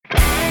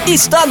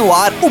Está no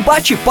ar o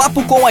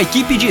bate-papo com a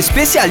equipe de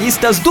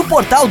especialistas do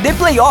portal The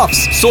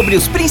Playoffs sobre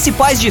os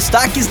principais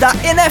destaques da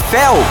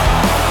NFL.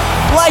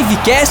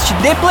 Livecast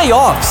The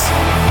Playoffs.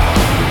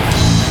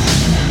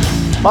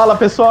 Fala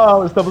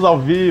pessoal, estamos ao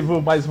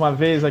vivo mais uma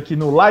vez aqui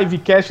no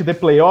Livecast The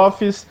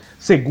Playoffs,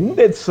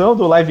 segunda edição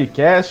do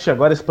Livecast,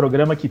 agora esse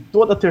programa que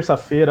toda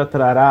terça-feira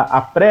trará a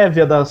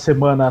prévia da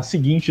semana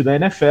seguinte da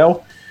NFL,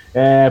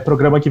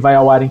 programa que vai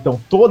ao ar então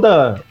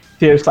toda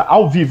terça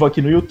ao vivo aqui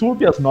no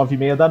YouTube, às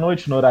 9h30 da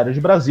noite, no horário de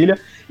Brasília,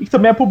 e que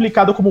também é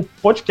publicado como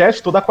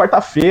podcast toda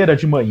quarta-feira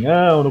de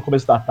manhã ou no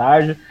começo da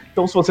tarde.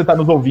 Então, se você está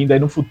nos ouvindo aí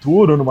no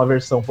futuro, numa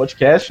versão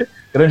podcast,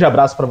 grande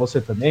abraço para você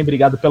também,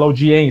 obrigado pela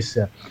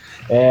audiência.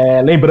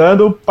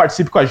 Lembrando,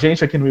 participe com a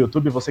gente aqui no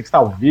YouTube, você que está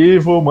ao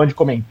vivo, mande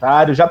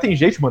comentários, já tem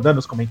gente mandando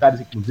os comentários,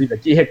 inclusive,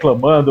 aqui,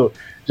 reclamando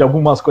de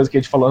algumas coisas que a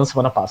gente falou na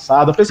semana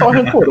passada, o pessoal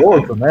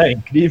rancoroso, né, é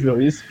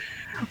incrível isso.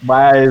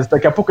 Mas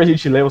daqui a pouco a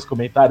gente lê os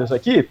comentários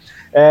aqui.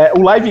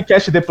 O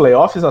Livecast The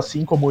Playoffs,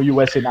 assim como o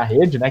USA na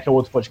Rede, né, que é o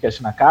outro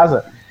podcast na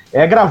casa,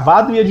 é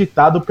gravado e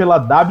editado pela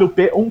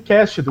WP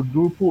Oncast, do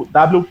grupo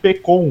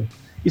WPcom.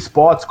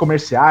 Spots,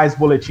 comerciais,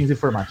 boletins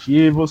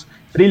informativos,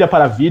 trilha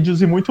para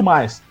vídeos e muito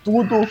mais.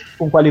 Tudo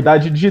com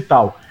qualidade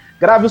digital.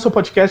 Grave o seu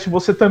podcast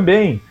você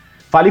também.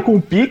 Fale com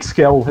o Pix,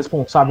 que é o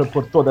responsável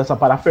por toda essa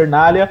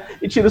parafernália,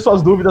 e tire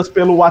suas dúvidas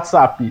pelo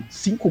WhatsApp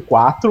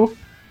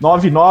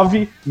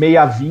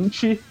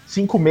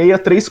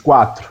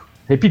 54-99620-5634.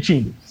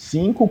 Repetindo,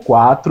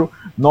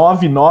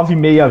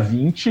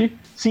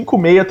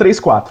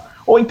 54-99620-5634.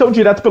 Ou então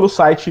direto pelo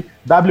site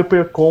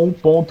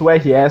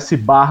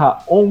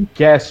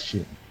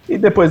wpcom.rs/oncast. E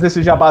depois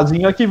desse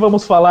jabazinho aqui,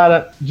 vamos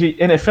falar de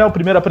NFL,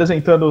 primeiro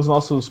apresentando os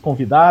nossos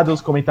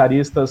convidados,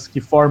 comentaristas que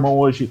formam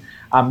hoje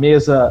a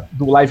mesa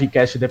do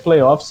Livecast The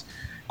Playoffs.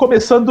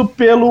 Começando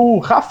pelo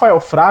Rafael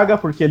Fraga,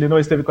 porque ele não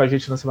esteve com a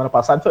gente na semana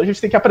passada, então a gente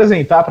tem que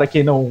apresentar para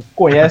quem não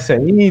conhece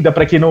ainda,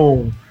 para quem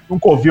nunca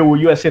ouviu o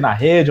USA na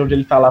Rede, onde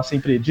ele está lá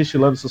sempre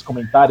destilando seus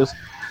comentários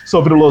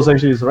sobre o Los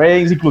Angeles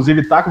Rams,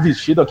 inclusive tá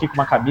vestido aqui com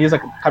uma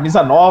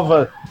camisa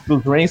nova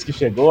dos Rams que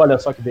chegou, olha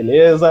só que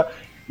beleza,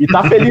 e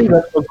tá feliz,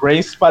 né? Os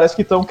Rams parece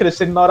que estão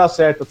crescendo na hora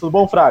certa. Tudo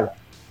bom, Fraga?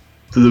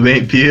 Tudo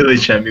bem,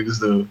 Pilot, amigos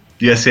do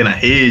USA na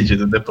Rede,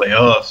 do The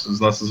Playoffs, os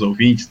nossos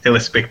ouvintes,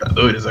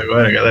 telespectadores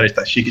agora, a galera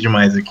tá chique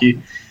demais aqui.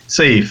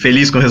 Isso aí,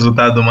 feliz com o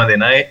resultado do Monday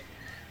Night.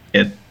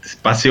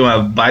 Passei uma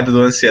baita de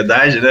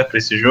ansiedade, né, para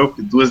esse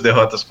jogo, 2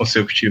 derrotas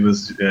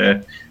consecutivas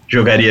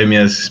jogaria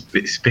minhas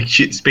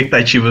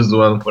expectativas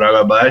do ano por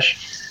água abaixo.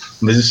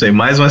 Mas isso aí,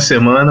 mais uma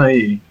semana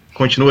e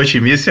continuo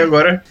otimista e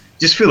agora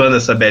desfilando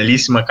essa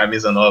belíssima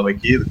camisa nova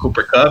aqui do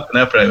Cooper Kupp,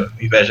 né, para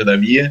inveja da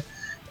Mia.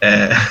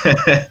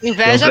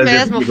 Inveja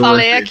mesmo,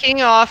 falei aqui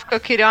em off que eu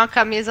queria uma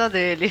camisa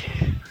dele.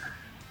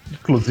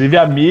 Inclusive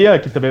a Mia,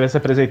 que também vai ser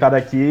apresentada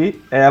aqui,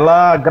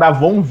 ela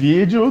gravou um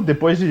vídeo,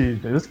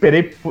 eu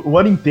esperei o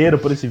ano inteiro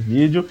por esse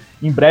vídeo,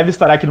 em breve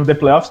estará aqui no The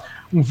Playoffs,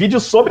 um vídeo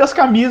sobre as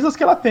camisas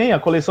que ela tem, a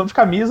coleção de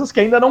camisas que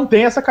ainda não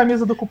tem essa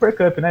camisa do Cooper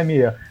Kupp, né,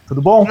 Mia? Tudo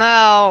bom?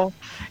 Não,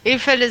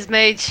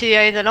 infelizmente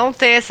ainda não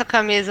tem essa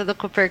camisa do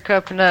Cooper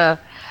Kupp na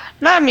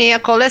minha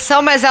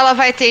coleção, mas ela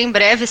vai ter em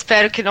breve,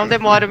 espero que não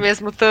demore o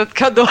mesmo tanto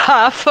que a do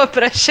Rafa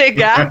para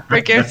chegar,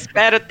 porque eu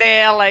espero ter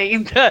ela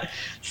ainda,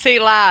 sei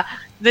lá,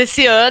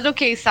 desse ano,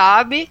 quem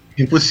sabe.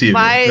 Impossível.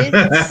 Mas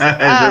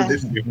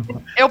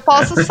eu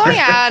posso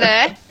sonhar,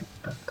 né?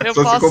 Eu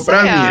só posso se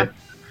comprar sonhar. a minha.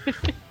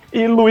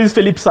 E Luiz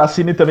Felipe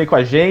Sassini também com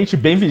a gente,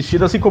 bem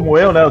vestido, assim como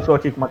eu, né? Eu tô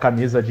aqui com uma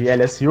camisa de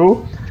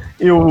LSU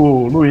e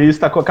o Luiz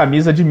tá com a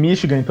camisa de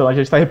Michigan, então a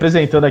gente tá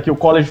representando aqui o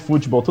College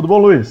Football. Tudo bom,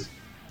 Luiz?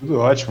 Tudo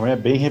ótimo,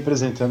 bem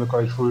representando o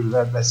College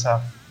Football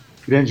dessa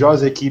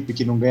grandiosa equipe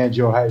que não ganha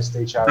de Ohio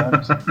State há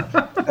anos.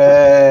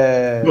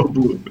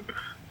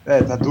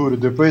 Tá duro.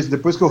 Depois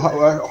que o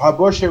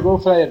Rabô chegou, eu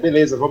falei,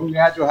 beleza, vamos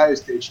ganhar de Ohio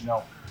State.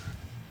 Não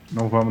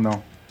vamos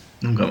não.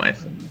 Nunca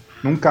mais.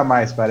 Nunca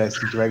mais parece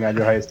que a gente vai ganhar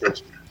de Ohio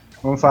State.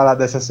 Vamos falar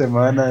dessa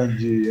semana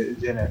de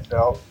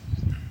NFL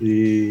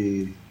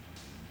e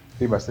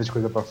tem bastante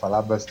coisa para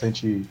falar,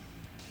 bastante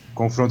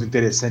confronto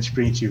interessante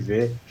pra gente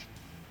ver.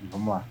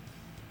 Vamos lá.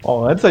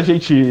 Bom, antes da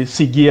gente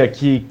seguir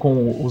aqui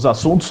com os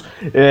assuntos,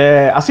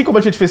 assim como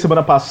a gente fez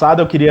semana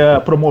passada, eu queria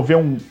promover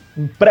um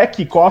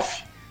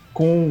pré-kickoff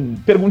com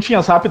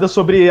perguntinhas rápidas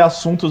sobre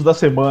assuntos da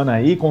semana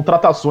aí,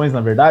 contratações, na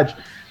verdade.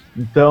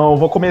 Então,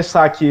 vou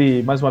começar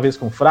aqui mais uma vez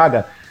com o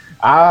Fraga.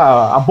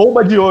 A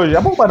bomba de hoje,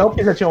 a bomba não,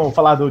 porque já tinham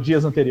falado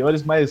dias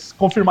anteriores, mas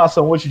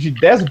confirmação hoje de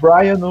Dez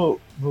Bryant no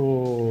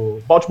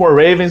Baltimore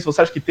Ravens.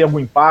 Você acha que tem algum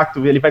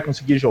impacto? Ele vai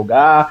conseguir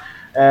jogar?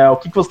 O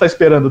que você está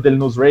esperando dele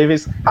nos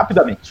Ravens?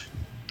 Rapidamente.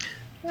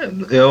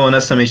 Eu,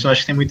 honestamente, não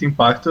acho que tem muito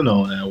impacto,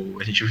 não, né?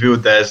 A gente viu o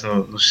Dez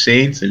no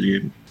Saints,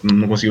 ele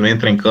não conseguiu nem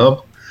entrar em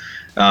campo.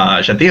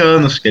 Já tem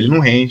anos que ele não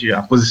rende,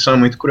 a posição é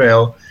muito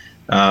cruel.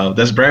 O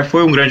Dez Bryant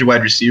foi um grande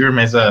wide receiver,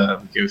 mas há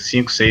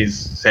 5, 6,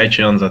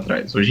 7 anos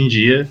atrás. Hoje em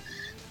dia,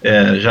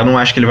 já não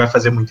acho que ele vai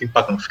fazer muito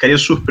impacto. Não. Ficaria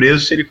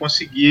surpreso se ele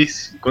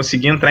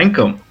conseguir entrar em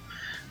campo.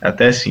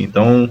 Até assim.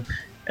 Então,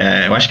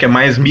 eu acho que é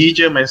mais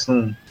mídia, mas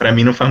para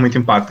mim não faz muito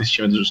impacto esse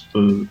time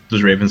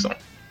dos Ravens, não.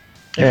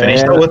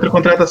 Diferente da outra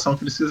contratação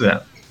que eles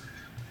fizeram.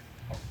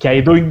 Que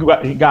aí do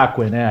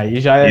Ngakoue, né? Aí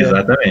já é...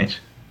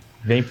 Exatamente.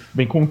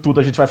 Vem com tudo,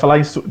 a gente vai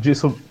falar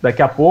disso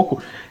daqui a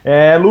pouco.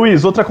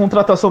 Luiz, outra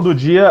contratação do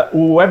dia,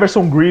 o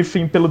Everson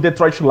Griffin pelo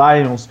Detroit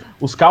Lions.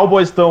 Os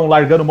Cowboys estão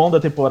largando mão da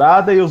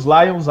temporada e os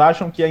Lions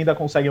acham que ainda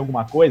conseguem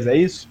alguma coisa, é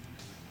isso?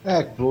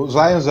 Os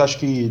Lions acho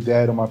que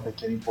deram uma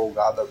pequena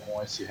empolgada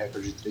com esse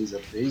recorde de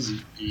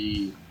 3-3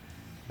 e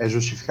é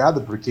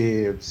justificado,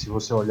 porque se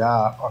você olhar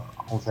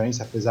a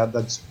conferência, apesar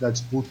da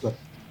disputa,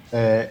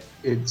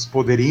 eles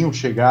poderiam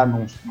chegar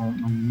num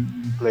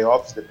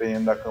playoffs,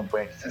 dependendo da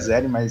campanha que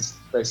fizerem, mas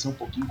vai ser um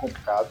pouquinho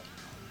complicado.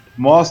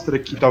 Mostra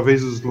que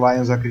talvez os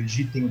Lions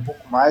acreditem um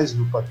pouco mais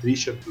no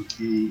Patricia do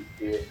que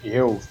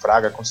eu,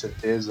 Fraga, com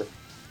certeza,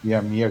 e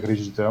a Mia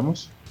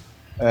acreditamos.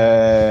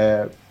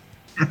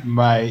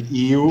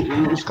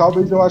 Os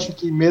Cowboys, eu acho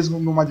que mesmo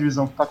numa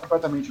divisão que está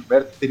completamente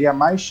aberta, teria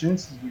mais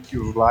chances do que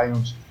os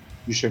Lions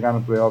de chegar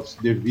no playoffs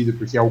devido,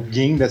 porque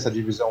alguém dessa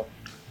divisão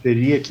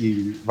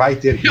vai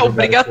ter que É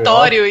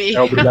obrigatório ir.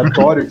 É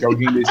obrigatório que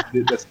alguém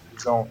dessa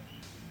divisão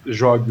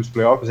jogue os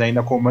playoffs,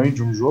 ainda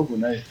comande um jogo,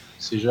 né?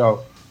 Seja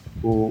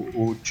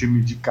o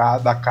time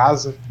da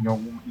casa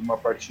em uma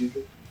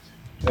partida.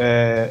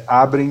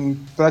 Abrem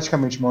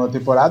praticamente mão da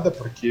temporada,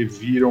 porque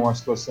viram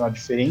a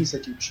diferença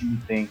que o time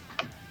tem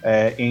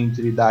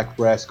entre Dak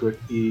Prescott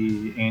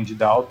e Andy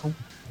Dalton.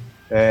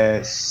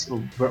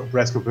 O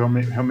Prescott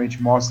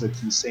realmente mostra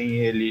que sem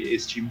ele,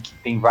 esse time que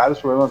tem vários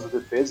problemas na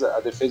defesa,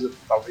 a defesa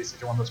talvez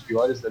seja uma das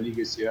piores da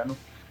liga esse ano.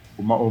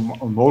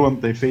 O Nolan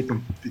tem feito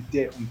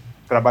um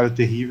trabalho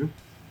terrível,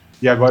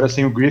 e agora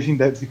sem o Griffin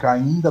deve ficar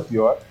ainda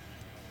pior.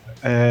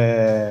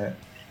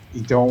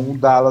 Então o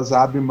Dallas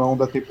abre mão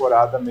da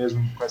temporada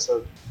mesmo com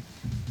essa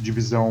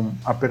divisão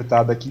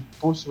apertada que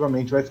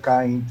possivelmente vai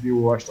ficar entre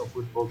o Washington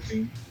Football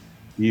Team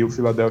e o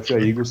Philadelphia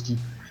Eagles, que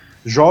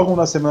jogam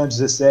na semana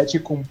 17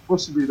 com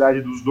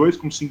possibilidade dos dois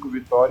com 5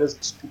 vitórias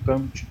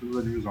disputando o título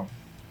da divisão.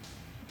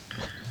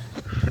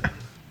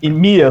 E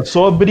Mia,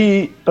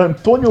 sobre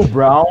Antonio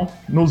Brown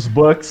nos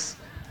Bucks,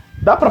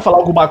 dá pra falar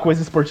alguma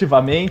coisa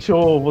esportivamente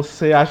ou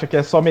você acha que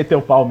é só meter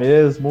o pau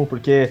mesmo?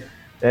 Porque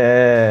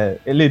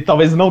ele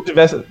talvez não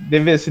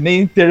devesse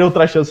nem ter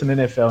outra chance na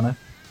NFL, né?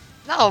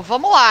 Não,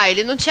 vamos lá,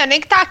 ele não tinha nem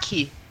que estar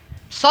aqui.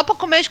 Só pra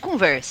comer de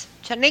conversa,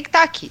 não tinha nem que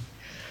estar aqui.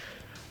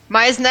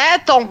 Mas, né,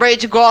 Tom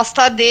Brady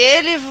gosta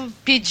dele,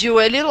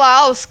 pediu ele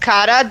lá, os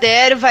caras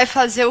aderam, vai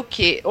fazer o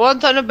quê? O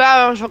Antonio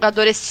Brown é um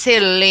jogador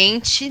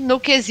excelente no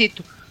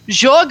quesito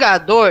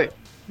jogador,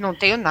 não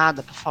tenho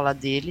nada pra falar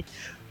dele.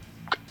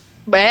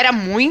 Era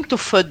muito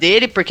fã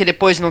dele, porque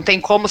depois não tem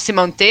como se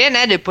manter,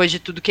 né, depois de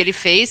tudo que ele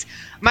fez.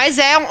 Mas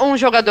é um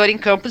jogador em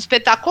campo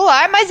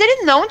espetacular, mas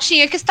ele não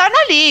tinha que estar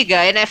na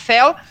liga. A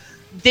NFL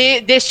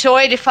deixou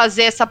ele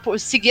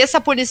seguir essa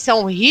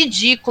punição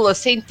ridícula,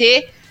 sem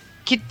ter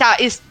que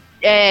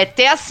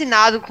ter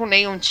assinado com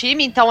nenhum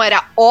time, então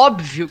era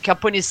óbvio que a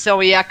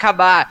punição ia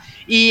acabar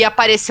e ia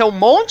aparecer um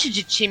monte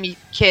de time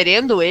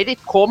querendo ele,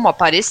 como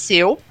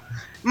apareceu,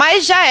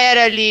 mas já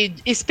era ali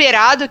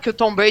esperado que o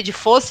Tom Brady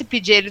fosse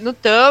pedir ele no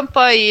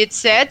Tampa e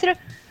etc.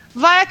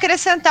 Vai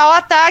acrescentar o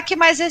ataque,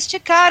 mas este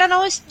cara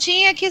não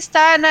tinha que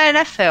estar na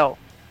NFL.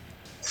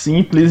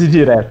 Simples e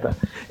direta.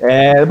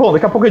 Bom,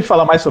 daqui a pouco a gente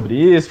fala mais sobre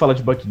isso, fala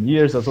de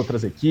Buccaneers, as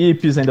outras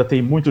equipes, ainda tem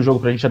muito jogo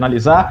pra gente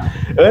analisar.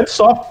 Antes,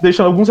 só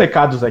deixando alguns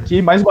recados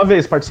aqui, mais uma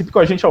vez, participe com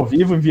a gente ao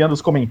vivo, enviando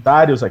os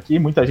comentários aqui,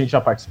 muita gente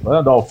já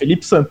participando. O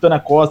Felipe Santana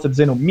Costa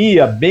dizendo: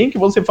 Mia, bem que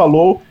você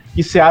falou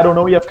que Seattle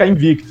não ia ficar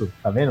invicto,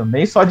 tá vendo?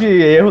 Nem só de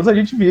erros a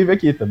gente vive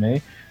aqui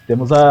também.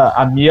 Temos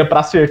a Mia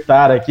pra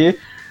acertar aqui.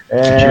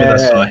 O time da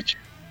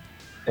sorte.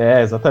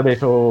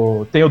 Exatamente.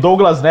 Tem o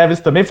Douglas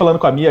Neves também falando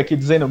com a Mia aqui,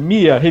 dizendo: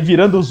 Mia,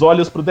 revirando os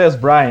olhos pro Dez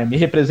Bryant, me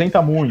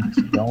representa muito.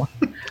 Então,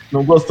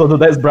 não gostou do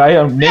Dez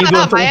Bryant nem do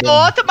Antônio.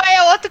 Mas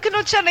é outro que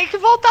não tinha nem que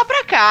voltar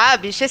pra cá,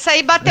 bicho. Esse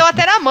aí bateu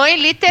até na mãe,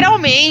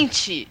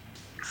 literalmente.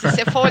 Se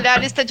você for olhar a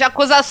lista de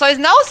acusações...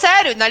 Não,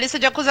 sério, na lista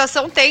de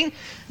acusação tem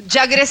de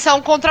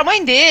agressão contra a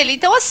mãe dele.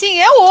 Então, assim,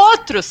 é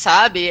outro,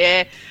 sabe?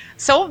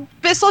 São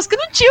pessoas que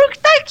não tinham que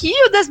estar aqui.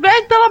 O Dez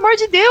Bryant, pelo amor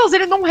de Deus,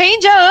 ele não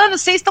rende há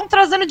anos. Vocês estão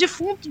trazendo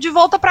defunto de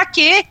volta pra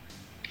quê?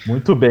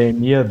 Muito bem,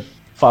 Mia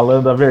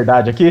falando a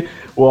verdade aqui.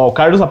 O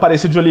Carlos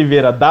Aparecido de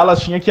Oliveira: Dallas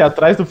tinha que ir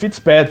atrás do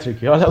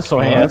Fitzpatrick. Olha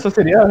só, essa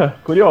seria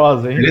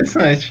curiosa, hein?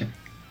 Interessante.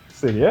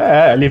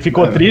 Ele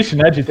ficou triste,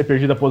 né, de ter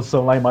perdido a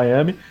posição lá em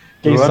Miami.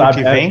 Quem no sabe, ano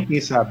que vem,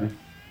 quem sabe?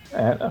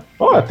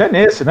 Até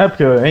nesse, né?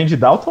 Porque o Andy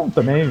Dalton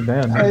também,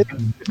 né?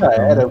 Já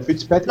era, o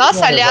Fitzpatrick.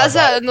 Nossa, aliás,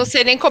 não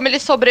sei nem como ele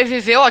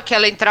sobreviveu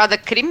àquela entrada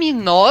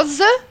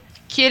criminosa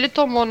que ele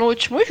tomou no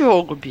último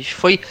jogo, bicho.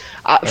 Foi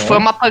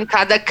uma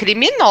pancada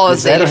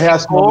criminosa. Zero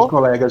reação dos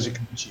colegas de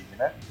time,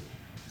 né?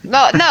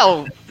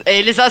 Não,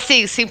 eles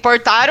assim, se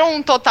importaram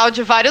um total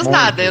de vários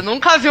nada. Eu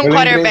nunca vi um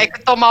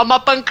quarterback tomar uma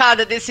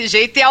pancada desse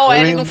jeito e a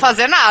OL não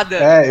fazer nada.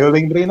 Eu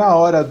lembrei na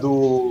hora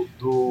do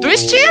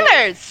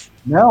Steelers!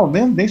 Não,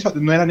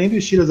 não era nem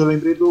do Steelers, eu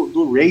lembrei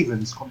do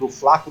Ravens, quando o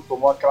Flaco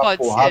tomou aquela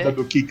porrada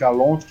do Kika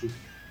Alonso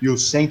e o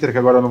center, que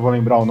agora eu não vou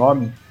lembrar o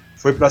nome,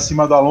 foi pra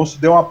cima do Alonso,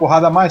 deu uma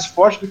porrada mais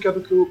forte do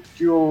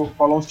que o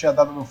Alonso tinha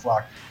dado no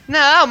Flaco.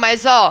 Não,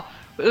 mas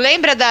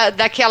lembra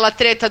daquela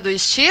treta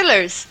dos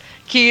Steelers?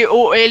 Que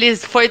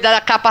eles foi da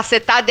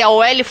capacetada e a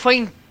OL foi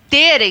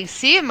inteira em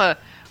cima?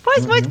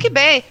 Pois muito que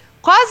bem.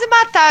 Quase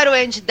mataram o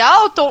Andy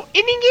Dalton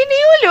e ninguém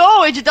nem olhou.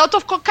 O Andy Dalton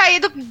ficou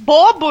caído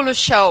bobo no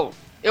chão.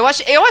 Eu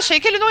achei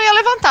que ele não ia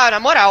levantar, na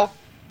moral.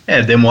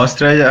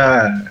 Demonstra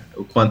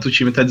o quanto o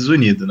time tá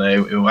desunido, né?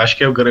 Eu acho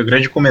que o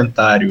grande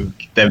comentário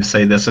que deve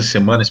sair dessa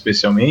semana,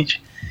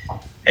 especialmente,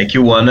 é que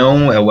eu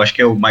acho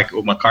que o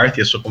McCarthy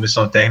e a sua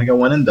comissão técnica é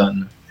one and done,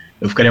 né?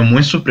 Eu ficaria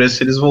muito surpreso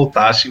se eles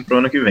voltassem pro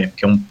ano que vem,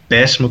 porque é um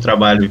péssimo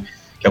trabalho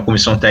que a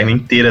comissão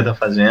técnica inteira tá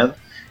fazendo,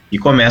 e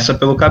começa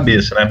pelo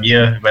cabeça, né? A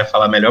Mia vai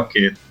falar melhor,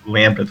 porque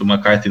lembra do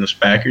McCarthy nos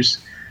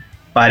Packers,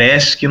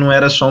 parece que não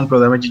era só um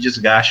problema de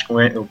desgaste com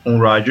o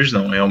Rodgers,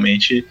 não,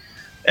 realmente...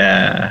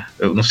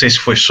 eu não sei se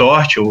foi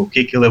sorte ou o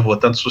que levou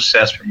tanto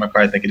sucesso para o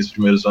McCarthy naqueles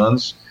primeiros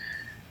anos,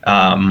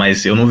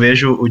 mas eu não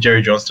vejo o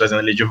Jerry Jones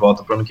trazendo ele de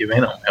volta para o ano que vem,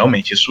 não.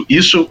 Realmente,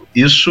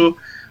 isso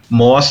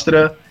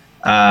mostra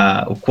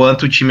o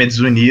quanto o time é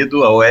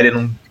desunido. A OL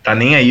não tá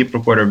nem aí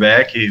pro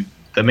quarterback,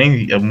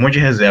 também é um monte de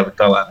reserva que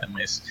tá lá, né?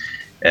 Mas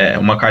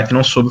o McCarthy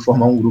não soube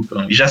formar um grupo,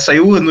 não. E já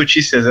saiu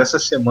notícias essa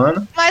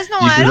semana mas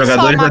não de que os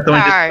jogadores já estão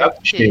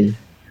de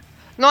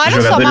não era os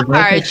só jogadores uma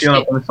não parte. confiam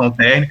na comissão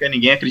técnica,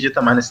 ninguém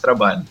acredita mais nesse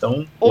trabalho.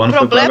 Então, o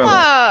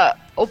problema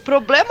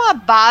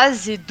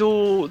base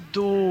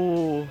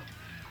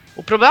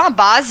o problema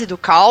base do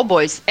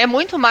Cowboys é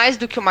muito mais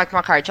do que o Mike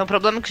McCarthy, é um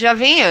problema que já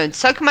vem antes.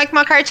 Só que o Mike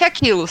McCarthy é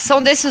aquilo,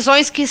 são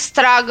decisões que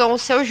estragam o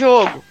seu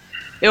jogo.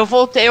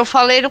 Eu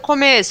falei no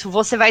começo,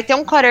 você vai ter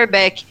um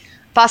quarterback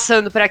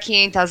passando para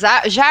 500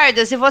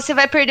 jardas e você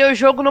vai perder o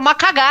jogo numa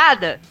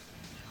cagada.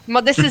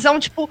 Uma decisão,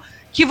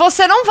 que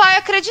você não vai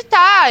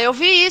acreditar. Eu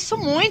vi isso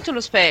muito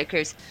nos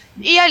Packers.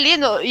 E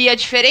a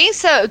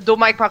diferença do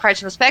Mike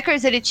McCarthy nos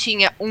Packers, ele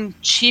tinha um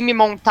time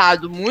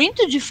montado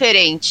muito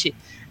diferente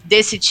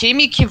desse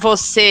time que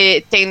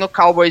você tem no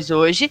Cowboys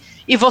hoje,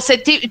 e você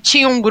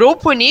tinha um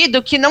grupo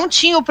unido que não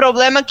tinha o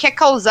problema que é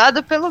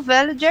causado pelo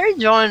velho Jerry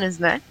Jones,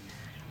 né?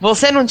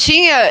 Você não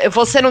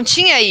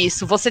tinha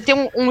isso. Você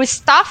tem um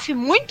staff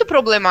muito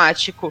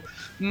problemático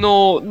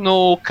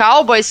no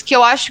Cowboys, que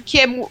eu acho que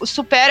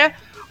supera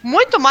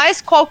muito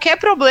mais qualquer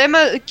problema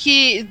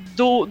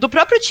do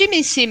próprio time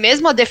em si,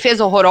 mesmo a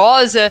defesa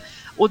horrorosa,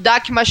 o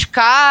Dak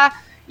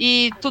machucar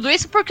e tudo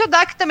isso, porque o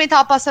Dak também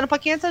tava passando para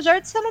 500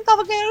 yards e você não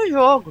tava ganhando o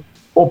jogo.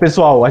 Ô,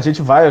 pessoal, a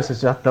gente vocês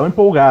já estão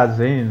empolgados,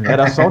 hein?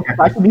 Era só o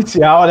destaque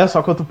inicial, olha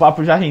só quanto o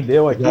papo já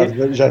rendeu aqui.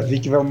 Já vi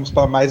que vamos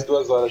para mais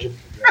 2 horas.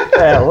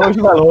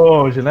 Hoje vai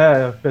longe,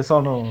 né? O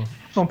pessoal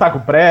não tá com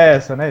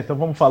pressa, né? Então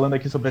vamos falando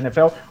aqui sobre a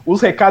NFL.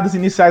 Os recados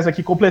iniciais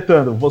aqui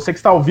completando. Você que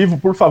está ao vivo,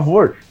 por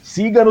favor,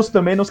 siga-nos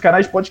também nos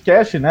canais de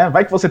podcast, né?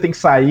 Vai que você tem que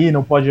sair,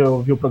 não pode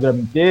ouvir o programa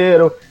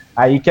inteiro,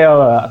 aí quer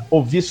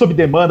ouvir sob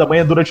demanda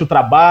amanhã durante o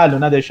trabalho,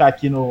 né? Deixar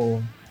aqui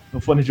no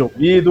fone de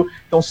ouvido.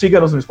 Então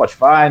siga-nos no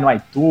Spotify, no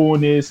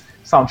iTunes,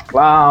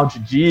 SoundCloud,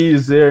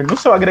 Deezer, no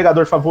seu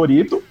agregador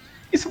favorito.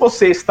 E se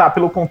você está,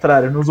 pelo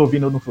contrário, nos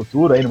ouvindo no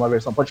futuro, aí numa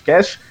versão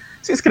podcast,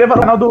 se inscreva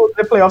no canal do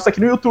The Playoffs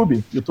aqui no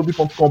YouTube,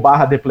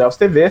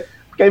 youtube.com/ThePlayoffsTV,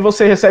 porque aí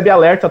você recebe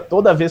alerta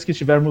toda vez que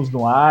estivermos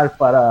no ar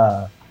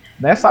para,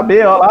 né,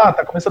 saber, ó lá,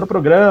 tá começando o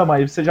programa,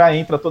 aí você já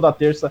entra toda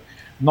terça,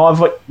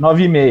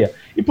 9h30.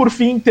 E por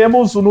fim,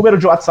 temos o número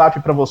de WhatsApp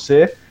para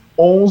você,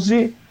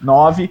 11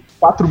 9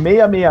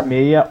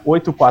 4666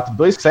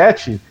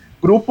 8427,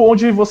 grupo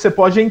onde você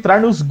pode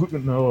entrar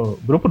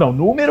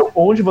número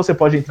onde você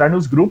pode entrar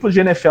nos grupos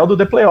de NFL do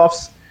The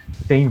Playoffs.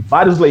 Tem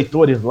vários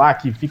leitores lá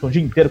que ficam o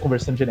dia inteiro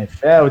conversando de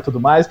NFL e tudo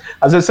mais.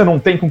 Às vezes você não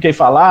tem com quem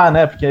falar,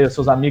 né? Porque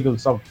seus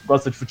amigos só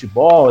gostam de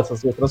futebol,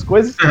 essas outras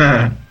coisas.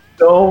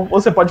 Então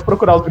você pode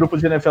procurar os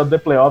grupos de NFL do The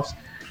Playoffs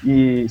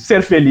e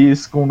ser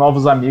feliz com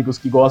novos amigos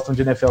que gostam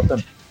de NFL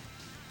também.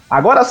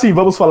 Agora sim,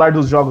 vamos falar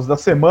dos jogos da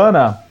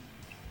semana.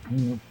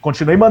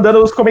 Continue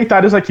mandando os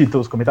comentários aqui.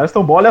 Os comentários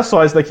estão bons. Olha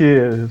só esse daqui.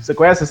 Você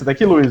conhece esse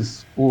daqui,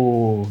 Luiz?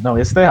 Não,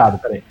 esse tá errado,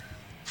 peraí.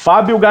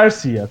 Fábio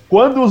Garcia.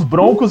 Quando os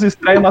Broncos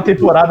estreiam na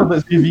temporada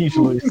 2020,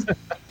 Luiz?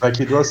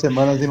 Daqui 2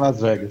 semanas em Las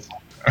Vegas.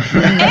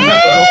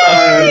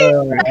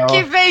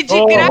 Que veio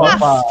de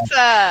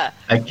graça!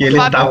 Aquele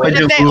tapa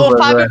de luva. O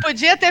Fábio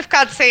podia ter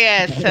ficado sem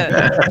essa.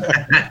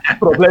 O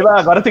problema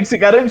agora tem que se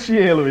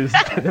garantir, hein, Luiz?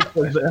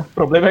 O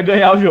problema é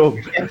ganhar o jogo.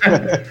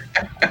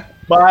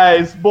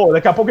 Mas, bom,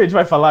 daqui a pouco a gente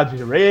vai falar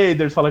de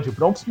Raiders, falar de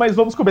Broncos, mas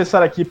vamos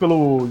começar aqui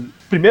pelo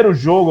primeiro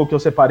jogo que eu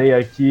separei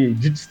aqui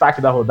de destaque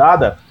da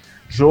rodada.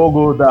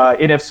 Jogo da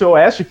NFC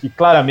Oeste, que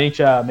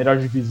claramente é a melhor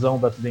divisão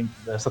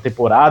dessa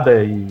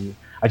temporada, e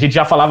a gente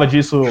já falava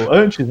disso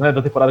antes, né, da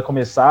temporada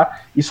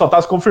começar, e só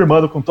está se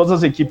confirmando com todas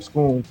as equipes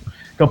com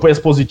campanhas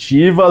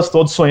positivas,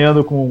 todos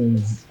sonhando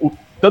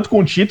tanto com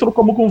o título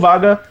como com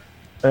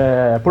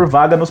por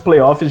vaga nos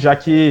playoffs, já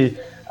que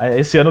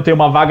esse ano tem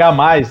uma vaga a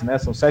mais, né,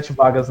 são 7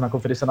 vagas na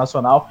Conferência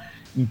Nacional,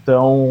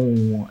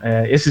 então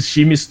esses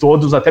times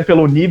todos, até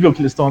pelo nível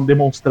que eles estão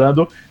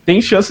demonstrando, têm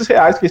chances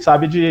reais, quem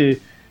sabe, de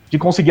de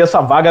conseguir essa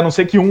vaga, a não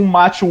ser que um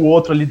mate o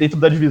outro ali dentro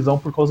da divisão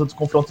por causa dos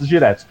confrontos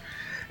diretos.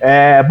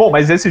 Bom,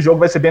 mas esse jogo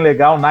vai ser bem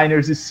legal,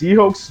 Niners e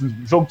Seahawks,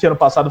 jogo que ano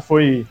passado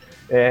foi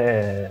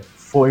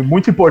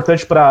muito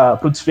importante para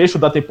o desfecho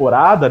da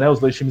temporada, né? Os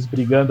dois times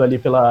brigando ali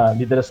pela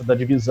liderança da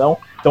divisão.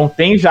 Então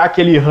tem já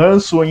aquele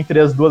ranço entre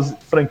as duas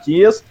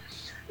franquias.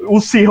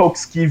 Os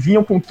Seahawks que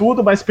vinham com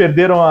tudo, mas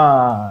perderam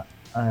a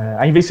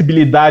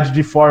invencibilidade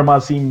de forma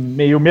assim,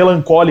 meio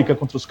melancólica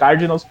contra os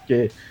Cardinals,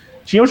 porque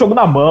tinha o jogo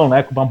na mão,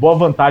 né? Com uma boa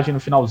vantagem no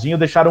finalzinho,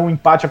 deixaram um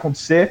empate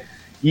acontecer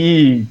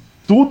e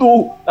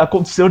tudo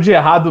aconteceu de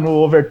errado no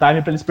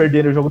overtime para eles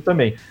perderem o jogo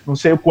também. Não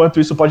sei o quanto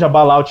isso pode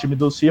abalar o time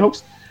dos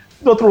Seahawks.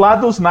 Do outro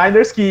lado, os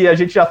Niners, que a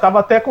gente já estava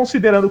até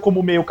considerando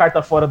como meio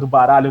carta fora do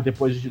baralho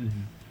depois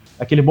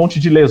daquele monte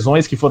de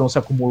lesões que foram se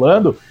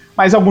acumulando,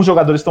 mas alguns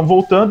jogadores estão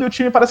voltando e o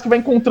time parece que vai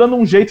encontrando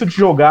um jeito de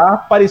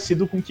jogar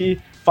parecido com o que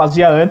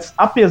fazia antes,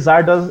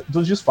 apesar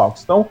dos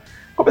desfalques. Então,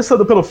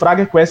 começando pelo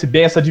Fraga, que conhece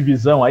bem essa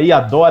divisão aí,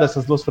 adora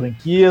essas duas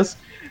franquias.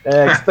 O que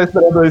você está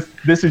esperando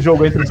desse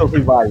jogo entre os seus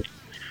rivais?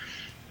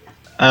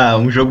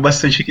 Um jogo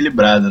bastante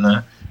equilibrado,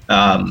 né?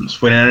 Os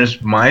 49ers,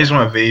 mais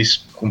uma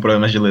vez, com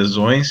problemas de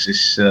lesões.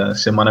 Essa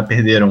semana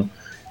perderam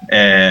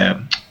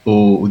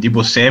o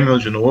Deebo Samuel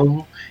de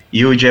novo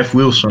e o Jeff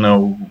Wilson, né?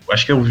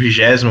 Acho que é o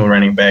 20º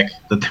running back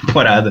da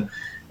temporada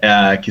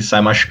que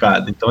sai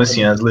machucado. Então,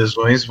 assim, as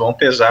lesões vão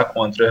pesar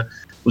contra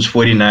os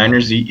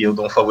 49ers e eu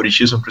dou um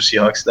favoritismo para os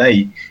Seahawks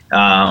daí.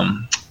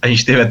 A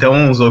gente teve até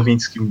uns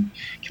ouvintes que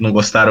não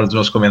gostaram dos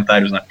meus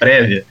comentários na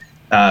prévia,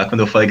 quando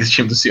eu falei que esse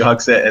time do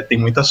Seahawks tem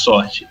muita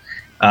sorte.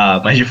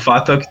 Mas de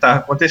fato é o que está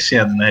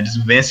acontecendo, né? Eles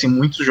vencem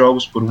muitos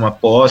jogos por uma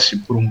posse,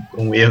 por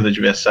um erro do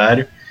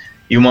adversário,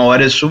 e uma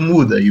hora isso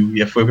muda,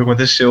 e foi o que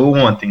aconteceu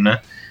ontem, né?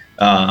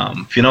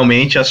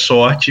 Finalmente a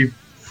sorte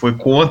foi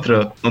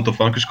contra, não estou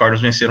falando que os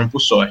Cardinals venceram por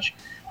sorte,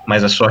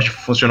 mas a sorte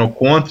funcionou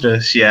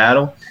contra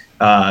Seattle,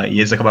 e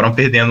eles acabaram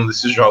perdendo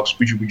desses jogos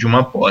de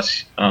uma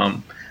posse.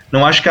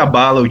 Não acho que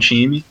abala o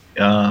time,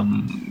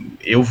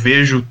 eu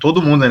vejo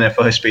todo mundo, né,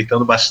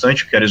 respeitando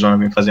bastante o que a Arizona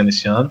vem fazendo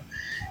esse ano.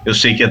 Eu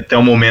sei que até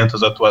o momento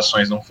as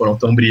atuações não foram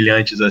tão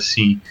brilhantes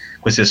assim,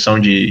 com exceção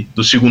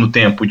do segundo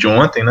tempo de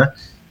ontem, né?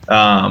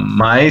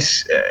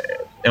 Mas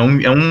é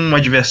um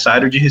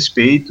adversário de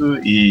respeito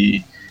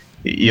e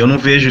eu não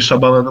vejo isso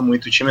abalando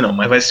muito o time, não.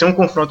 Mas vai ser um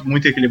confronto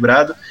muito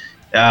equilibrado.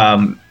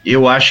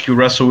 Eu acho que o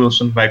Russell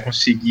Wilson vai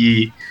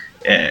conseguir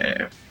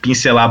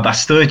pincelar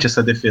bastante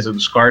essa defesa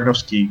dos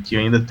Cardinals, que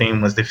ainda tem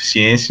umas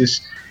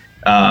deficiências,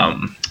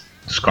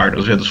 dos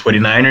Cardinals, dos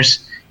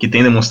 49ers, que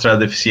tem demonstrado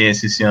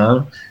deficiência esse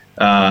ano.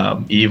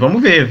 E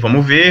vamos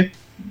ver,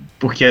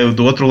 porque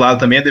do outro lado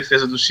também a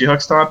defesa do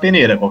Seahawks está uma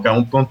peneira, qualquer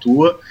um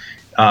pontua.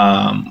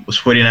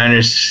 Os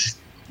 49ers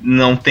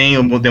não têm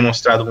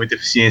demonstrado muita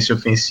eficiência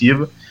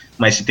ofensiva,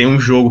 mas se tem um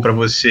jogo para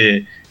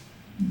você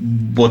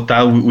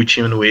botar o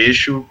time no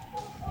eixo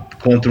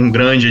contra um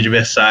grande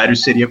adversário,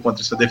 seria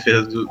contra essa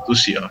defesa do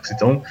Seahawks.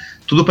 Então,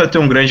 tudo para ter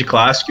um grande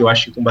clássico, eu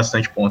acho que com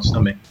bastante pontos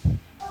também.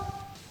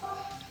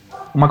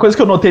 Uma coisa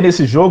que eu notei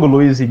nesse jogo,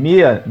 Luiz e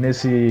Mia,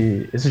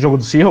 esse jogo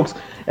do Seahawks,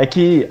 é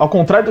que, ao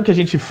contrário do que a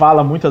gente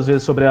fala muitas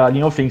vezes sobre a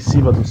linha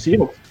ofensiva do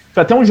Seahawks,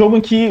 foi até um jogo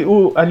em que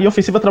a linha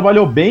ofensiva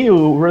trabalhou bem,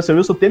 o Russell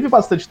Wilson teve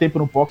bastante tempo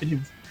no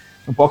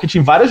pocket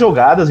em várias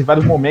jogadas, em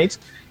vários momentos,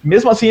 e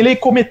mesmo assim ele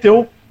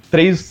cometeu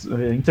 3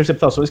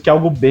 interceptações, que é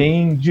algo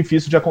bem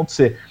difícil de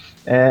acontecer.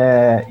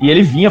 E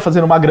ele vinha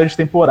fazendo uma grande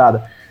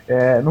temporada.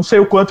 Não sei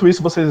o quanto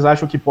isso vocês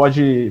acham que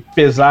pode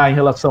pesar em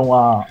relação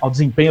ao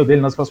desempenho dele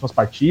nas próximas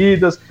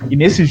partidas, e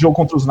nesse jogo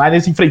contra os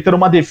Niners, enfrentando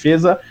uma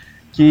defesa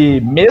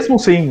que, mesmo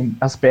sem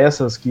as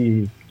peças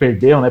que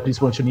perderam, né,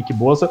 principalmente o Nick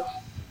Bosa,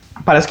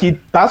 parece que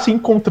está se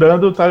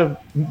encontrando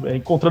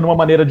uma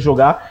maneira de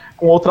jogar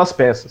com outras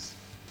peças.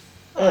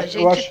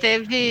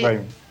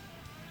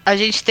 A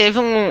gente teve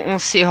um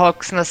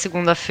Seahawks na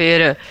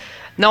segunda-feira.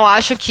 Não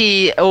acho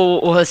que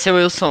o Russell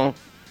Wilson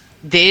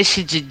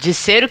deixe de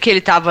ser o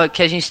que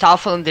que a gente estava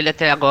falando dele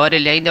até agora.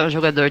 Ele ainda é um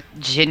jogador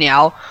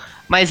genial,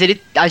 mas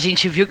a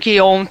gente viu que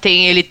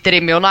ontem ele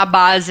tremeu na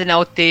base, na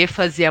UT.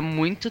 Fazia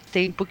muito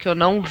tempo que eu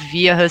não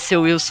via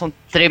Russell Wilson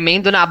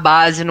tremendo na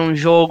base num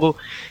jogo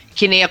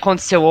que nem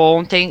aconteceu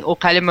ontem. O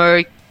Kyler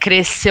Murray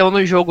cresceu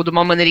no jogo de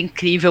uma maneira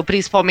incrível,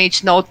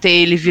 principalmente na UT.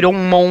 Ele virou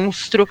um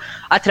monstro,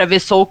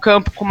 atravessou o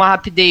campo com uma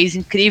rapidez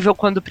incrível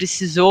quando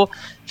precisou,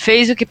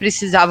 fez o que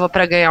precisava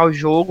para ganhar o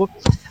jogo.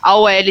 A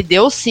OL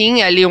deu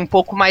sim ali um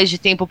pouco mais de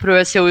tempo para o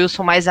Russell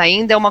Wilson, mas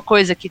ainda é uma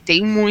coisa que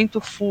tem muito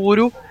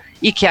furo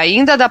e que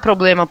ainda dá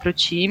problema para o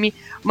time.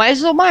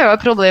 Mas o maior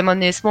problema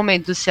nesse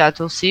momento do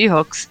Seattle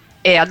Seahawks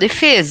é a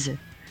defesa.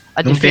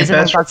 A defesa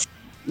não tá...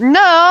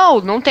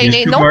 Não tem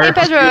nem. Não tem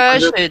pass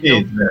rush.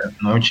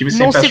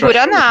 Não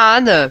segura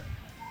nada.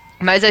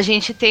 Mas a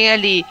gente tem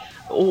ali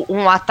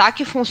um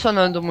ataque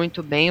funcionando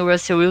muito bem. O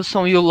Russell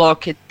Wilson e o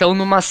Lockett estão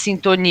numa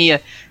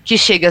sintonia que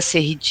chega a ser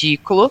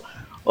ridículo.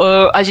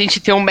 A gente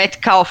tem o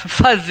Metcalf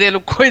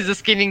fazendo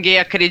coisas que ninguém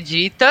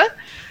acredita.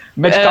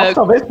 Metcalf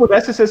talvez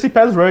pudesse ser esse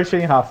pass rush,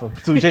 hein, Rafa?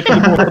 Do jeito que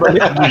ele mostrou ali.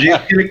 Do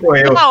jeito que ele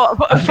correu. Não,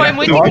 foi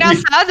muito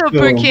engraçado,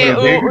 porque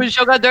o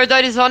jogador do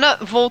Arizona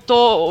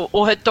voltou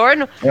o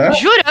retorno,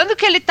 jurando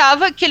que ele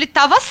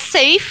tava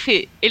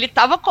safe. Ele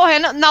tava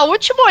correndo. Na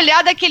última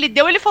olhada que ele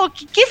deu, ele falou: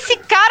 que esse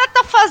cara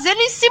tá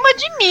fazendo em cima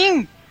de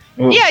mim?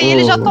 E aí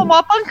ele já tomou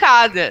a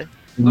pancada.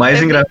 O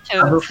mais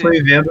engraçado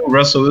foi vendo o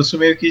Russell Wilson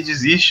meio que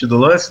desiste do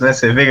lance, né?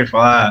 Você vê que ele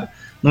fala,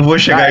 não vou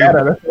chegar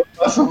aí. Né?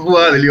 Passa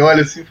voando, ele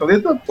olha assim e fala,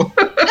 eita porra.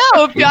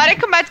 Não, o pior é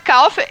que o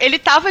Metcalf, ele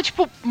tava,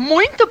 tipo,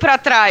 muito pra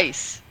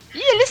trás.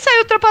 E ele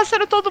saiu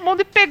ultrapassando todo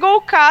mundo e pegou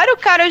o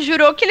cara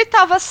jurou que ele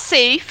tava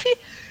safe.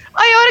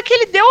 Aí a hora que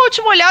ele deu a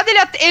última olhada,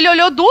 ele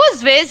olhou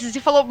 2 vezes e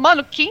falou,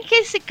 mano, quem que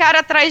é esse cara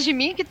atrás de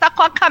mim que tá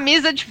com a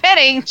camisa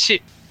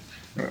diferente?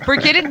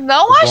 Porque ele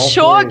não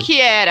achou que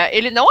era.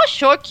 Ele não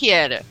achou que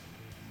era.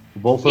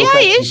 E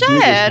aí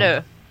já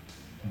era.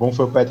 O bom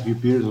foi o Patrick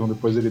Pearson,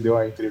 depois ele deu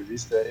a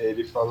entrevista,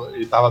 ele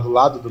tava do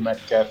lado do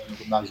Metcalf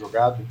na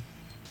jogada,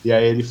 e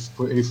aí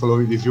ele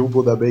falou, ele viu o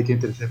Buda Baker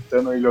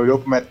interceptando, ele olhou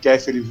pro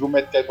Metcalf, ele viu o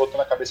Metcalf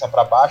botando a cabeça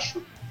pra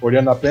baixo,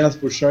 olhando apenas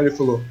pro chão, ele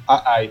falou,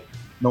 ai,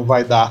 não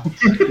vai dar.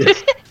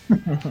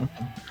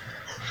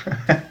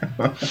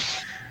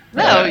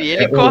 Não, e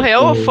ele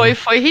correu,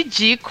 foi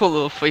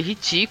ridículo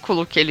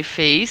o que ele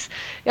fez.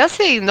 E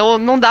assim,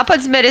 não dá pra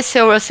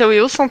desmerecer o Russell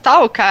Wilson, tá?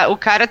 O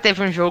cara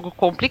teve um jogo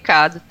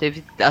complicado,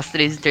 teve as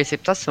 3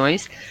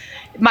 interceptações,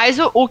 mas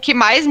o que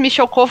mais me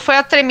chocou foi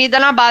a tremida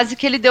na base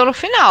que ele deu no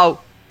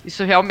final.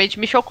 Isso realmente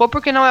me chocou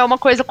porque não é uma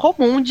coisa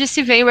comum de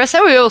se ver em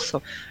Russell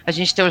Wilson. A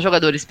gente tem um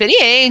jogador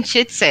experiente,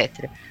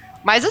 etc.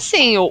 Mas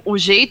assim, o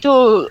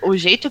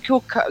jeito que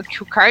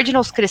o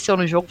Cardinals cresceu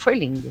no jogo foi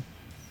lindo.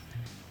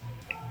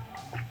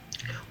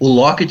 O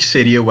Lockett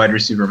seria o wide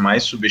receiver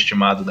mais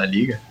subestimado da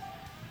liga?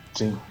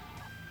 Sim.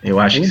 Eu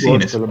acho que sim,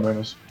 né? Pelo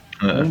menos.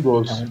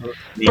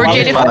 Porque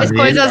ele faz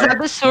coisas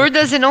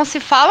absurdas e não se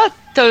fala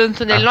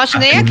tanto nele. Não acho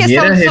nem a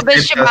questão de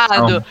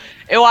subestimado.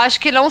 Eu acho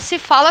que não se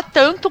fala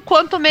tanto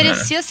quanto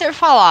merecia ser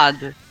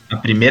falado. A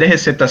primeira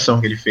receptação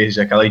que ele fez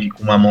daquela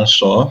com uma mão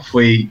só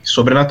foi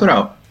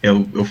sobrenatural.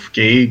 Eu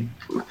fiquei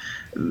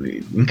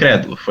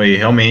incrédulo. Foi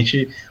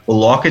realmente... O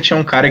Lockett é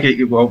um cara que,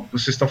 igual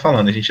vocês estão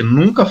falando, a gente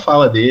nunca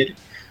fala dele,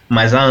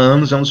 mas há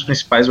anos é um dos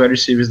principais wide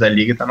receivers da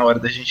liga, tá na hora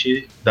da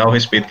gente dar o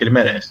respeito que ele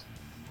merece.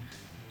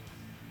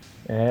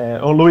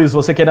 Ô Luiz,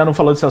 você que ainda não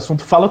falou desse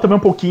assunto, fala também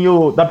um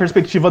pouquinho da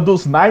perspectiva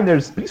dos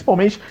Niners,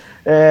 principalmente,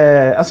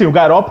 assim, o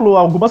Garoppolo,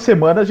 há algumas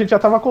semanas a gente já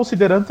estava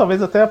considerando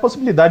talvez até a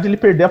possibilidade de ele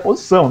perder a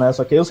posição, né,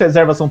 só que aí os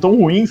reservas são tão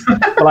ruins,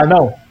 falar,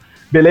 não,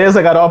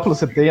 beleza, Garoppolo,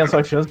 você tem a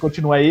sua chance,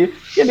 continua aí,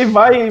 e ele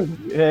vai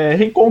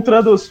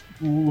reencontrando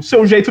o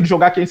seu jeito de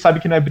jogar, quem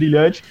sabe que não é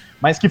brilhante,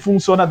 mas que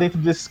funciona dentro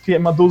desse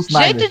esquema dos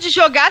Niners. Jeito de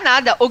jogar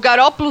nada, o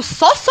Garoppolo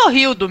só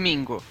sorriu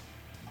domingo.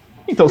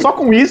 Então, só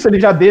com isso ele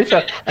já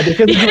deixa a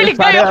defesa ele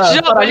ganhou o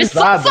jogo, paralisada. Ele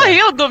só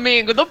sorriu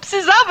domingo, não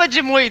precisava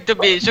de muito,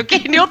 bicho. O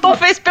que Newton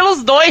fez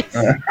pelos dois.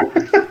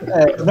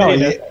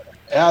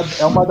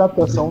 É uma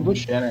adaptação do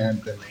Shanahan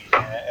também.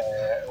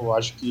 Eu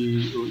acho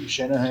que o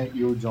Shanahan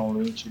e o John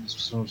Lynch eles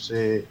precisam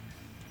ser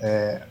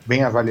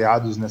bem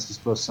avaliados nessa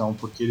situação,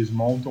 porque eles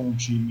montam um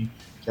time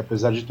que,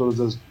 apesar de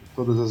todas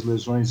as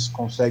lesões,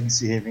 consegue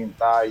se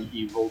reinventar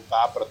e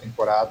voltar para a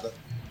temporada.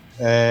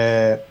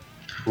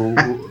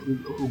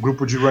 O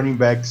grupo de running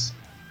backs.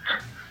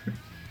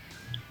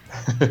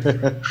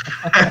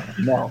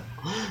 Não.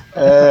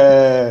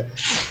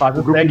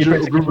 O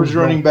grupo de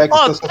running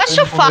backs.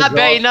 Deixa o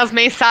Fábio aí nas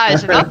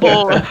mensagens, na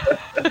boa.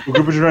 O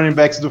grupo de running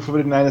backs do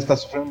 49ers está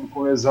sofrendo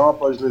com lesão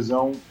após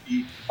lesão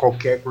e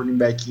qualquer running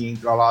back que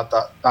entra lá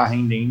tá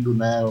rendendo,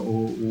 né?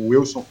 O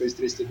Wilson fez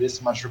 3 TDs,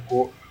 se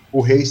machucou.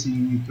 O Hasty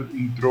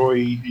entrou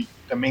e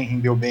também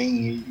rendeu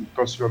bem e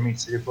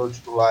possivelmente seria o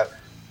titular.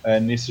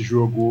 Nesse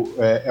jogo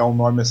é um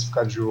nome a se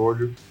ficar de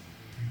olho.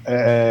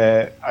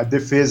 A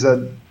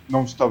defesa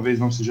talvez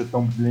não seja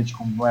tão brilhante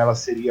como ela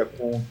seria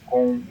com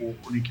o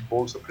Nick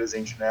Bosa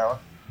presente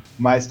nela,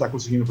 mas está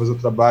conseguindo fazer o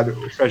trabalho.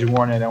 O Fred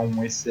Warner é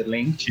um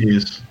excelente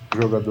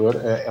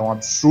jogador, é um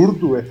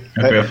absurdo.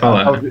 Eu ia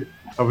falar.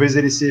 Talvez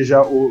ele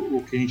seja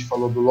o que a gente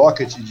falou do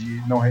Lockett,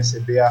 de não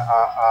receber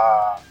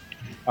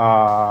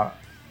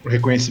o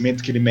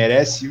reconhecimento que ele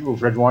merece. O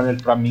Fred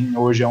Warner, para mim,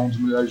 hoje é um dos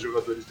melhores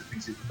jogadores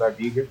defensivos da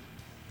liga.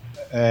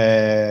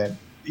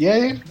 E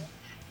aí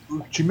o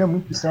time é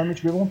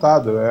extremamente bem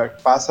montado.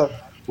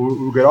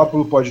 O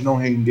Garoppolo pode não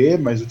render,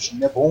 mas o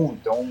time é bom.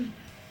 Então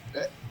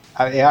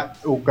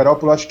o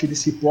Garoppolo, acho que ele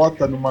se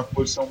bota numa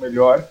posição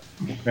melhor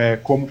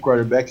como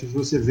quarterback. Se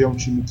você vê um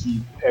time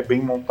que é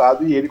bem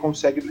montado e ele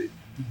consegue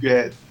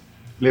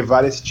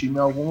levar esse time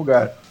a algum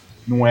lugar.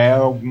 Não é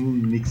algum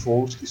Nick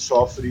Foles que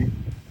sofre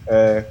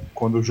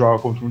quando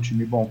joga contra um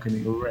time bom, que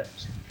nem o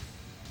Rams.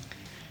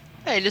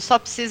 Ele só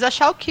precisa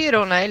achar o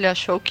Kittle, né? Ele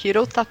achou o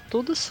Kittle, tá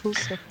tudo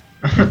sussa.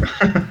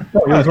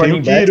 Tem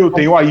o Kittle,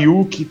 tem o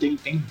Ayuk,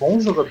 tem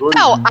bons jogadores.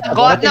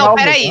 Não,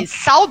 peraí.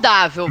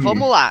 Saudável,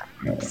 vamos lá.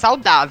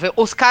 Saudável.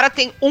 Os caras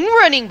têm um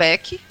running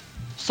back,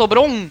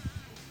 sobrou um.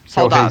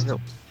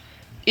 Saudável.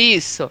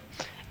 Isso.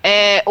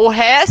 O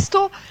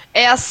resto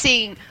é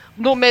assim,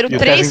 número E o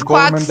 3, Tevin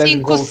 4, Coleman deve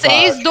 5,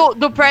 6 voltar.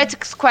 do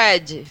Practice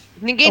Squad.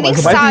 Ninguém Não, nem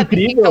mas o mais sabe quem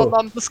que é incrível- o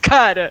nome dos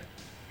caras.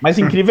 Mas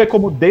incrível é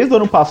como desde o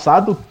ano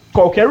passado,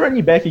 qualquer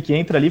running back que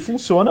entra ali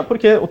funciona,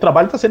 porque o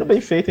trabalho tá sendo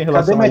bem feito em Cadê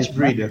relação a Matt isso, né?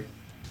 Breida?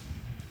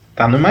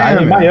 Tá no Tá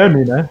em Miami.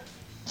 Miami, né?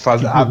 A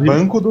Inclusive-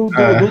 banco do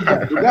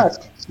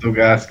Gaskins. Do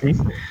Gaskins.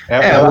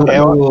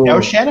 É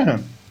o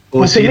Shanahan.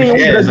 Não tem nenhum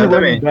grande running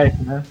exatamente.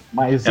 back, né?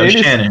 Mas É o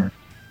eles, Shanahan.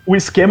 o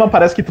esquema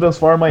parece que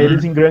transforma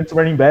eles em grandes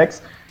running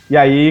backs. E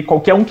aí,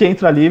 qualquer um que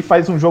entra ali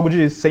faz um jogo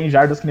de 100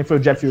 jardas, que nem foi o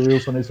Jeff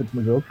Wilson nesse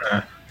último jogo.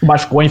 É. Que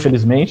machucou,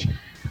 infelizmente.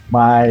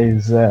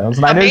 Mas os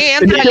Niners... Também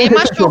entra teriam ali e que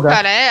machuca,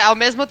 jogar. né? Ao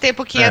mesmo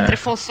tempo que entra e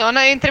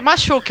funciona, entra e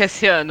machuca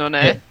esse ano,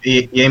 né?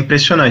 E é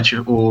impressionante,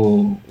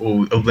 eu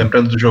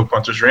lembrando do jogo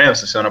contra os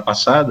Rams, na semana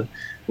passada,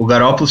 o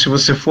Garoppolo, se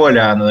você for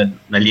olhar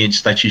na linha de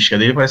estatística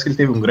dele, parece que ele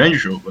teve um grande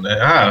jogo, né?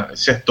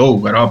 Acertou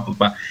o Garoppolo,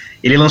 pá.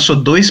 Ele lançou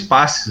 2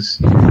 passes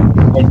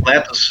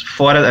completos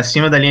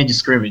acima da linha de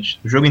scrimmage,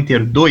 o jogo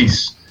inteiro,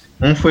 2.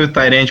 Um foi o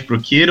tight end pro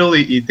Kittle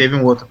e teve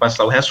um outro passe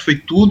lá, o resto foi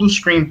tudo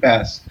screen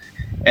pass.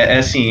 É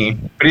assim,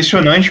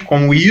 impressionante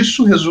como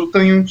isso resulta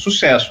em um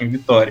sucesso, em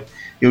vitória.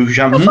 Eu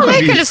nunca Falei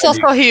vi que ele isso só ali.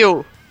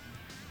 sorriu.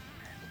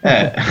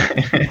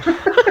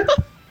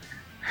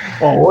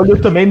 Ó,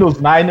 olho também nos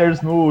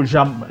Niners, no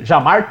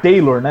Jamar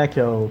Taylor, né, que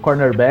é o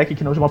cornerback,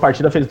 que na última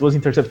partida fez 2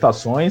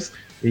 interceptações,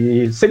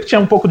 e sempre tinha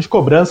um pouco de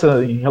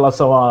cobrança em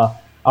relação a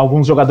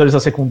alguns jogadores da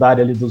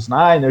secundária ali dos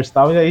Niners e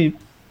tal, e aí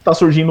tá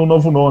surgindo um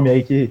novo nome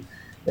aí que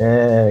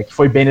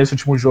foi bem nesse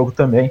último jogo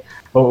também.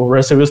 O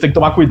Russell Wilson tem que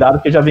tomar cuidado,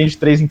 porque já vem de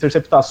 3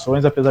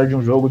 interceptações, apesar de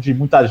um jogo de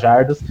muitas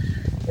jardas.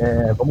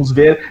 Vamos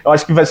ver, eu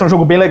acho que vai ser um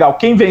jogo bem legal.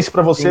 Quem vence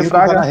pra você, Tem tá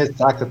na Fraga?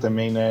 ressaca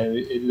também, né?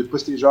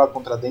 Depois que ele joga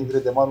contra Denver,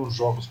 ele demora uns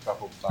jogos pra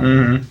voltar.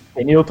 Uhum.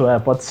 Tem Newton,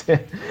 pode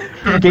ser.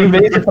 Quem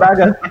vence,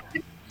 Fraga?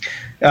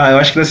 Eu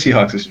acho que da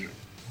Seahawks esse jogo.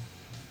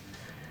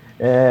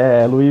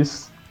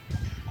 Luiz.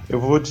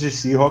 Eu vou de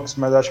Seahawks,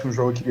 mas acho que é um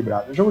jogo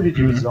equilibrado. É um jogo de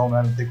divisão,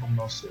 né? Não tem como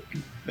não ser.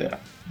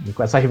 E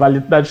com essa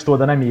rivalidade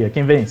toda, né, Mia?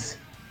 Quem vence?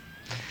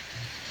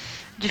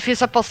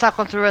 Difícil apostar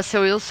contra o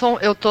Russell Wilson.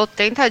 Eu tô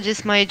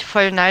tentadíssima aí de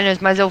 49ers,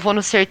 mas eu vou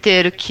no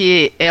certeiro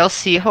que é o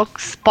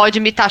Seahawks. Pode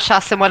me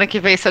taxar semana que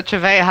vem se eu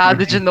tiver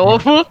errado de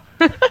novo.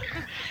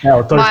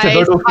 O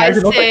torcedor do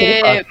Cardinals tá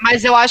querendo.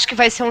 Mas eu acho que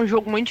vai ser um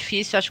jogo muito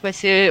difícil. Acho que vai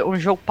ser um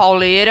jogo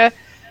pauleira.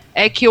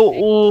 É que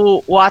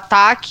o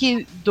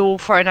ataque do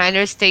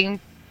 49ers tem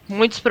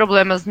muitos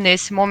problemas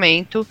nesse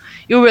momento.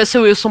 E o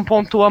Russell Wilson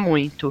pontua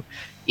muito.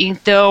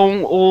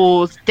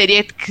 Então,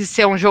 teria que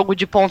ser um jogo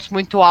de pontos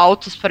muito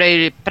altos para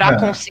ele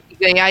conseguir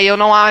ganhar. E eu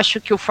não acho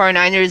que o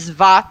 49ers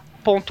vá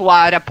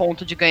pontuar a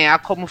ponto de ganhar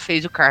como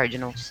fez o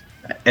Cardinals.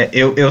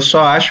 Eu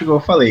só acho que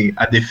eu falei,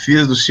 a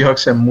defesa do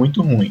Seahawks é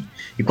muito ruim.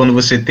 E quando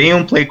você tem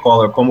um play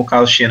caller como o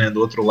Kyle Shanahan do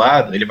outro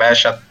lado, ele vai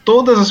achar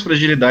todas as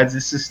fragilidades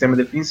desse sistema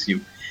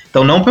defensivo.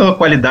 Então, não pela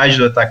qualidade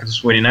do ataque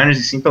dos 49ers,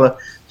 e sim pela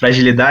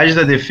fragilidade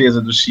da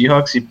defesa do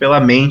Seahawks e pela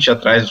mente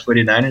atrás dos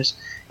 49ers,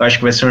 eu acho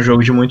que vai ser um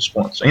jogo de muitos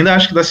pontos. Ainda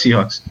acho que da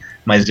Seahawks,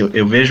 mas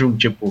eu vejo,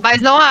 tipo... Mas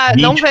não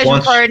vejo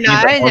pontos, o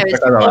 49ers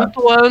cada lado.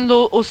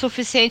 pontuando o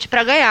suficiente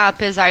para ganhar.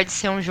 Apesar de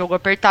ser um jogo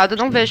apertado,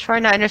 não vejo o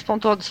 49ers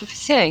pontuando o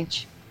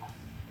suficiente.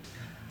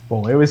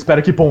 Bom, eu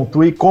espero que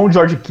pontue com o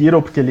George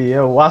Kittle, porque ele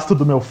é o astro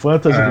do meu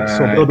fantasy, do que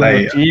sobrou do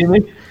meu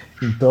time.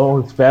 Então,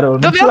 espero...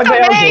 Do meu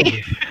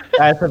também!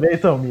 Também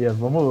então, Mia.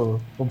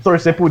 Vamos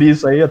torcer por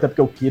isso aí, até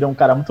porque o Kittle é um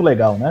cara muito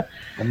legal, né?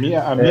 A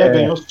Mia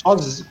ganhou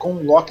sozinho, com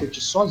o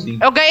Lockett sozinho.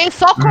 Eu ganhei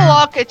só com o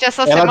Lockett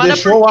essa semana. Ela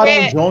deixou porque... o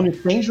Aaron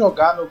Jones sem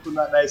jogar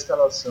na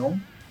escalação,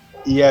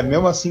 e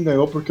mesmo assim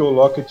ganhou porque o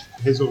Lockett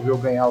resolveu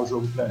ganhar o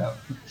jogo pra ela.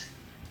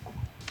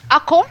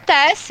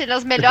 Acontece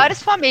nas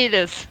melhores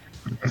famílias.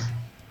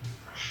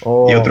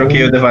 E eu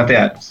troquei o Devante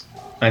Adams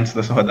antes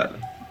dessa rodada.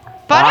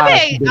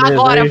 Parabéns! beleza,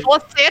 Agora hein?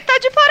 você tá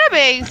de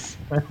parabéns.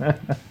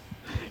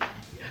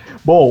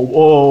 Bom,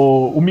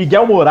 o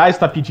Miguel Moraes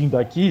está pedindo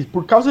aqui,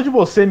 por causa de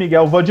você,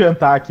 Miguel, vou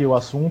adiantar aqui o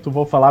assunto,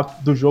 vou falar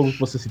do jogo que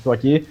você citou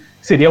aqui,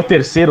 que seria o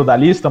terceiro da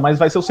lista, mas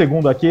vai ser o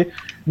segundo aqui.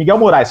 Miguel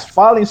Moraes,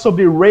 falem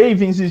sobre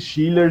Ravens e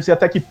Steelers e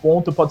até que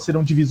ponto pode ser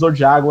um divisor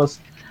de águas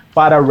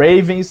para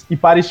Ravens e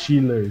para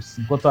Steelers.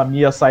 Enquanto a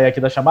Mia sai aqui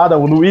da chamada,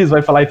 o Luiz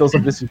vai falar então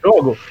sobre esse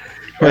jogo.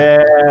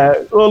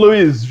 Ô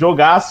Luiz,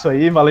 jogaço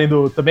aí,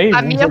 valendo também.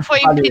 A minha foi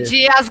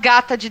impedir as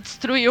gatas de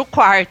destruir o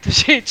quarto,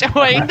 gente.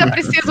 Eu ainda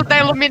preciso da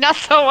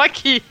iluminação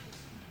aqui.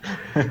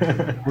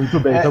 Muito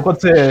bem, então quando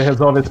você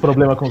resolve esse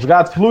problema com os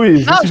gatos,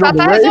 Luiz, Não, esse já jogo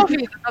tá Ravens...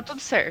 resolvido, tá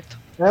tudo certo.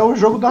 É o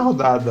jogo da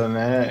rodada,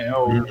 né?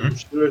 O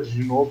Steelers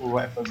de novo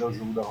vai fazer o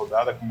jogo da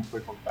rodada, como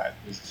foi com o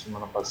Titans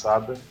semana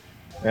passada.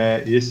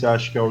 Esse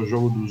acho que é o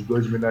jogo dos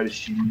 2 melhores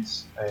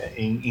times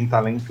em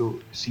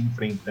talento se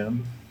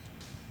enfrentando.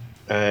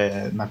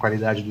 Na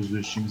qualidade dos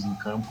 2 times em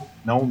campo,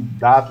 não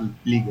da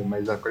liga,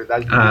 mas a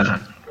qualidade dos 2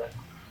 times em campo.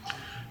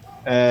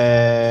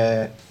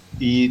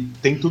 E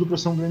tem tudo para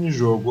ser um grande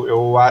jogo.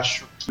 Eu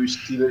acho que os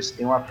Steelers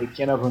têm uma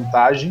pequena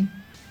vantagem,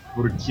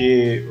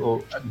 porque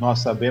nós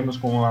sabemos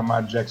como o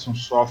Lamar Jackson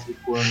sofre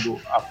quando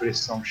a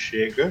pressão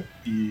chega,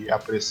 e a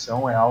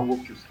pressão é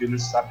algo que os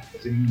Steelers sabem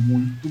fazer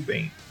muito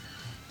bem.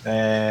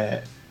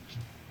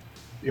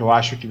 Eu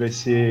acho que vai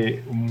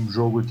ser um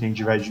jogo que a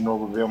gente vai de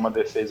novo ver uma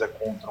defesa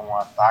contra um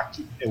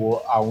ataque.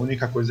 A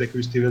única coisa é que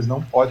os Steelers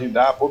não podem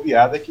dar a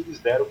bobeada que eles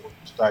deram contra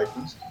os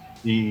Titans,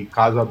 e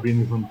caso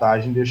abrirem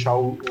vantagem, deixar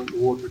o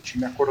outro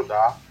time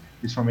acordar,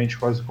 principalmente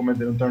quase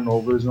cometendo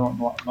turnovers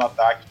no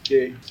ataque,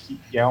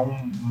 que é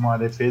uma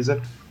defesa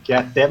que é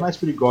até mais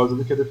perigosa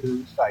do que a defesa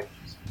dos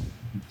Titans.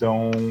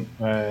 Então,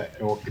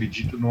 eu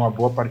acredito numa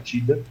boa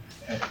partida,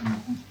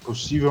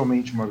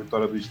 possivelmente uma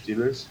vitória dos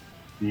Steelers,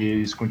 e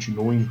eles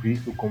continuam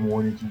invicto como o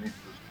único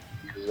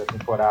invicto da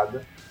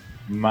temporada,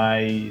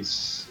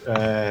 mas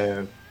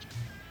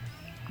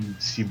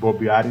se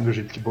bobearem do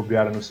jeito que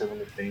bobearam no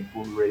segundo tempo,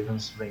 o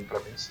Ravens vem para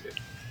vencer.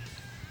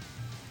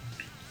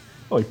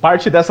 E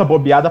parte dessa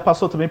bobeada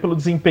passou também pelo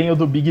desempenho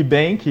do Big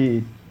Ben,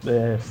 que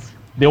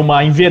deu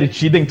uma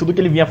invertida em tudo que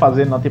ele vinha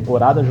fazendo na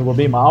temporada, jogou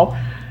bem mal.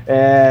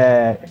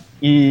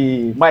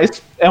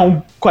 Mas é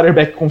um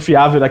quarterback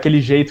confiável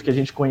daquele jeito que a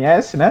gente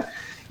conhece, né?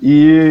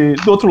 E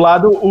do outro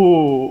lado,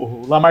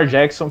 o Lamar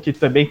Jackson, que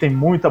também tem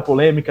muita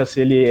polêmica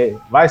se ele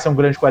vai ser um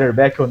grande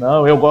quarterback ou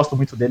não. Eu gosto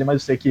muito dele, mas eu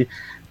sei que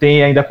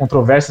tem ainda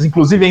controvérsias,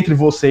 inclusive entre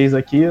vocês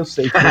aqui, eu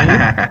sei que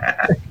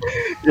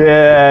tem.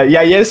 E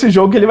aí esse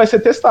jogo ele vai ser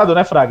testado,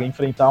 né, Fraga?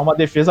 Enfrentar uma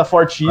defesa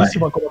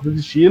fortíssima como a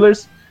dos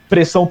Steelers,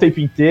 pressão o tempo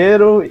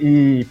inteiro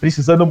e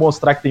precisando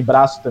mostrar que tem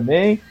braço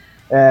também.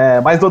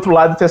 Mas do outro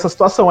lado tem essa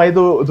situação aí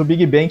do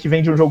Big Ben, que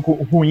vem de um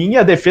jogo ruim, e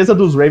a defesa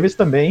dos Ravens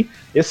também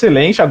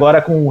excelente,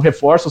 agora com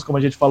reforços, como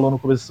a gente falou no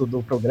começo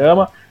do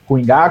programa, com o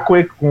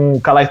Ngakoue, com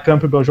o Calais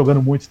Campbell jogando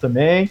muito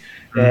também.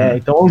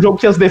 Então é um jogo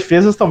que as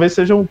defesas talvez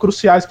sejam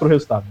cruciais para o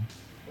resultado.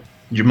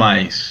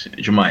 Demais.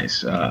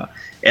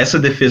 Essa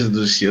defesa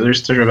dos Steelers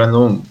está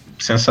jogando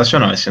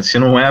sensacional. Se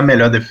não é a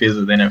melhor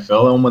defesa da NFL,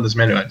 é uma das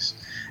melhores.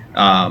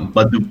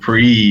 Bud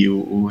Dupree,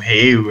 o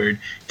Hayward,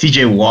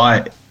 TJ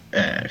Watt,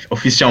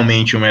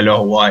 oficialmente o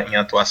melhor Watt em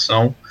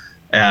atuação,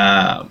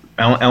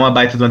 é uma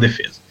baita de uma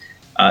defesa.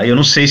 Eu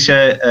não sei se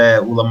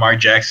o Lamar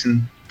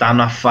Jackson está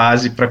na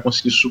fase para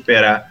conseguir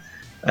superar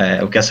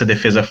o que essa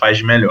defesa faz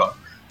de melhor.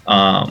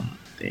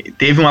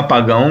 Teve um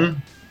apagão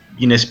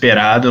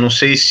inesperado, eu não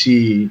sei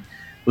se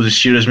os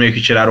Steelers meio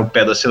que tiraram o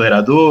pé do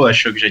acelerador,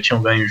 achou que já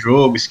tinham ganho o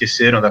jogo,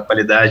 esqueceram da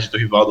qualidade do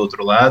rival do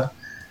outro lado,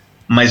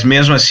 mas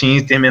mesmo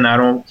assim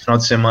terminaram o final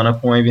de semana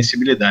com a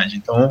invencibilidade.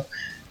 Então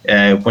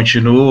eu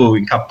continuo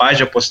incapaz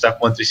de apostar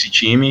contra esse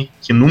time,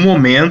 que no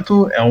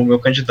momento é o meu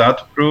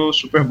candidato para o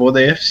Super Bowl da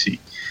AFC.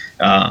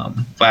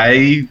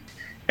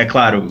 É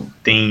claro,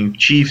 tem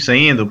Chiefs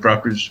ainda, o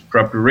próprio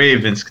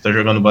Ravens, que está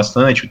jogando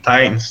bastante, o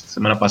Titans,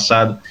 semana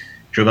passada,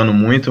 jogando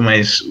muito,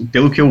 mas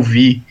pelo que eu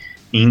vi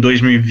em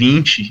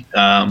 2020,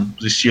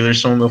 os Steelers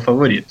são o meu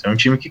favorito. É um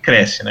time que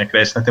cresce, né?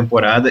 Cresce na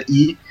temporada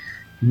e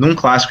num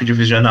clássico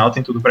divisional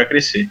tem tudo para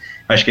crescer.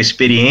 Acho que a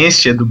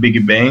experiência do Big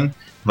Ben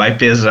vai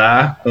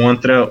pesar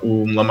contra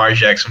o Lamar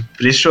Jackson,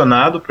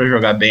 pressionado para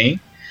jogar bem,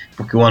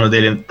 porque o ano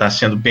dele está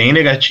sendo bem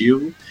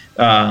negativo,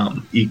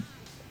 e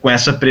com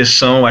essa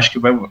pressão acho que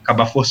vai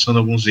acabar forçando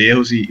alguns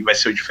erros e vai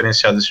ser o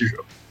diferencial desse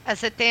jogo.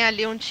 Você tem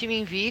ali um time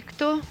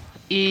invicto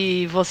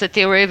e você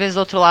tem o Ravens do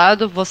outro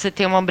lado, você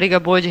tem uma briga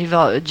boa de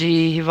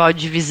rival de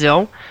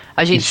divisão.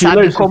 A gente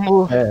Steelers, sabe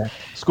como...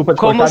 desculpa te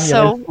cortar,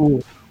 são...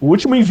 O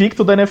último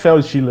invicto da NFL,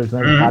 os Steelers,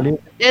 né?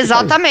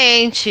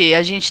 Exatamente.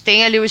 A gente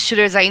tem ali os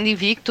Steelers ainda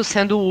invicto,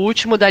 sendo o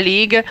último da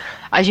liga.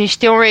 A gente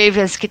tem o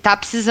Ravens que tá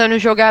precisando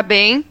jogar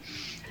bem,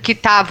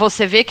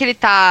 você vê que ele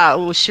tá,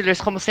 os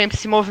Steelers como sempre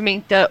se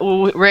movimentando,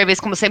 o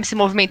Ravens como sempre se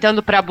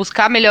movimentando para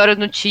buscar melhora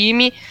no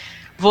time.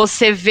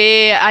 Você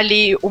vê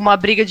ali uma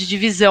briga de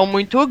divisão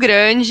muito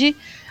grande,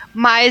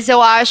 mas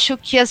eu acho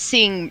que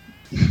assim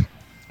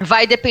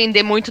vai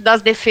depender muito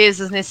das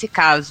defesas nesse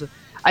caso.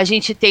 A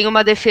gente tem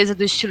uma defesa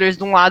dos Steelers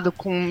de um lado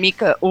com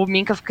o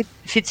Minkah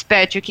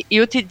Fitzpatrick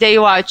e o TJ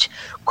Watt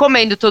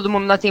comendo todo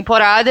mundo na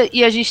temporada,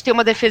 e a gente tem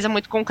uma defesa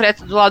muito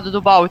concreta do lado do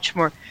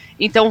Baltimore.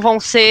 Então vão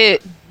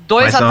ser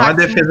dois ataques... Mas não é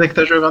uma defesa que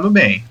tá jogando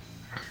bem,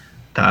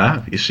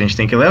 tá? Isso a gente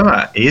tem que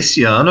levar.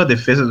 Esse ano a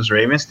defesa dos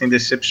Ravens tem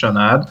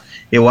decepcionado.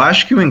 Eu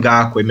acho que o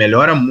Ngakoue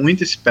melhora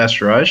muito esse pass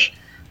rush,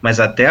 mas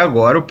até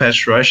agora o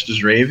pass rush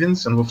dos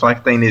Ravens, eu não vou falar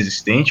que tá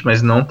inexistente,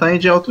 mas não tá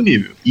de alto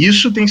nível.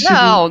 Isso tem sido...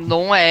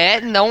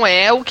 Não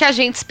é o que a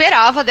gente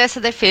esperava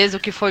dessa defesa, o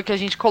que foi que a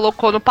gente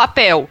colocou no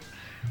papel,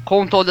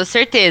 com toda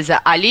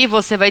certeza. Ali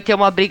você vai ter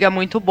uma briga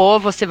muito boa,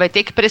 você vai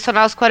ter que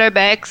pressionar os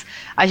quarterbacks.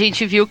 A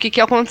gente viu o que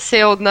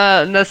aconteceu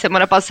na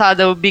semana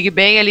passada, o Big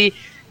Ben, ele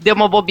deu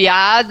uma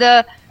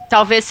bobeada,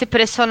 talvez se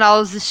pressionar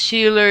os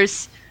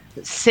Steelers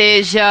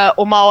seja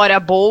uma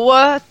hora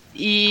boa,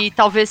 e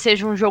talvez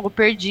seja um jogo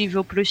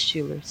perdível para os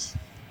Steelers.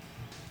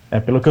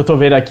 Pelo que eu tô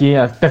vendo aqui,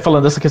 até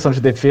falando dessa questão de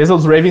defesa,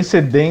 os Ravens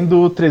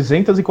cedendo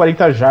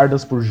 340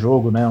 jardas por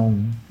jogo, né?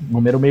 Um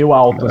número meio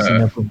alto, assim,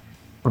 né? Por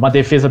uma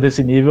defesa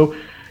desse nível.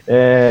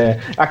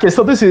 A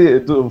questão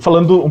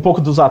falando um pouco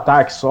dos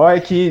ataques só, é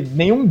que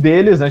nenhum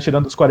deles, né,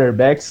 tirando os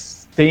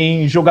quarterbacks,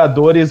 tem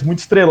jogadores muito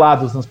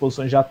estrelados nas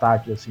posições de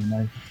ataque, assim,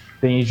 né?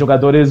 Tem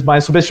jogadores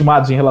mais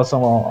subestimados em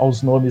relação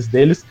aos nomes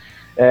deles.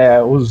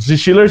 Os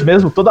Steelers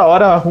mesmo, toda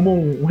hora arrumam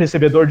um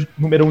recebedor de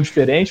número 1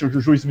 diferente. O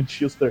Juju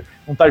Smith-Schuster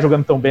não tá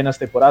jogando tão bem nessa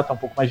temporada, tá um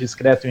pouco mais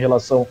discreto em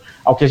relação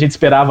ao que a gente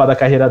esperava da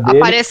carreira dele.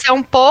 Apareceu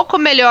um pouco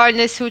melhor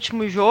nesse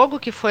último jogo,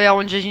 que foi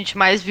onde a gente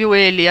mais viu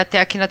ele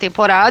até aqui na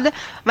temporada,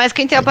 mas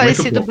quem tem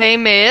aparecido bem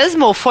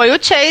mesmo foi o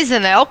Chase,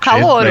 né, o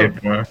calouro.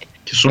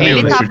 Que sumiu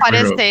ele tá nesse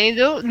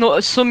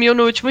aparecendo, sumiu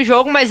no último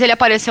jogo, mas ele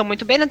apareceu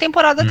muito bem na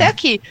temporada até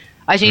aqui.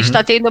 A gente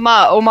tá tendo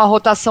uma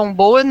rotação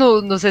boa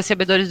nos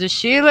recebedores dos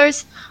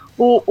Steelers.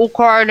 O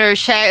corner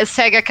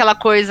segue aquela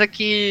coisa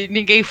que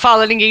ninguém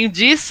fala, ninguém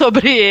diz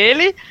sobre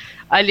ele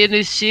ali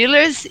nos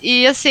Steelers.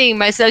 E assim,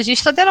 mas a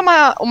gente tá tendo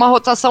uma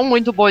rotação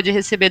muito boa de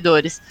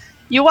recebedores.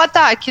 E o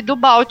ataque do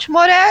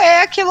Baltimore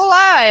é aquilo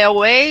lá, é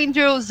o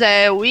Andrews,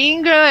 é o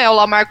Ingram, é o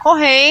Lamar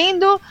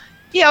correndo,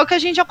 e é o que a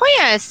gente já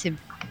conhece.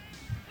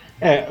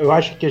 Eu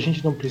acho que a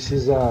gente não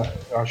precisa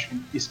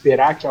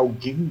esperar que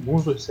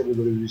alguns dos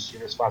recebedores dos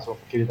Steelers façam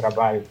aquele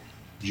trabalho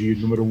de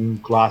número 1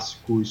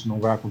 clássico, isso não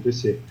vai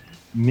acontecer.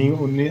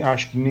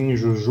 Acho que nem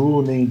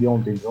Juju, nem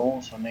Deontay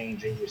Johnson, nem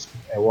James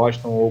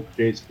Washington ou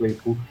Chase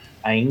Claypool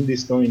ainda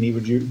estão em nível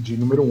de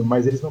número 1,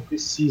 mas eles não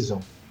precisam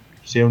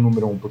ser o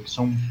número 1, porque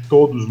são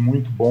todos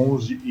muito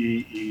bons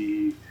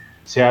e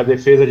se a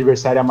defesa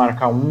adversária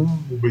marcar um,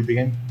 o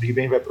Big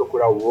Ben vai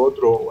procurar o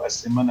outro.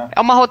 Essa semana é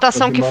uma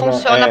rotação que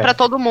funciona para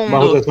todo mundo. Uma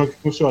rotação que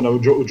funciona.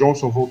 O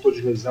Johnson voltou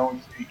de lesão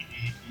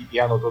e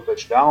anotou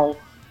touchdown.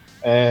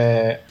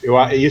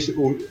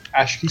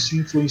 Acho que isso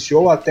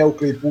influenciou até o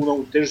Claypool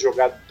não ter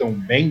jogado tão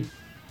bem,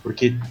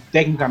 porque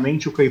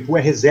tecnicamente o Claypool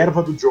é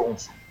reserva do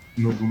Johnson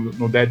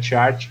no depth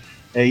chart.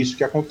 É isso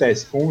que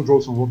acontece. Com o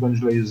Johnson voltando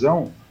de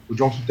lesão, o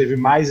Johnson teve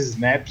mais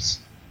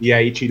snaps e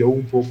aí tirou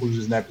um pouco os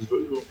snaps,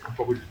 um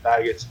pouco de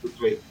targets do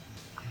Claypool.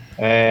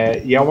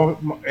 E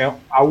é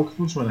algo que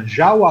funciona.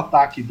 Já o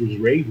ataque dos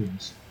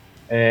Ravens,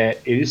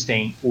 eles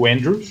têm o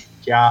Andrews,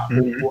 que é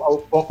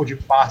o foco de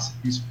passe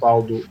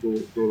principal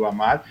do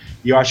Lamar,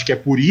 e eu acho que é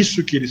por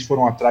isso que eles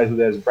foram atrás do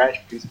Dez Bryant,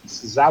 porque eles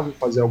precisavam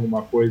fazer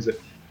alguma coisa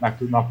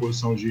na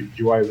posição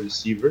de wide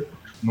receiver.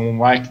 Não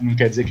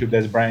quer dizer que o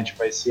Dez Bryant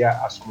vai ser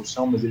a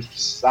solução, mas eles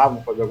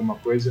precisavam fazer alguma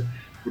coisa,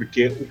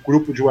 porque o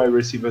grupo de wide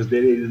receivers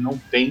dele, eles não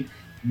tem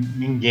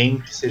ninguém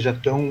que seja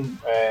tão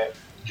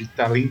de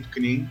talento que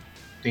nem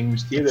tem o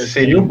Steelers.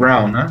 Seria o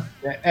Brown, né?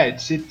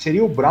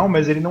 Seria o Brown,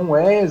 mas ele não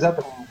é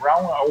exatamente. O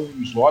Brown é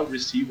um slot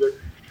receiver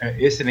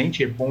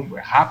excelente, é bom,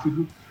 é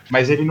rápido,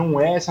 mas ele não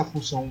é essa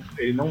função.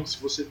 Ele não,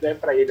 se você der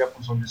para ele a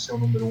função de ser o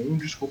número 1,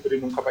 desculpa, ele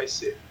nunca vai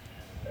ser.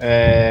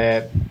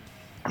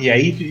 E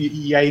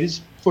aí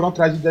eles foram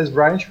atrás do Dez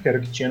Bryant, que era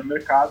o que tinha no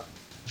mercado,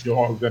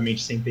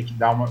 obviamente sem ter que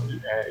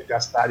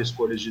gastar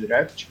escolhas de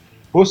draft.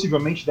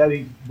 Possivelmente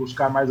devem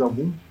buscar mais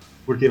algum,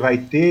 porque vai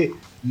ter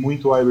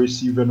muito wide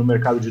receiver no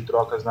mercado de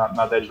trocas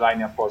na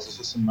deadline após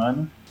essa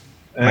semana.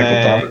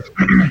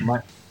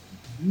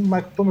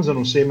 Michael Thomas eu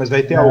não sei, mas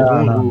vai ter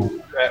algum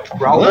o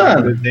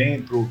Crowder, por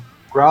exemplo,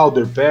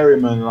 Crowder,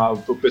 Perryman,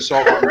 o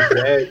pessoal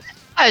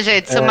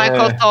gente, se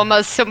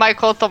o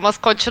Michael Thomas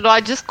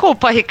continuar,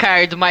 desculpa,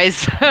 Ricardo,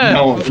 mas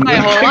vai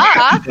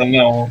rolar?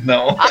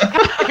 Não.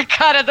 A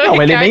cara do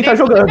Ricardo ele nem tá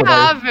jogando.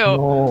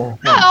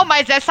 Não,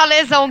 mas essa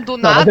lesão do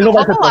nada,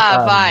 vamos lá,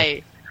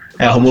 vai.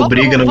 Arrumou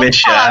briga no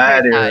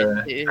vestiário.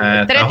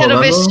 Treta no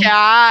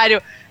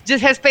vestiário,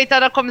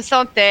 desrespeitando a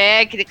comissão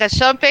técnica.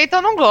 Sean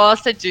Payton não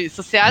gosta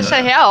disso. Você acha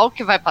real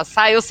que vai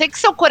passar? Eu sei que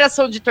seu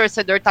coração de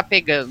torcedor tá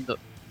pegando.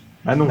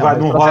 Mas não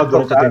rola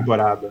durante a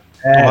temporada.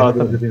 Não rola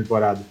durante a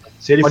temporada.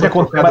 Se ele for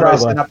trocado, vai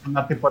ser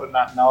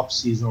na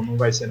off-season, não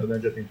vai ser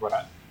durante a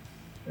temporada.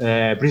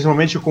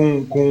 Principalmente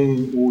com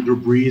o Drew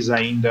Brees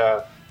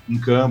ainda em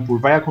campo.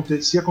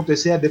 Se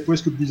acontecer, é depois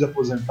que o Brees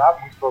aposentar,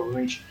 muito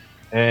provavelmente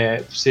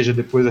seja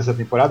depois dessa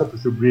temporada,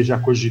 porque o Brees já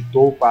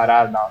cogitou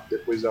parar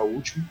depois da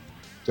última.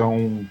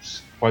 Então,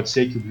 pode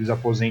ser que o Brees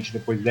aposente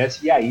depois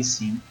dessa, e aí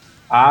sim,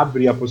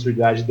 abre a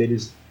possibilidade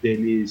deles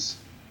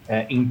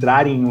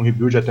entrarem em um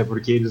rebuild, até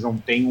porque eles não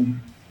têm um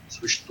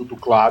substituto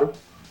claro.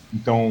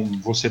 Então,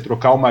 você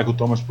trocar o Michael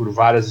Thomas por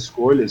várias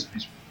escolhas,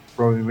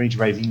 provavelmente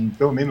vai vir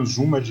pelo menos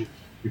uma de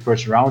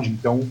first round,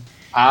 então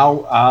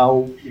há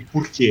o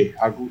porquê.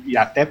 E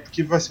até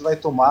porque você vai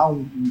tomar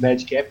um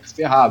dead cap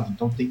ferrado,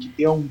 então tem que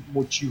ter um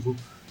motivo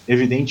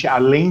evidente,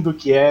 além do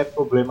que é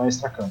problema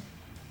extracampo.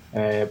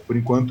 Por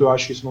enquanto, eu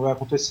acho que isso não vai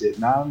acontecer.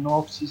 Na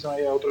off-season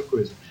aí é outra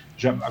coisa.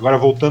 Agora,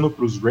 voltando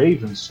para os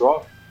Ravens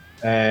só,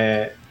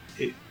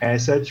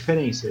 essa é a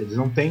diferença. Eles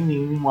não têm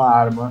nenhuma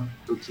arma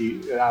do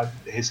que a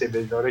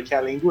recebedora que é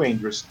além do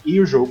Andrews. E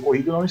o jogo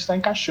corrido não está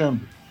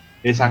encaixando.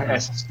 Essa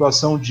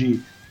situação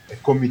de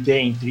comitê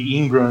entre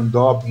Ingram,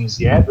 Dobbins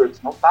e Edwards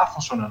não está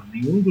funcionando.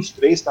 Nenhum dos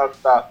três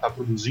está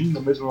produzindo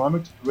no mesmo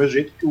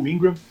jeito que o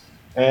Ingram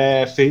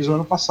fez o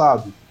ano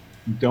passado.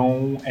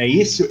 Então,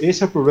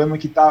 esse é o problema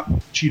que está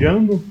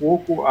tirando um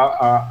pouco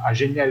a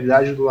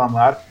genialidade do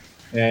Lamar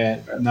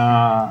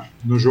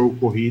no jogo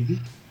corrido,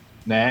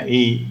 né?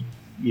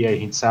 E a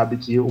gente sabe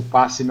que o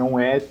passe não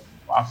é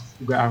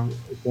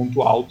o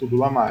ponto alto do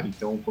Lamar.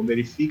 Então, quando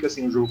ele fica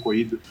sem o jogo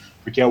corrido,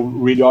 porque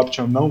o read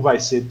option não vai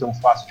ser tão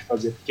fácil de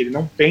fazer, porque ele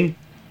não tem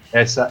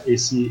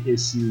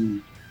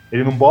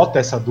ele não bota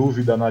essa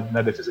dúvida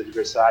na defesa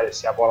adversária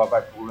se a bola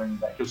vai pro running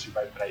back ou se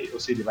vai para ele, ou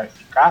se ele vai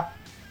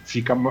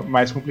fica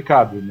mais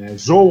complicado, né?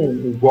 Zoam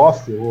o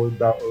Goff, ou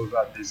dar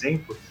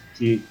exemplo,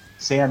 que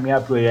sem a minha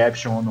play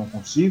action eu não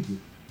consigo,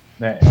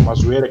 né? É uma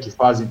zoeira que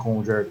fazem com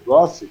o Jared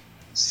Goff.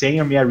 Sem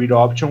a minha read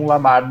option, o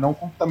Lamar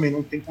também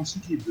não tem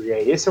conseguido. E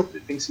esse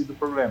tem sido o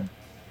problema.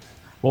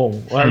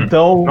 Bom,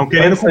 então... Não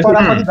querendo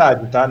comparar a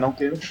qualidade, tá? Não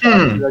querendo comparar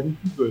a qualidade entre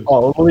os dois.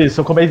 Ó, Luiz,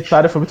 seu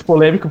comentário foi muito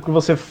polêmico porque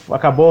você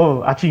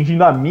acabou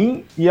atingindo a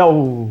mim e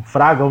ao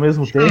Fraga ao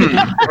mesmo tempo.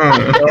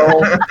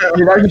 Então,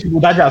 melhor a gente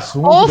mudar de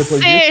assunto. Ou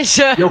depois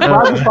seja... Eu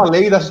quase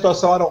falei da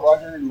situação Aaron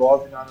Rodgers e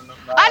Love na...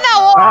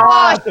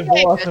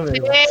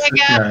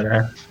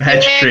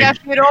 Chega,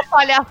 virou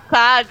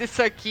palhaçada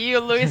isso aqui.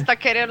 O Luiz tá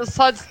querendo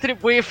só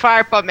distribuir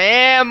farpa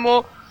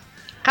mesmo.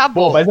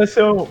 Acabou. Bom, mas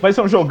vai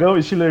ser um jogão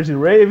Steelers e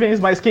Ravens,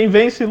 mas quem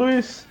vence,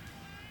 Luiz?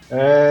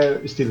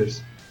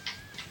 Steelers.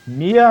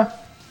 Mia?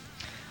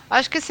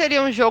 Acho que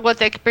seria um jogo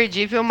até que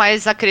perdível,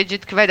 mas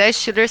acredito que vai dar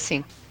Steelers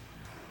sim.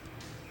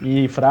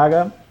 E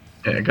Fraga?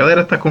 A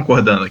galera tá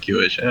concordando aqui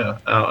hoje.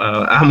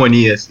 A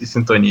harmonia e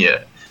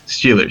sintonia.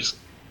 Steelers.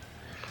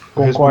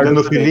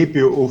 Respondendo o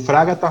Felipe, o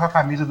Fraga tá com a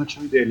camisa do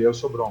time dele, eu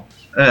sou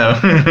Broncos.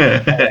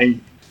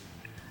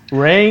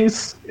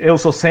 Reigns, eu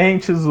sou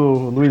Saints,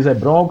 o Luiz é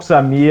Broncos,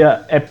 a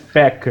Mia é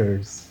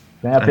Packers.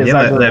 Né?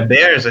 Apesar ela é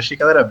Bears? Achei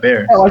que ela era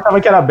Bears. Eu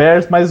achava que era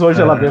Bears, mas hoje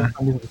ela veio com a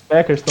camisa dos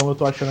Packers, então eu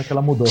tô achando que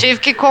ela mudou.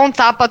 Tive que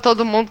contar pra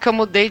todo mundo que eu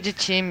mudei de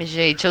time,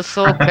 gente. Eu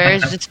sou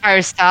Bears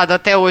disfarçado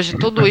até hoje.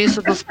 Tudo isso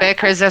dos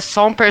Packers é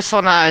só um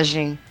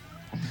personagem.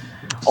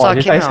 Só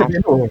que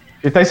não.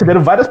 Ele tá recebendo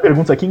várias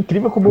perguntas aqui,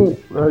 incrível como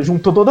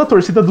juntou toda a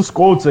torcida dos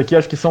Colts aqui,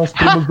 acho que são os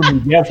primos do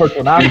Miguel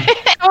Fortunato.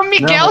 O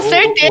Miguel, não,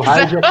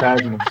 certeza.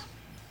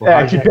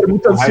 Aqui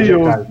pergunta se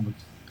o...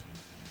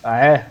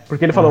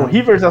 Porque ele falou,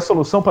 Rivers é a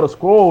solução para os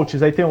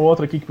Colts, aí tem um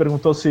outro aqui que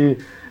perguntou se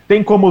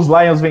tem como os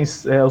Lions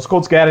os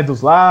Colts ganharem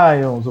dos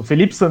Lions, o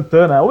Felipe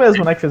Santana, o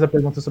mesmo, né, que fez a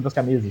pergunta sobre as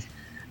camisas.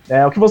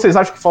 O que vocês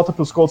acham que falta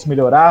para os Colts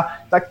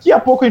melhorar? Daqui a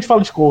pouco a gente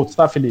fala de Colts,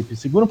 tá, Felipe?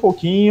 Segura um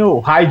pouquinho, o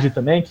Hyde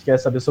também, que quer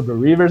saber sobre o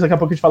Rivers, daqui a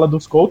pouco a gente fala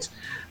dos Colts,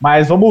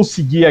 mas vamos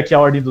seguir aqui a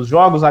ordem dos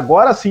jogos,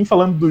 agora sim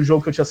falando do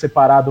jogo que eu tinha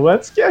separado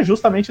antes, que é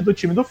justamente do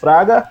time do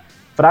Fraga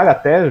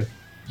até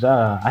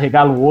já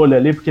arregala o olho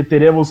ali, porque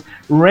teremos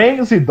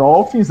Rams e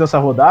Dolphins nessa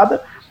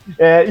rodada,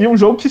 e um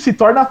jogo que se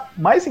torna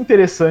mais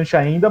interessante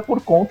ainda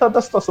por conta da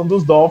situação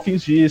dos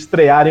Dolphins de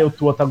estrearem o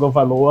Tua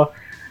Tagovailoa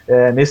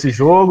nesse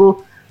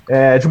jogo,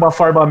 de uma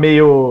forma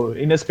meio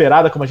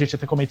inesperada, como a gente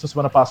até comentou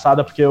semana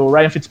passada, porque o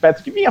Ryan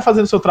Fitzpatrick vinha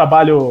fazendo seu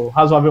trabalho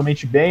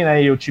razoavelmente bem,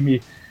 né, e o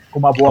time com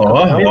uma boa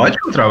campanha.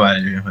 Ótimo trabalho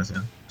ele vinha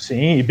fazendo.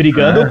 Sim, e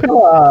brigando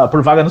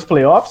por vaga nos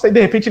playoffs, aí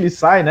de repente ele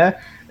sai, né,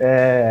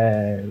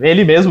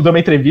 ele mesmo deu uma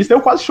entrevista,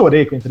 eu quase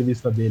chorei com a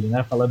entrevista dele,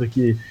 né, falando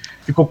que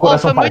ficou com o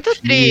coração partido. Foi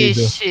muito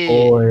triste.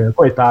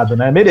 Coitado,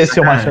 né,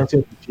 mereceu uma chance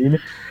no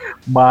time.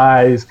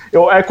 Mas,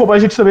 como a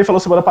gente também falou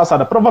semana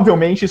passada,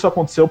 provavelmente isso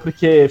aconteceu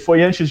porque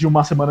foi antes de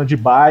uma semana de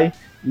bye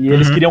e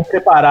eles queriam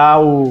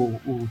preparar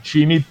o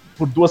time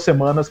por 2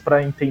 semanas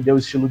para entender o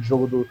estilo de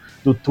jogo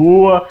do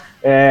Tua,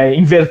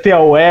 inverter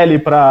a OL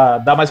para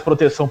dar mais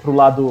proteção para o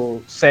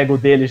lado cego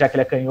dele, já que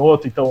ele é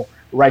canhoto, então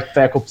o right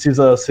tackle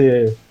precisa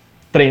ser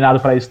treinado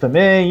para isso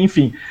também,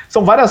 enfim.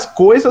 São várias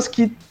coisas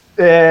que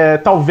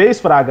talvez,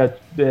 Fraga,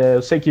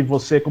 eu sei que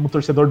você, como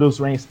torcedor dos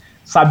Rams,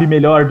 sabe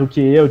melhor do que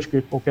eu, de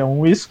que qualquer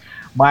um isso,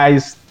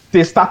 mas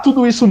testar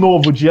tudo isso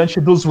novo diante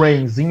dos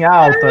Rams, em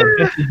alta,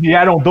 diante de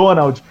Aaron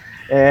Donald,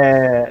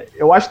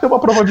 eu acho que tem uma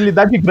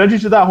probabilidade grande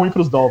de dar ruim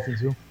para os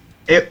Dolphins, viu?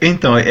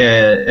 Então,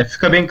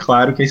 fica bem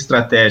claro que a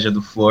estratégia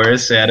do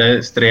Flores era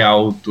estrear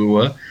o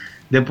Tua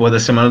depois da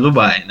semana do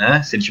bye,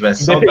 né? Se ele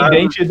tivesse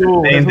independente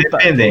do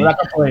resultado da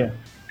campanha.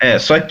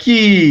 Só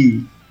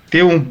que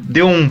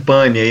deu um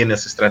pane aí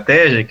nessa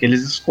estratégia que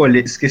eles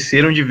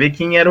esqueceram de ver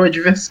quem era o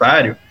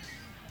adversário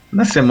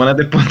na semana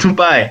depois do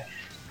bye,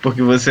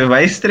 porque você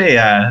vai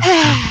estrear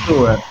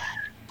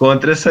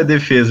contra essa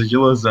defesa de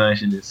Los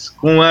Angeles,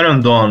 com o Aaron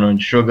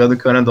Donald jogando o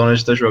que o Aaron Donald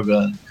está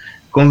jogando,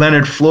 com o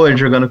Leonard Floyd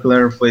jogando o que o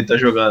Leonard Floyd está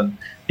jogando,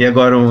 e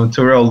agora o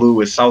Terrell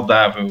Lewis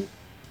saudável,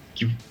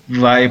 que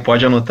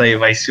pode anotar aí,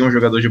 vai ser um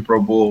jogador de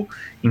Pro Bowl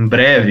em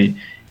breve.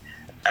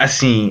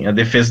 Assim, a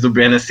defesa do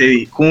Brandon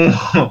Staley com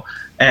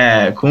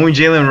o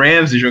Jalen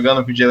Ramsey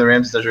jogando o que o Jalen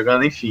Ramsey está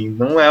jogando, enfim,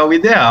 não é o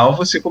ideal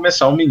você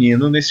começar um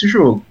menino nesse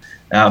jogo.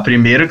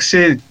 Primeiro que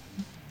você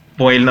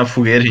põe ele na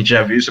fogueira, a gente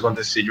já viu isso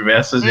acontecer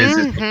diversas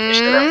vezes,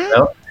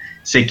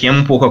 você queima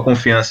um pouco a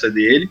confiança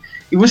dele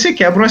e você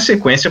quebra uma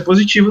sequência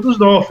positiva dos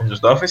Dolphins. Os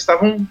Dolphins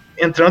estavam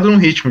entrando num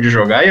ritmo de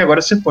jogar e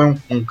agora você põe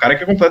um cara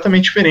que é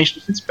completamente diferente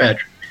do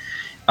Fitzpatrick.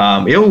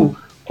 Eu,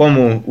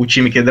 como o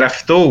time que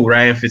draftou o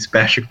Ryan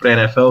Fitzpatrick para a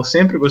NFL,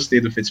 sempre gostei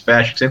do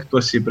Fitzpatrick, sempre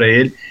torci para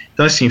ele.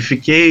 Então, assim,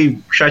 fiquei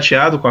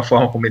chateado com a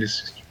forma como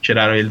eles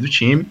tiraram ele do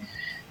time.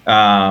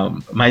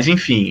 Mas,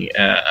 enfim,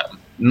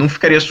 não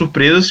ficaria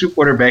surpreso se o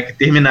quarterback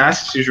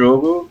terminasse esse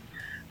jogo,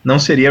 não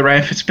seria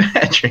Ryan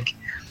Fitzpatrick.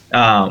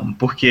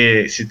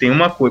 Porque se tem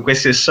uma coisa, com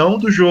exceção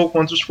do jogo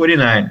contra os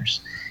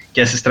 49ers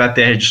que essa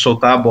estratégia de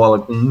soltar a bola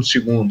com 1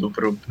 segundo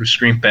para o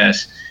screen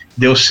pass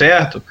deu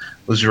certo,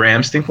 os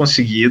Rams têm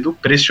conseguido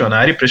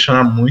pressionar e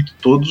pressionar muito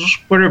todos os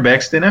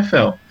quarterbacks da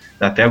NFL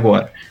até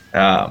agora.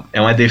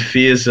 É uma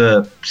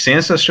defesa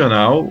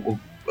sensacional.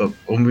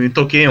 Eu me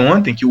toquei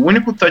ontem que o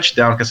único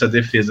touchdown que essa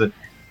defesa,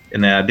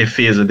 né, a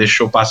defesa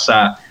deixou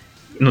passar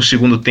no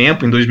segundo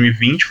tempo, em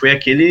 2020, foi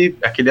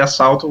aquele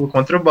assalto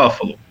contra o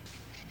Buffalo.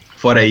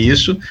 Fora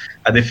isso,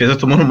 a defesa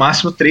tomou no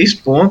máximo 3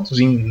 pontos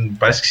em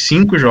parece que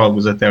 5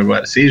 jogos até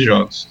agora, 6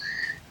 jogos,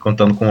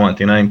 contando com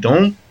ontem, né?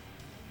 Então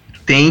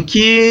tem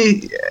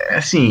que,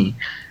 assim,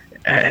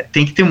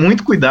 tem que ter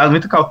muito cuidado,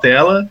 muita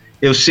cautela.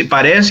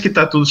 Parece que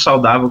tá tudo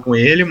saudável com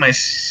ele,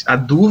 mas a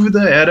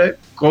dúvida era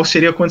qual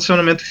seria o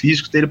condicionamento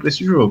físico dele para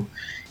esse jogo.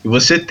 E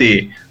você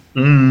ter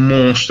um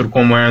monstro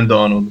como o Aaron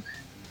Donald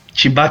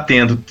te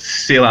batendo,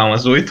 sei lá,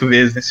 umas 8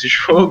 vezes nesse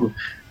jogo,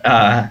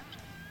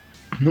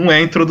 não é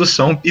a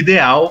introdução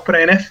ideal para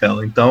a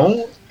NFL.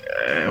 Então,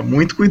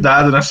 muito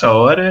cuidado nessa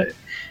hora.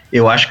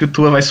 Eu acho que o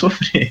Tua vai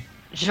sofrer.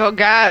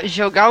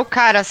 Jogar o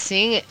cara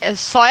assim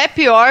só é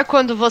pior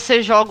quando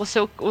você joga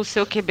o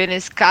seu QB,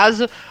 nesse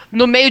caso,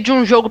 no meio de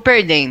um jogo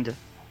perdendo.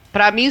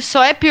 Pra mim,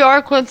 só é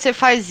pior quando você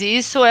faz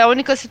isso. É a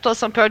única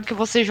situação pior do que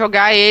você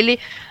jogar ele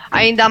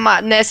ainda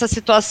nessa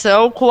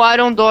situação, com o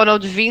Aaron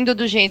Donald vindo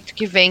do jeito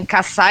que vem,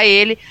 caçar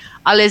ele.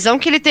 A lesão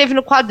que ele teve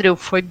no quadril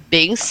foi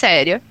bem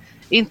séria.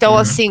 Então,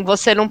 assim,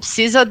 você não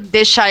precisa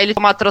deixar ele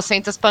tomar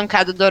trocentas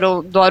pancadas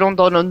do Aaron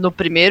Donald no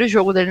primeiro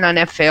jogo dele na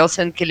NFL,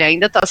 sendo que ele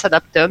ainda tá se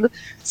adaptando,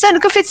 sendo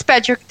que o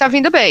Fitzpatrick tá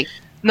vindo bem.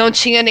 Não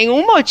tinha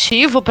nenhum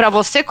motivo pra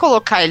você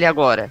colocar ele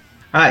agora.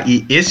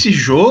 E esse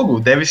jogo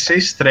deve ser a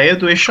estreia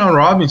do A'Shaun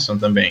Robinson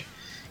também,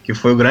 que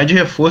foi o grande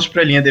reforço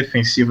para a linha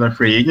defensiva na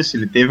Free Agency.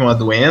 Ele teve uma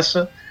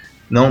doença,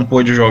 não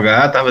pôde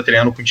jogar, estava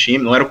treinando com o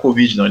time, não era o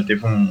Covid não, ele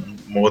teve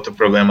um outro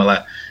problema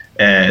lá,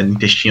 no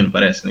intestino,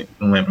 parece,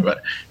 não lembro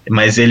agora.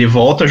 Mas ele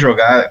volta a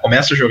jogar,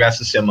 começa a jogar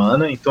essa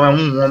semana, então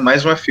é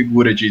mais uma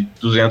figura de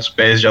 200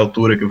 pés de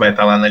altura que vai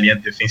estar lá na linha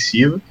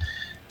defensiva.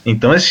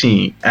 Então,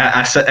 assim,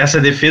 essa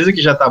defesa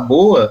que já tá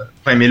boa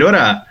vai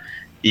melhorar.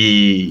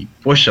 E,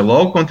 poxa,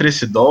 logo contra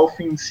esse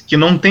Dolphins, que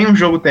não tem um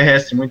jogo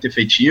terrestre muito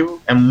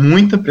efetivo, é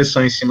muita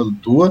pressão em cima do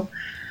Tua.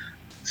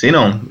 Sei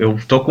não, eu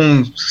tô com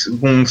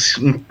um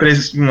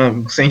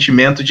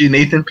sentimento de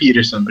Nathan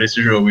Peterson pra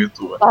esse jogo, e o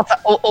Tua. Nossa,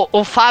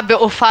 o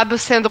Fábio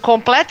sendo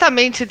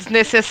completamente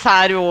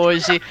desnecessário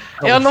hoje.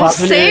 Eu não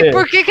sei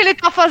por que ele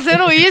tá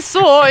fazendo isso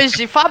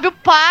hoje. Fábio,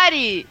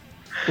 pare!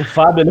 O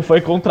Fábio, ele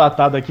foi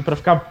contratado aqui pra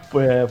ficar...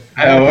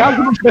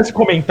 caso não tivesse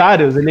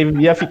comentários,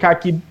 ele ia ficar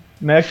aqui,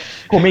 né,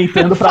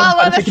 comentando pra não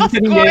parecer que não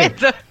tem ninguém.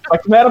 Só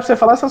que não era pra você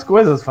falar essas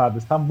coisas,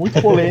 Fábio. Você tá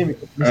muito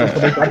polêmico nos seus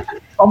comentários.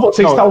 Só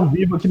você que está ao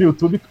vivo aqui no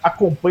YouTube,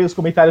 acompanha os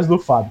comentários do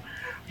Fábio.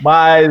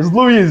 Mas,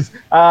 Luiz,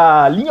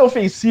 a linha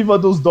ofensiva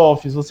dos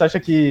Dolphins, você acha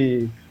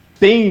que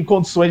tem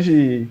condições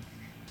de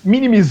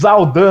minimizar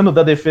o dano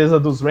da defesa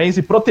dos Rams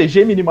e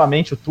proteger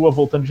minimamente o Tua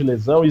voltando de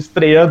lesão e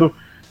estreando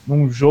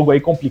num jogo aí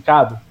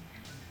complicado?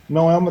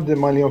 Não é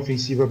uma linha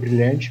ofensiva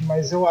brilhante,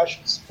 mas eu acho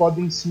que eles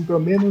podem sim, pelo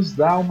menos,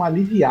 dar uma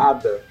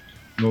aliviada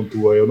no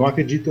Tua. Eu não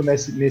acredito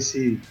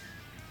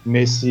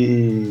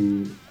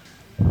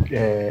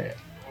que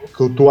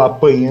eu tô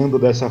apanhando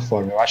dessa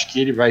forma. Eu acho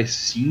que ele vai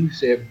sim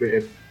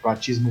ser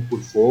batismo por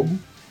fogo,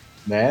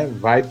 né?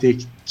 Vai ter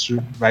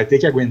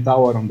que aguentar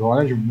o Aaron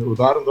Donald.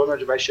 O Aaron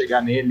Donald vai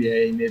chegar nele,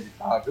 é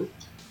inevitável.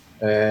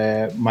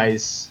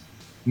 Mas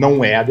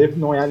não é a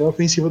linha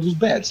ofensiva dos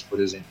Bears, por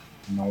exemplo.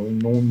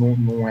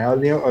 Não é a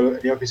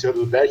linha ofensiva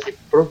dos Bears, que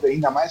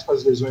ainda mais com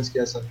as lesões que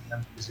essa linha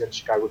ofensiva de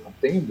Chicago estão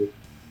tendo.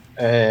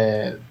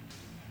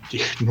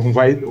 Não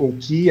vai, o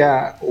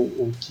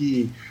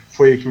que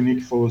foi que o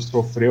Nick Foles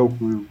sofreu,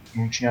 que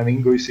não tinha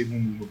nem 2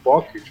 segundos no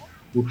pocket,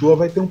 o Tua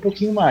vai ter um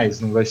pouquinho mais,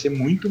 não vai ser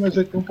muito, mas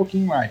vai ter um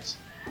pouquinho mais.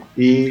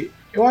 E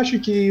eu acho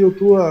que o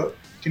Tua,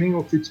 que nem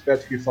o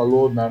Fitzpatrick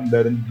falou na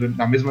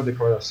mesma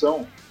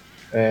declaração,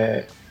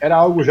 era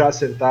algo já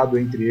acertado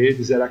entre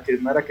eles,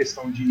 não era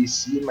questão de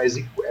se, mas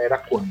era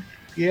quando.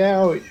 E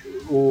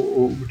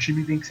o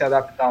time tem que se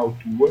adaptar ao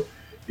Tua,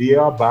 e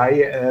a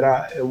bye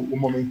era o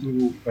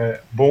momento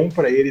bom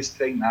para eles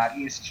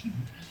treinarem esse time,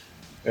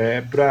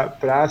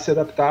 para se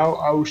adaptar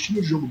ao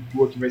estilo de jogo do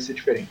Tua, que vai ser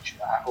diferente.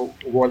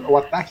 O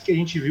ataque que a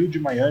gente viu de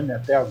Miami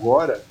até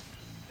agora,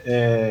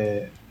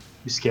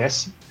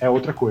 esquece, é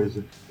outra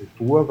coisa. O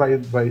Tua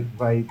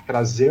vai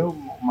trazer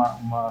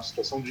uma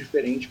situação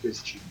diferente para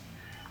esse time.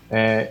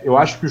 Eu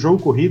acho que o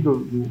jogo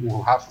corrido, o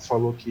Rafa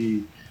falou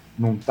que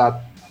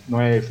não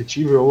é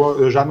efetivo,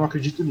 eu já não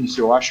acredito nisso.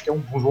 Eu acho que é um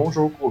bom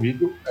jogo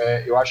corrido.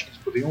 Eu acho que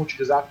eles poderiam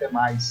utilizar até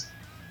mais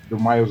do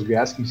Myles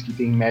Gaskins, que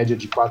tem média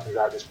de 4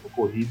 jardas por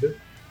corrida,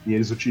 e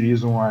eles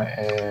utilizam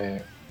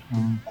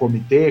um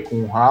comitê com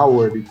o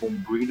Howard e com o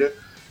Breida,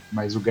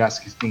 mas o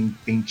Gaskins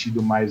tem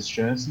tido mais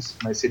chances,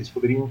 mas eles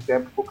poderiam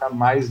até focar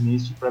mais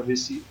nisso para ver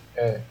se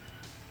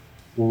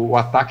o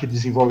ataque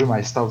desenvolve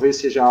mais. Talvez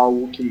seja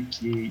algo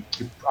que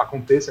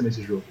aconteça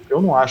nesse jogo.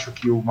 Eu não acho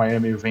que o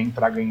Miami vem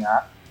para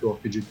ganhar. Eu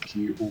acredito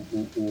que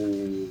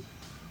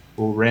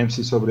o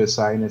Ramsey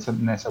sobressai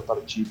nessa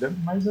partida,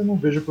 mas eu não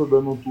vejo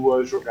problema o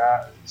Tua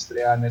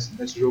estrear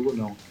nesse jogo,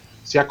 não.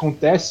 Se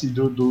acontece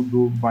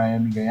do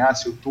Miami ganhar,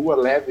 se o Tua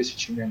leva esse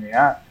time a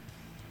ganhar,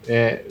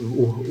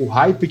 o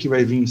hype que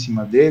vai vir em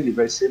cima dele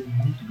vai ser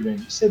muito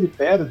grande. E se ele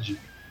perde,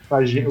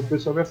 o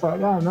pessoal vai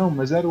falar, não,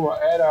 mas era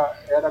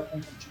com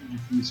um time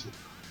difícil.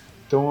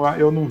 Então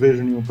eu não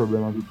vejo nenhum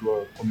problema do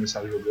Tua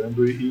começar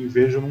jogando e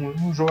vejo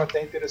um jogo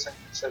até interessante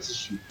de se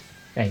assistir.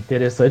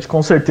 Interessante,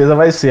 com certeza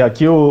vai ser.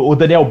 Aqui o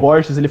Daniel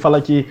Borges, ele fala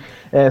que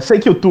sei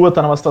que o Tua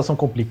tá numa situação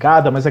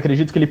complicada, mas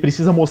acredito que ele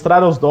precisa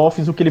mostrar aos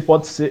Dolphins o que ele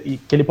pode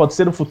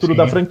ser no futuro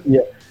da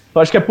franquia.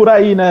 Então acho que é por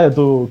aí, né,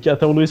 do que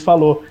até o Luiz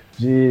falou,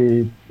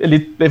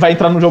 ele vai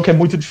entrar num jogo que é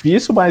muito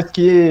difícil, mas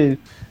que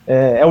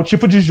é o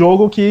tipo de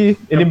jogo que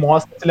ele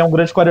mostra se ele é um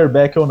grande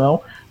quarterback ou não.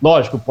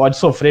 Lógico, pode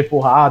sofrer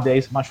porrada e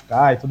aí se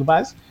machucar e tudo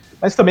mais,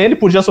 mas também ele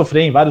podia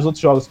sofrer em vários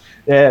outros jogos.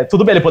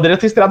 Tudo bem, ele poderia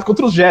ter estreado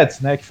contra os Jets,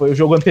 né, que foi o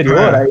jogo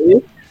anterior,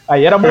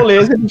 aí era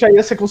moleza, ele já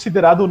ia ser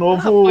considerado o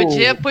novo...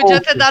 Podia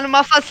ter dado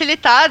uma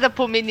facilitada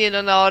pro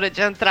menino na hora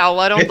de entrar.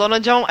 O Aaron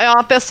Donald é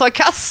uma pessoa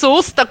que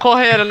assusta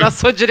correndo na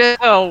sua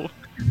direção.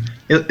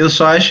 Eu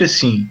só acho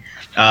assim,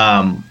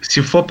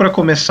 se for para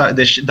começar,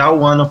 dar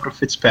o ano pro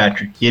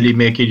Fitzpatrick, e ele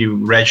meio aquele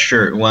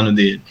redshirt, o ano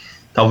dele,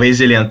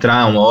 talvez ele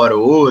entrar uma hora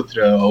ou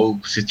outra, ou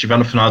se tiver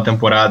no final da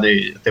temporada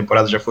e a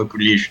temporada já foi pro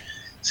lixo,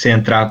 se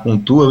entrar com o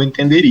Tua, eu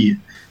entenderia.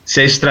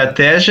 Se a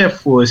estratégia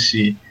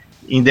fosse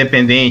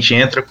independente,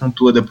 entra com o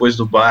Tua depois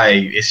do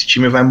bye, esse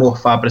time vai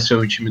morfar para ser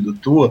o time do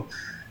Tua,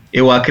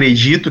 eu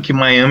acredito que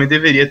Miami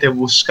deveria ter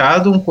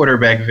buscado um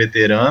quarterback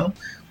veterano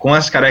com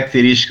as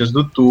características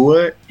do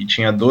Tua, e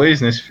tinha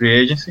 2 nesse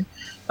free agency,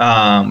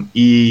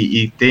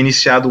 e ter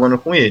iniciado o ano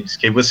com eles,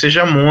 que aí você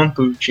já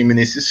monta o time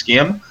nesse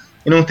esquema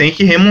e não tem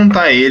que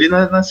remontar ele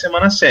na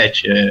semana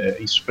 7.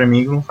 Isso para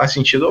mim não faz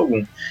sentido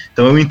algum.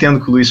 Então eu entendo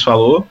o que o Luiz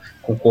falou,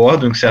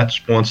 concordo em certos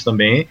pontos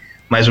também,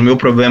 mas o meu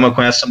problema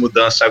com essa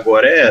mudança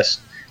agora é essa.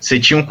 Você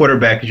tinha um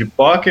quarterback de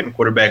pocket, um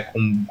quarterback com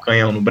um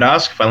canhão no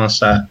braço, que vai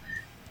lançar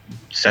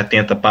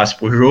 70 passes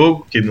por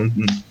jogo, que não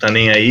tá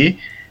nem aí,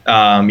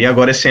 e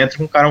agora você entra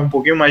com um cara com um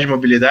pouquinho mais de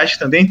mobilidade, que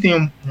também tem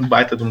um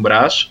baita de um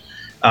braço,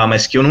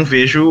 mas que eu não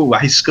vejo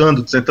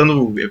arriscando,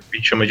 tentando, a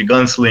gente chama de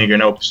gunslinger,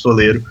 né, o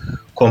pistoleiro,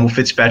 como o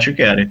Fitzpatrick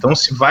era. Então,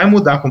 se vai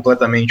mudar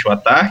completamente o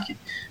ataque,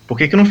 por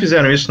que não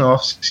fizeram isso na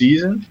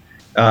off-season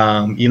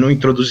e não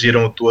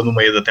introduziram o Tua no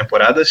meio da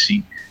temporada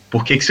assim?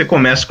 Por que você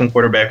começa com um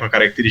quarterback com uma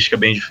característica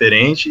bem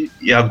diferente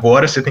e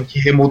agora você tem que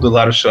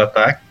remodular o seu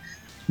ataque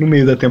no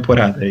meio da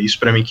temporada? É isso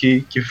para mim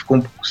que ficou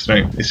um pouco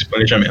estranho, esse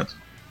planejamento.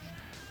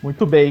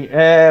 Muito bem.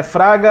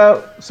 Fraga,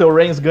 seu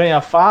Reigns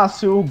ganha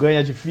fácil,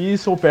 ganha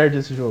difícil ou perde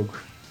esse jogo?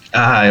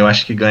 Eu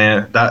acho que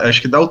ganha.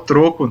 Acho que dá o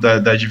troco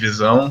da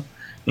divisão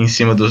em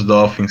cima dos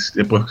Dolphins,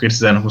 depois que eles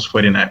fizeram com os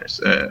 49ers.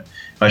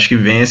 Acho que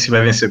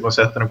vai vencer com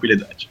certa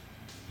tranquilidade.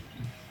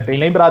 Bem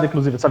lembrado,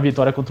 inclusive, essa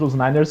vitória contra os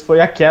Niners foi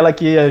aquela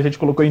que a gente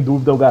colocou em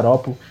dúvida o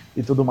Garoppolo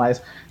e tudo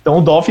mais. Então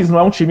o Dolphins não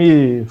é um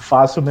time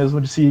fácil mesmo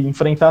de se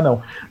enfrentar,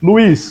 não.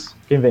 Luiz,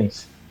 quem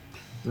vence?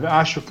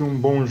 Acho que um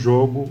bom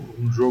jogo,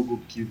 um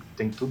jogo que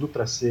tem tudo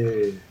para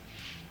ser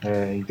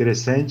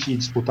interessante e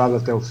disputado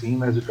até o fim,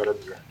 mas vitória do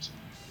Rams.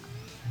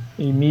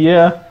 E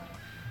Mia?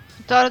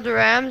 Vitória do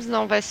Rams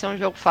não vai ser um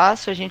jogo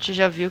fácil, a gente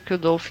já viu que o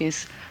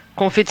Dolphins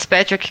com o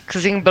Fitzpatrick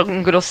quis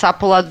engrossar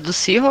pro lado do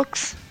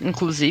Seahawks,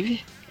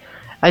 inclusive.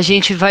 A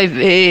gente vai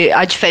ver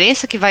a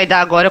diferença que vai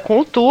dar agora com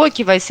o Tua,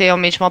 que vai ser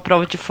realmente uma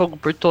prova de fogo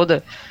por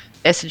toda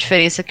essa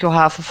diferença que o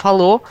Rafa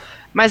falou.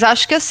 Mas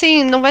acho que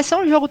assim, não vai ser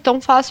um jogo tão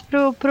fácil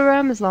pro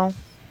Rams, não.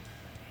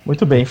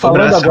 Muito bem,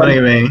 falando agora...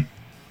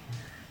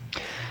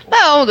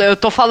 Não, eu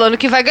tô falando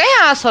que vai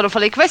ganhar, só não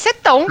falei que vai ser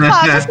tão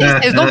fácil assim.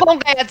 Vocês não vão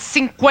ganhar de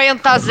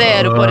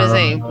 50-0, por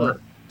exemplo.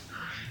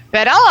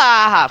 Pera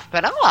lá, Rafa,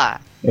 pera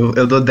lá.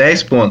 Eu dou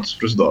 10 pontos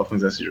pros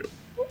Dolphins nesse jogo.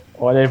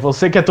 Olha aí,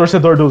 você que é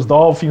torcedor dos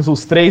Dolphins,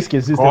 os 3 que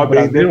existem no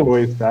Brasil... Cobrem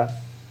depois, tá?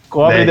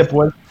 Cobrem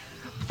depois.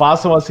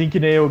 Façam assim que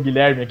nem o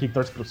Guilherme aqui que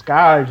torce pros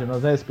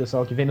Cardinals, né? Esse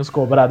pessoal que vem nos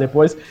cobrar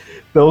depois.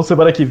 Então,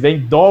 semana que vem,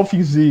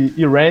 Dolphins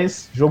e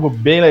Rams. Jogo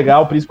bem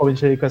legal,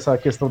 principalmente aí com essa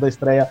questão da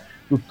estreia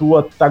do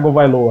Tua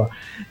Tagovailoa.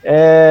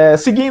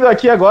 Seguindo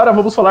aqui agora,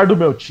 vamos falar do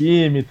meu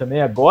time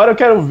também. Agora eu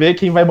quero ver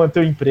quem vai manter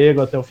o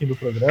emprego até o fim do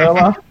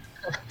programa.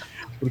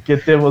 Porque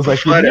temos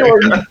aqui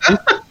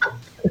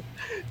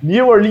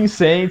New Orleans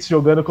Saints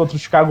jogando contra o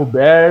Chicago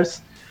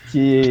Bears.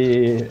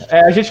 Que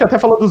a gente até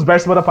falou dos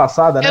Bears semana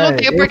passada, né? Eu não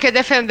tenho por que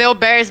defender o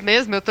Bears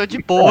mesmo, eu tô de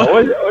boa.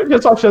 Hoje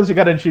é só a chance de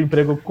garantir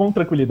emprego com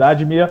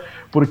tranquilidade, Mia,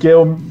 porque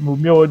o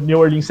meu New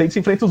Orleans Saints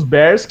enfrenta os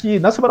Bears, que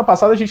na semana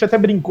passada a gente até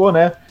brincou,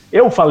 né?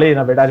 Eu falei,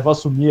 na verdade, vou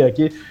assumir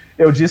aqui,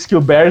 eu disse que o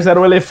Bears era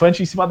o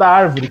elefante em cima da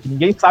árvore, que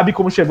ninguém sabe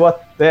como chegou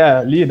até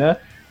ali, né?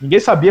 Ninguém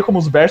sabia como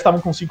os Bears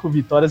estavam com 5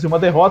 vitórias e uma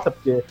derrota,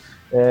 porque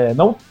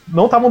não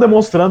estavam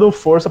demonstrando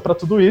força para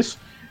tudo isso.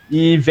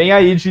 E vem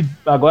aí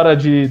agora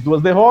de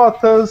 2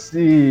 derrotas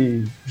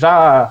e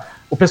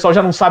o pessoal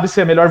já não sabe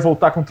se é melhor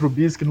voltar com o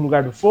Trubisky no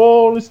lugar do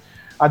Foles.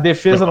 A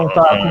defesa não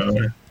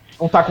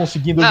tá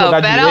conseguindo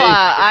jogar pera direito.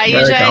 Lá, aí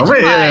já é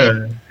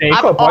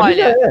demais.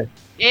 Olha,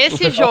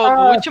 Esse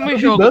jogo, o último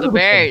jogo do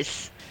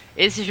Bears,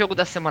 esse jogo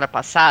da semana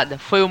passada,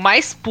 foi o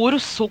mais puro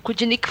suco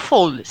de Nick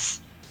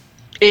Foles.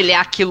 Ele é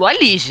aquilo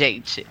ali,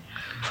 gente.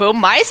 Foi o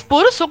mais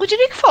puro suco de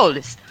Nick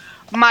Foles.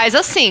 Mas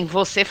assim,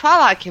 você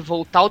falar que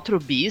voltar o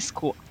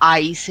Trubisky,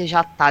 aí você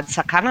já tá de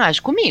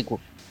sacanagem comigo.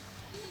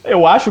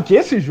 Eu acho que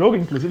esse jogo,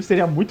 inclusive,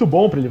 seria muito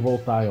bom pra ele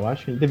voltar. Eu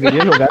acho que ele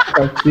deveria jogar esse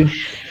partido.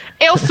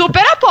 Eu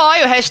super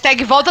apoio.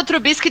 Hashtag volta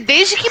Trubisky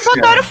desde que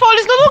botaram o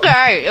Foles no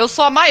lugar. Eu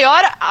sou a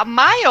maior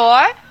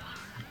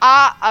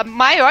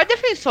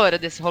defensora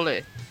desse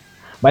rolê.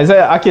 Mas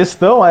a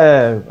questão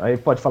é, aí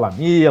pode falar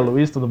Mia,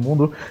 Luiz, todo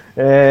mundo,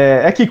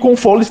 é que com o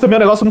Foles também o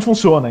negócio não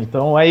funciona.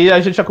 Então aí a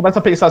gente já começa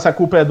a pensar se a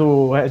culpa é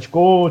do head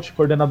coach,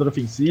 coordenador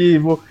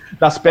ofensivo,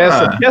 das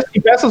peças. Tem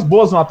peças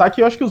boas no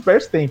ataque, eu acho que os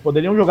Bears têm.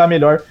 Poderiam jogar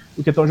melhor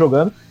do que estão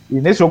jogando. E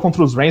nesse jogo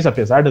contra os Rams,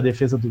 apesar da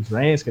defesa dos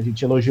Rams, que a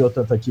gente elogiou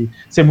tanto aqui,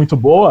 ser muito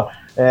boa,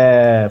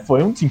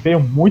 foi um desempenho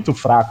muito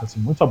fraco, assim,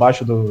 muito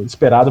abaixo do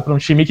esperado para um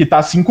time que tá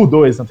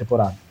 5-2 na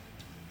temporada.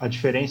 A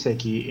diferença é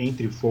que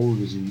entre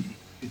Foles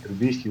e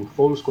Trubisky, o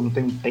Foles, quando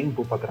tem um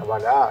tempo para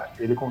trabalhar,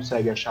 ele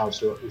consegue achar os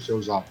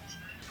seus alvos.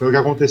 Foi o que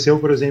aconteceu,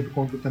 por exemplo,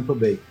 contra o Tampa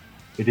Bay.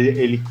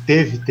 Ele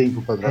teve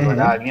tempo para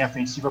trabalhar, a linha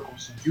ofensiva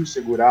conseguiu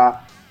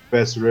segurar o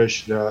pass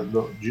rush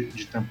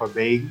de Tampa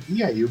Bay,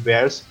 e aí o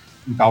Bears,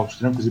 em aos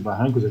trancos e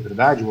barrancos, é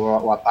verdade,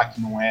 o ataque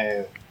não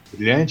é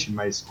brilhante,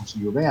 mas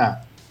conseguiu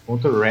ganhar.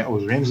 Contra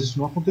os Rams isso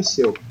não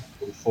aconteceu.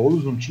 O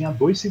Foles não tinha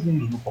 2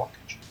 segundos no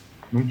pocket.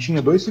 Não tinha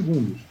 2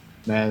 segundos.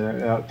 Né?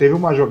 Teve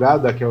uma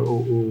jogada que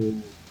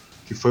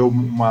foi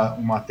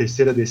uma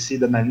terceira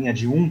descida na linha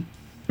de 1,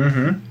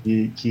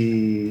 e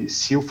que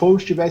se o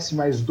Foles tivesse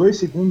mais 2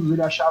 segundos,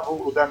 ele achava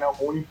o Darnell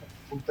Mooney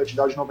com um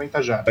touchdown de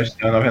 90 jardas.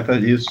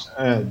 Isso.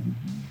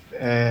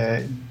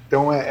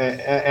 Então,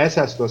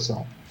 essa é a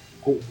situação.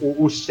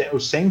 O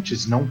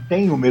Saints não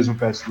tem o mesmo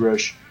pass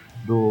rush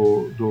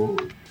do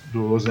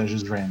Los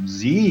Angeles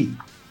Rams, e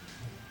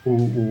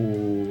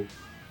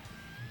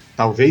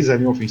talvez a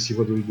linha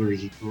ofensiva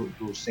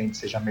do Saints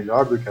seja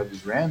melhor do que a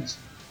dos Rams,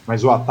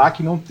 mas o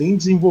ataque não tem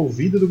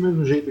desenvolvido do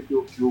mesmo jeito que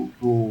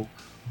o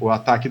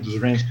ataque dos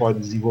Rams pode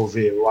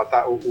desenvolver.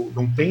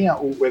 Não tem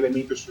o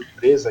elemento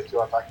surpresa que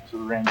o ataque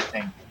dos Rams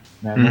tem.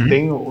 Né? Não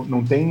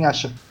tem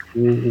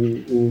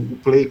o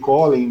play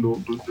calling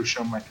do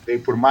Sean McVay,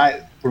 por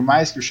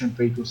mais que o Sean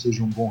Payton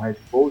seja um bom head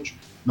coach,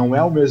 não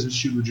é o mesmo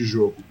estilo de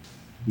jogo.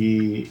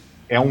 E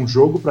é um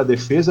jogo para a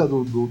defesa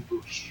dos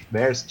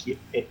Bears que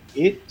é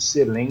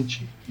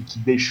excelente e que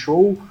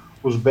deixou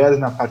os Bears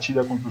na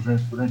partida contra os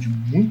Rams durante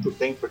muito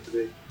tempo,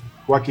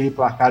 com aquele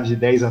placar de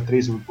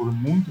 10-3 por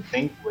muito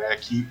tempo, era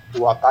que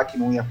o ataque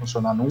não ia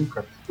funcionar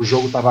nunca, o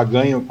jogo estava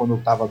ganho quando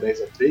estava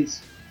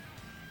 10-3,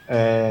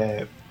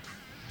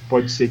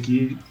 pode ser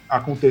que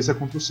aconteça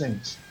contra o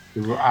Saints.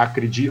 Eu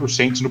acredito, o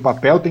Saints no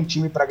papel tem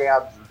time para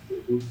ganhar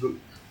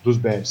dos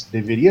Bears,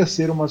 deveria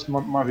ser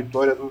uma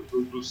vitória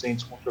do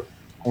Saints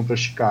contra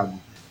Chicago,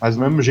 mas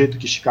do mesmo jeito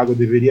que Chicago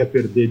deveria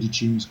perder de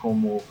times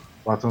como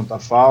o Atlanta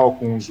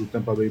Falcons, o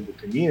Tampa Bay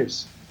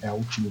Buccaneers, é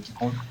um time que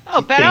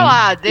pera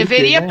lá,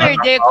 deveria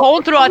perder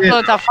contra o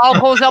Atlanta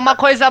Falcons é uma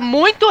coisa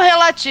muito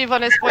relativa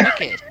nesse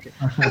podcast.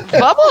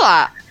 Vamos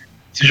lá.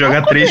 Se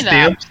jogar 3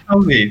 tempos,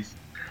 talvez.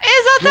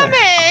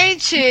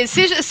 Exatamente.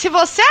 Se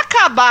você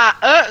acabar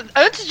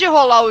antes de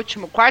rolar o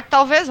último quarto,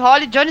 talvez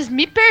role. Jones,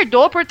 me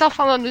perdoa por estar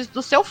falando isso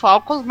do seu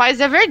Falcons, mas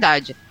é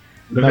verdade.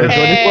 Não, o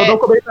Johnny mandou um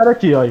comentário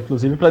aqui, ó,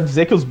 inclusive para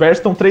dizer que os Bears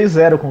estão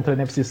 3-0 contra a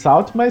NFC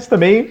South, mas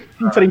também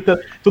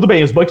enfrentando... Tudo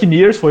bem, os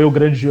Buccaneers foi o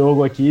grande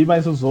jogo aqui,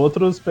 mas os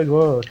outros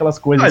pegou aquelas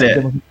coisas...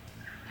 Olha,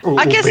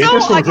 a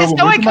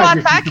questão é que o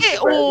ataque...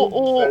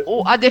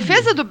 a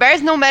defesa do Bears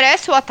não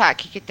merece o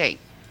ataque que tem.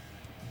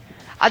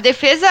 A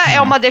defesa é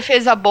uma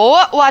defesa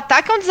boa, o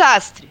ataque é um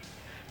desastre.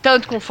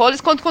 Tanto com o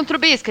Foles quanto com o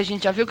Trubisky, a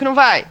gente já viu que não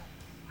vai.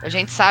 A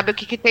gente sabe o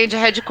que tem de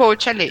head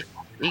coach ali.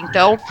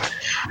 Então,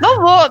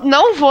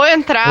 não vou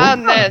entrar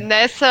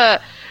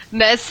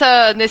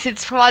nesse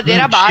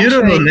desfiladeira abaixo.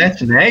 Tiro no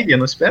NetNeg? Eu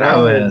não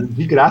esperava.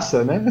 De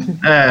graça, né?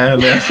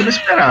 Essa eu não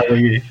esperava.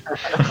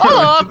 Ô,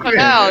 louco,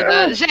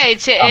 não.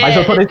 Gente, mas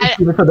eu tô nesse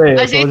time também.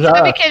 A gente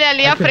sabe que ele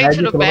ali à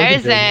frente do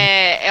Bears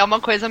é uma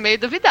coisa meio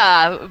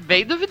duvidável,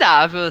 bem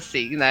duvidável,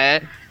 assim,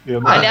 né?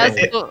 Aliás,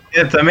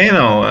 eu também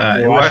não.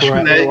 Eu acho que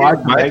o Neg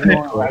vai ter.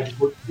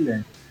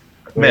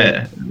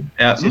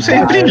 Não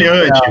sei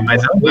brilhante,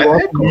 mas eu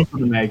gosto muito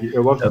do Neg.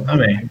 Eu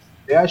também.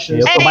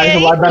 Mais do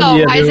lado da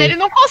minha, mas ele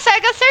não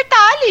consegue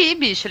acertar ali,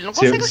 bicho. Ele não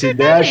consegue acertar. Se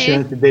der a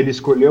chance dele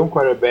escolher um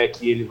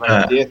quarterback e ele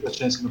vai ter essa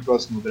chance no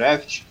próximo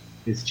draft,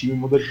 esse time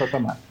muda de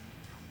patamar.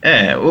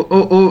 É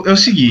o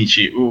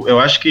seguinte, eu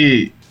acho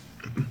que.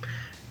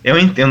 Eu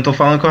entendo, tô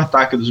falando que o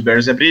ataque dos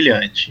Bears é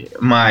brilhante,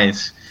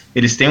 mas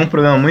eles têm um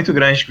problema muito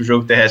grande que o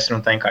jogo terrestre não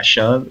está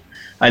encaixando.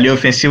 A linha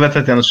ofensiva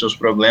está tendo seus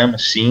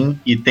problemas, sim,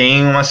 e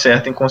tem uma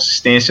certa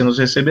inconsistência nos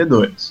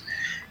recebedores.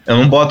 Eu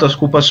não boto as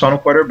culpas só no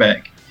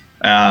quarterback.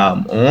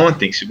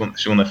 Ontem,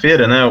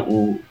 segunda-feira, né,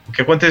 o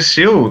que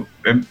aconteceu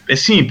é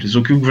simples.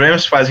 O que os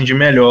Rams fazem de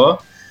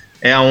melhor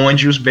é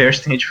onde os Bears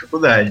têm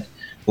dificuldade.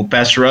 O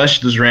pass rush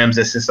dos Rams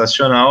é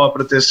sensacional, a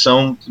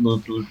proteção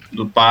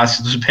do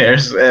passe dos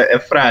Bears é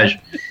frágil.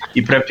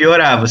 E para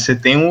piorar, você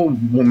tem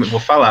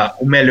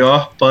o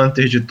melhor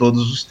punter de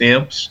todos os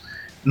tempos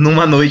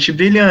numa noite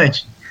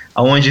brilhante,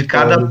 onde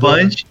cada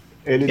punch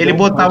ele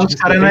botava os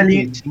caras na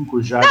linha.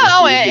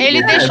 Não,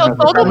 ele deixou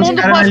todo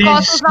mundo com as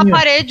costas na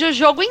parede o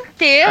jogo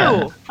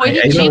inteiro. Foi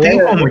ridículo. Aí não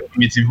tem como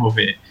me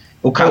desenvolver.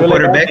 O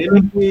quarterback,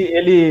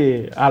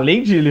 ele,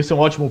 além de ele ser um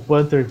ótimo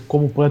punter,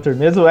 como punter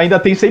mesmo, ainda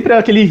tem sempre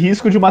aquele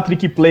risco de uma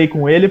trick play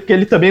com ele, porque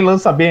ele também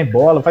lança bem a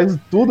bola, faz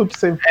tudo que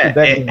você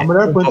puder. É o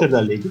melhor punter da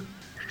liga.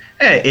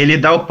 Ele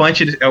dá o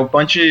punch, é o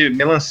punch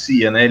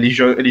melancia, né? Ele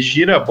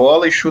gira a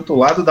bola e chuta o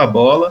lado da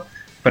bola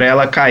pra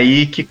ela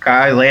cair,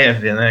 quicar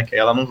leve, né? Que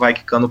ela não vai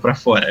quicando pra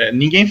fora.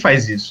 Ninguém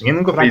faz isso, ninguém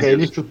nunca fez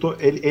ele isso. Chutou,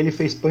 ele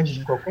fez punch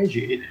de qualquer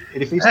jeito.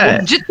 Ele fez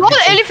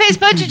ele fez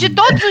punch de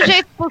todos os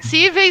jeitos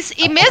possíveis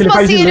e mesmo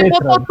assim ele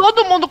botou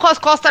todo mundo com as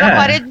costas na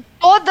parede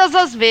todas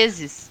as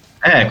vezes.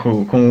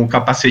 Com o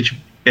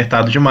capacete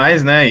apertado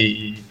demais, né?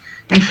 E,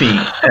 enfim,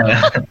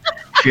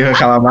 fica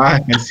aquela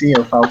marca assim,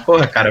 eu falo,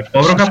 porra, cara,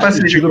 compra um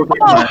capacete. Eu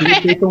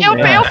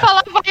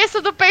falava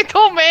isso do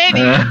Peyton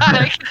Manning,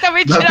 cara, que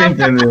também tirava o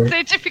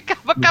capacete e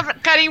ficava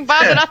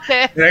carimbado na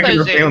testa. Será que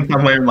não tem um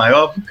tamanho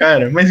maior pro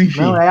cara? Mas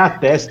enfim. Não, é a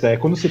testa, é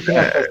quando você tem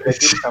a testa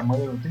daquele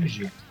tamanho, não tem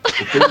jeito.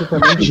 O Peyton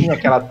também tinha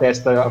aquela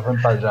testa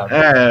avantajada.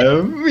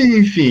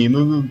 Enfim,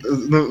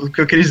 o que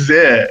eu queria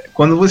dizer é,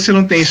 quando você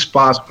não tem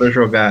espaço para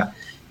jogar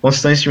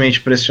constantemente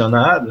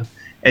pressionado,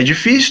 é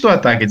difícil o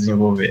ataque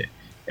desenvolver.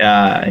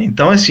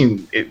 Então,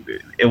 assim,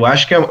 eu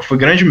acho que foi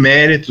grande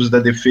méritos da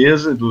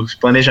defesa, do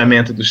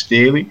planejamento do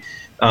Staley,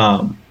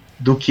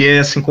 do que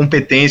essa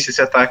incompetência,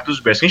 esse ataque dos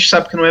Bears. A gente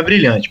sabe que não é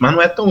brilhante, mas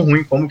não é tão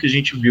ruim como que a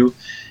gente viu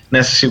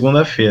nessa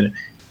segunda-feira.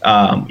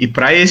 E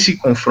para esse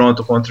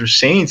confronto contra os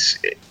Saints,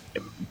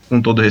 com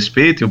todo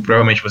respeito, e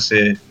provavelmente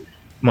você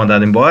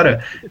mandado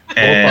embora,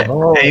 é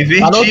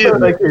invertido.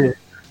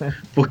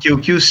 Porque o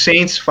que os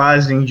Saints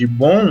fazem de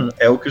bom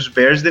é o que os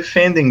Bears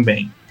defendem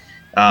bem.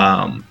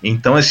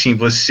 Então, assim,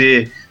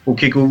 o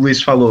que o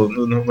Luiz falou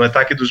no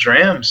ataque dos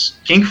Rams,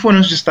 quem que foram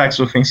os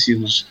destaques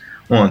ofensivos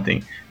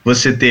ontem?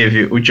 Você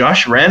teve o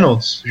Josh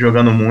Reynolds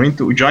jogando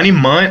muito, o Johnny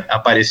Munn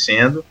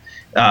aparecendo,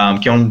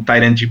 que é um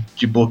tight end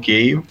de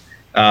bloqueio,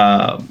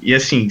 e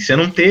assim, você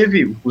não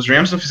teve, os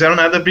Rams não fizeram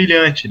nada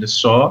brilhante, eles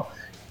só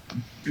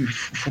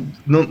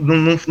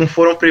não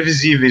foram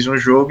previsíveis no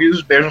jogo e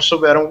os Bears não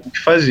souberam o que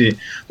fazer.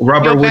 O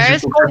Robert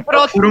Woods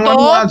comprou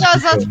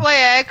todas as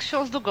play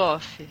actions do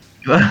Goff.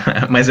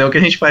 Mas é o que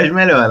a gente faz de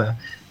melhor, né?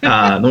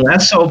 Não é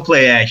só o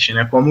play action,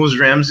 né? Como os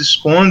Rams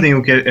escondem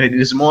o que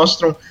eles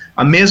mostram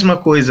a mesma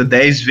coisa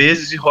 10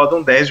 vezes e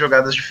rodam 10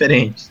 jogadas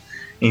diferentes.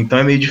 Então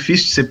é meio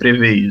difícil de você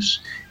prever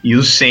isso. E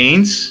os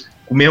Saints,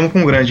 mesmo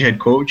com um grande head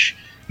coach,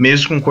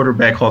 mesmo com um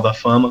quarterback Hall da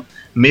Fama,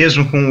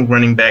 mesmo com um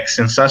running back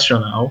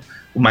sensacional,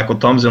 o Michael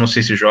Thomas, eu não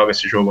sei se joga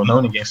esse jogo ou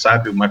não, ninguém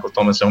sabe, o Michael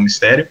Thomas é um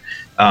mistério,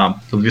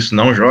 pelo visto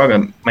não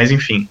joga, mas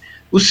enfim,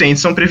 os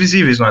Saints são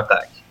previsíveis no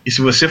ataque. E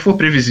se você for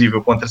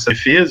previsível contra essa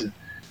defesa,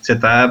 você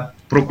está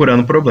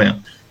procurando problema.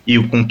 E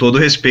com todo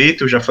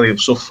respeito, eu já falei, eu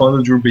sou fã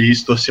do Drew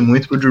Brees, torci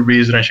muito pro Drew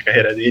Brees durante a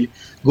carreira dele,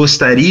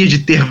 gostaria de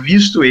ter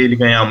visto ele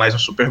ganhar mais um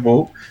Super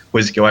Bowl,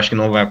 coisa que eu acho que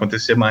não vai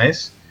acontecer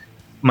mais,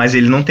 mas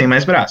ele não tem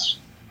mais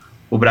braço.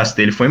 O braço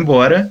dele foi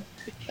embora,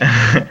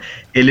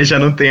 ele já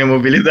não tem a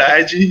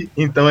mobilidade,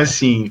 então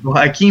assim, o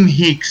Hakeem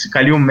Hicks,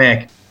 Khalil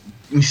Mack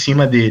em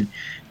cima dele,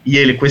 e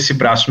ele com esse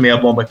braço meia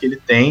bomba que ele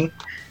tem,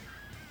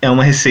 é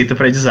uma receita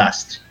para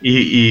desastre.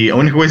 E a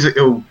única coisa,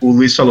 o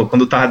Luiz falou,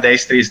 quando tava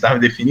 10-3 estava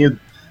definido,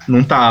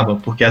 não tava,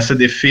 porque essa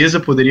defesa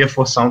poderia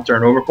forçar um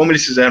turnover, como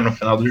eles fizeram no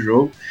final do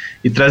jogo,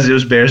 e trazer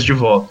os Bears de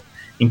volta.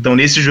 Então,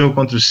 nesse jogo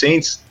contra os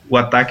Saints, o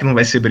ataque não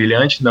vai ser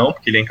brilhante, não,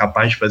 porque ele é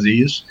incapaz de fazer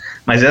isso,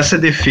 mas essa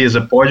defesa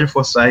pode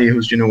forçar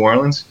erros de New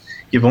Orleans,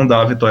 que vão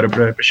dar a vitória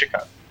para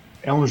Chicago.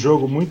 É um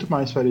jogo muito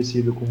mais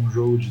parecido com o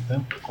jogo de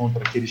Tampa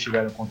que eles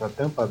tiveram contra a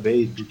Tampa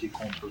Bay do que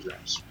contra os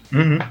Rams.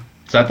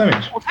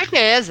 Exatamente.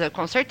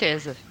 Com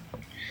certeza.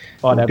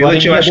 Olha, agora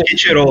eu acho que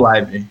tirou o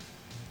live.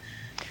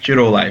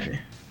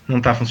 Não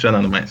tá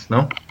funcionando mais,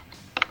 não?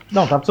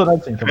 Não, tá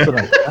funcionando sim, tá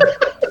funcionando.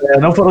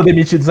 Não foram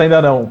demitidos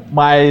ainda não,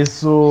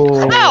 mas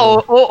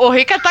o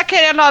Rica tá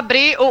querendo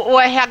abrir o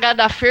RH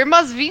da firma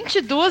às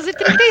 22h36,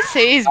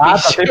 bicho. Tá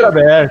sempre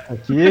aberto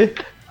aqui.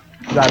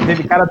 Já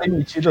teve cara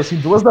demitido assim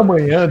 2 da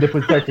manhã,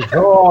 depois de certos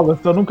jogos,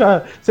 então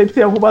sempre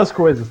tem algumas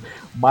coisas.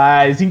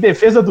 Mas em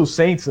defesa dos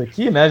Saints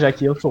aqui, né, já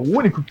que eu sou o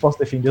único que posso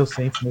defender os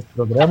Saints nesse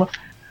programa,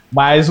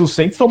 mas os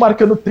Saints estão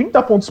marcando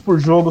 30 pontos por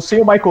jogo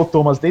sem o Michael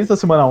Thomas desde a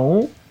semana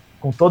 1,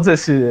 com toda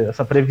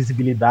essa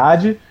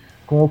previsibilidade,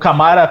 com o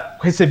Kamara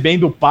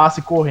recebendo o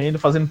passe, correndo,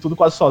 fazendo tudo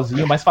quase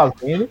sozinho, mas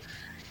fazendo,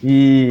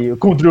 e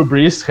com o Drew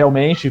Brees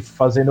realmente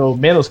fazendo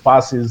menos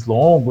passes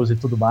longos e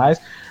tudo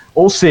mais.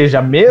 Ou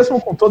seja,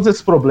 mesmo com todos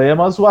esses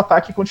problemas, o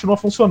ataque continua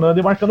funcionando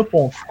e marcando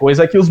pontos,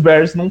 coisa que os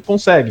Bears não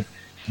conseguem.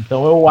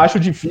 Então eu acho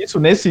difícil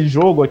nesse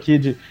jogo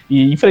aqui,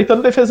 e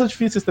enfrentando defesas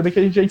difíceis também que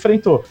a gente já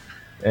enfrentou,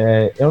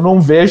 eu não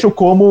vejo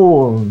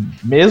como,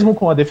 mesmo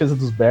com a defesa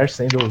dos Bears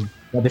sendo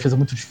uma defesa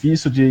muito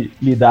difícil de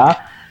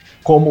lidar.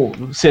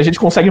 Se a gente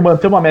consegue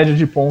manter uma média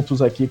de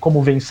pontos aqui,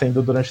 como vem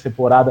sendo durante a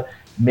temporada,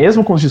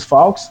 mesmo com os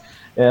desfalques,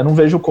 não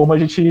vejo como a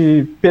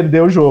gente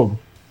perder o jogo.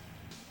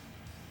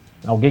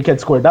 Alguém quer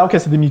discordar ou quer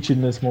ser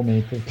demitido nesse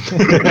momento?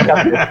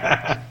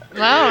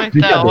 Não,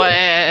 então,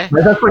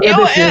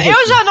 Mas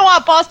eu já não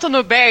aposto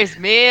no Bears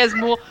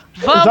mesmo.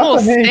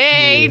 Vamos,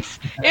 Saints.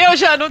 Eu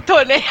já não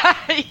tô nem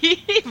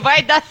aí.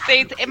 Vai dar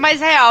Saints.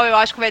 Mas real, eu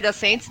acho que vai dar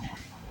Saints.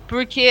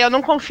 Porque eu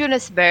não confio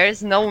nesse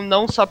Bears.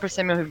 Não só por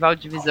ser meu rival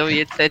de divisão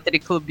e etc. e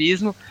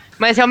clubismo.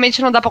 Mas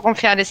realmente não dá pra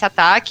confiar nesse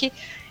ataque.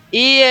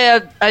 E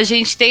a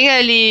gente tem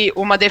ali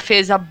uma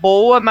defesa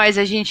boa, mas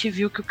a gente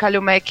viu que o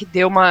Khalil Mack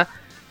deu uma...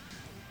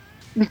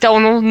 Então,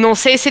 não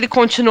sei se ele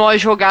continuou a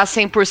jogar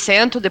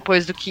 100%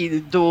 depois da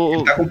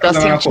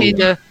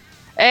sentida.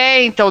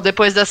 Então,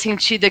 depois da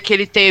sentida que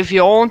ele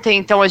teve ontem,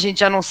 então a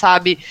gente já não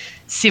sabe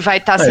se vai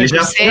estar 100%. Ele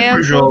já foi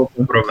pro jogo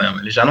com problema,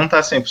 ele já não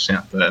tá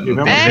 100%.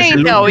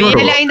 Então, e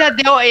ele ainda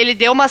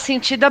deu uma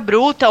sentida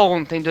bruta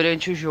ontem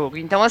durante o jogo.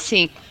 Então,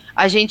 assim,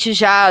 a gente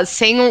já,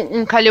 sem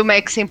um Khalil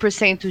Mack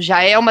 100%,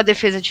 já é uma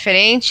defesa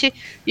diferente,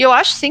 e eu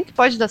acho sim que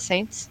pode dar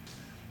Saints.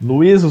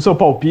 Luiz, o seu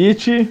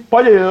palpite.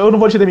 Eu não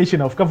vou te demitir,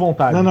 não, fica à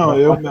vontade.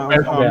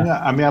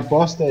 A minha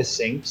aposta é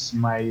Saints,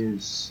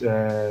 mas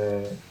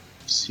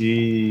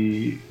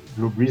se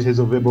Drew Brees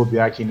resolver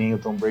bobear que nem o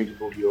Tom Brady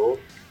bobeou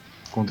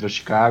contra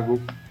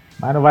Chicago.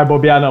 Mas não vai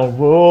bobear,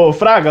 não.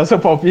 Fraga, o seu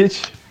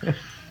palpite.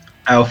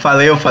 Eu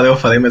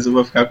falei, mas eu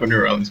vou ficar com o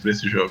New Orleans pra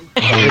esse jogo.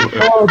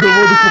 Todo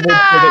mundo com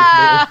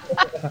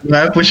medo. Não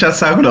é puxar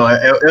saco, não.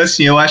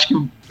 Eu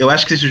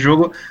acho que esse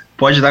jogo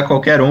pode dar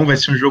qualquer um, vai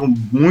ser um jogo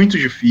muito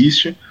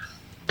difícil.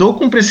 Tô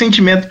com um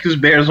pressentimento que os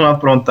Bears vão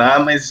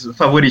aprontar, mas o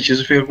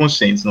favoritismo fica com os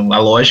Saints. A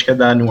lógica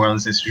da New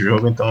Orleans nesse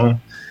jogo, então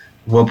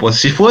vou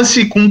apostar. Se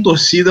fosse com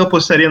torcida, eu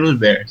apostaria nos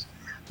Bears.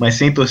 Mas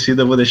sem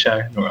torcida, eu vou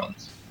deixar New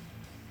Orleans.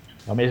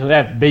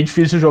 É bem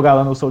difícil jogar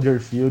lá no Soldier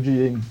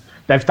Field.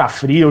 Deve estar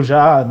frio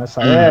já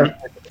nessa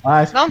época.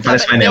 Mas... Não,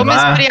 deu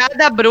uma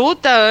esfriada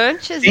bruta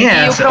antes.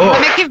 O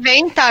problema é que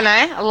venta,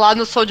 né? Lá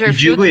no Soldier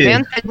Field,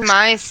 venta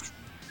demais.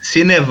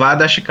 Se nevar,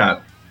 dá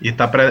Chicago. E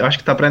acho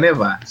que tá pra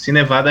nevar. Se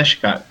nevar, dá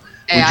Chicago.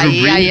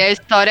 Aí a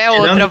história é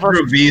outra. Tirando o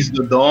Drew Brees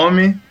do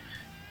Dome,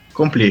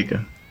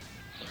 complica.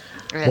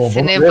 Bom,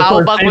 se nevar,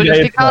 o bagulho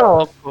fica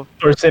louco.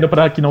 Torcendo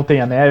pra que não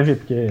tenha neve,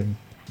 porque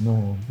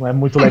não é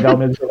muito legal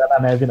mesmo jogar na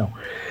neve, não.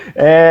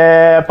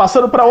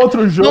 Passando pra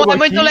outro jogo. Não é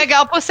muito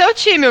legal pro seu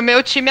time. O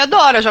meu time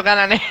adora jogar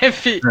na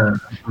neve.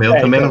 Meu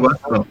também não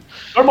gosta, não.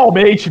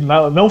 Normalmente,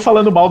 não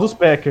falando mal dos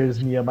Packers,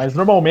 mas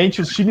normalmente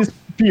os times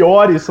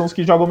piores são os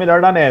que jogam melhor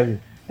na neve.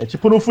 É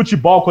tipo no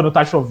futebol, quando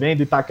tá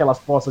chovendo e tá aquelas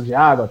poças de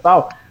água e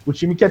tal, o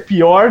time que é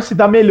pior se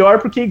dá melhor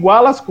porque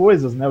iguala as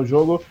coisas, né? O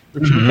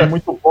time que é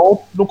muito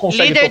bom não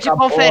consegue líder de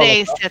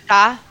conferência,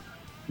 tá?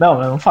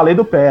 Não, eu não falei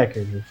do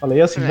Packers, eu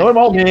falei assim,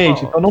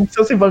 normalmente, então não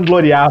precisa se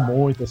vangloriar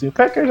muito, assim, o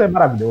Packers é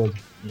maravilhoso.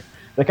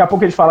 Daqui a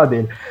pouco a gente fala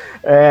dele.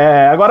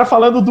 Agora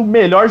falando do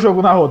melhor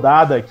jogo na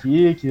rodada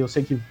aqui, que eu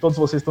sei que todos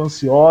vocês estão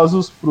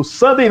ansiosos, pro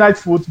Sunday Night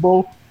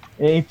Football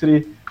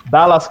entre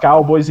Dallas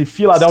Cowboys e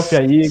Philadelphia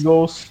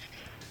Eagles.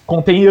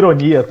 Contém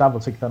ironia, tá?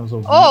 Você que tá nos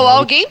ouvindo.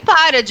 Alguém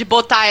para de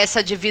botar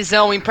essa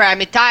divisão em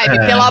prime time,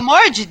 pelo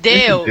amor de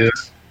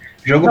Deus.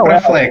 Jogo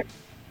pra flex.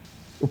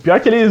 O pior é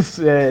que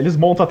eles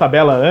montam a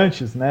tabela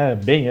antes, né?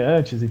 Bem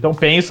antes. Então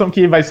pensam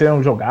que vai ser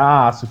um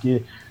jogaço,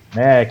 que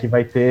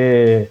vai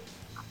ter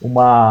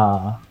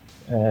uma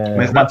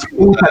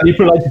disputa ali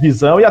pela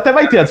divisão. E até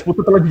vai ter, a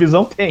disputa pela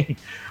divisão tem.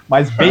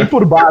 Mas bem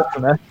por baixo,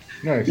 né?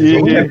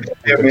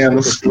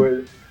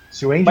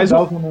 Se o Andy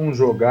Dalton não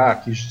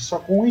jogar, que só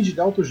com o Andy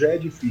Dalton já é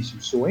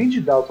difícil. Se o Andy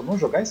Dalton não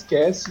jogar,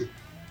 esquece.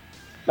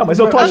 Não, mas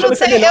eu tô achando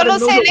que é melhor eu não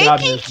sei nem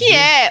quem que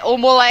é o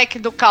moleque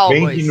do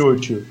Cowboys. Bem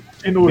inútil.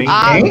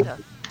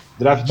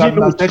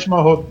 Draftado na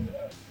sétima rodada.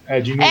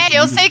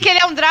 Eu sei que ele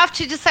é um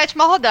draft de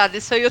sétima rodada,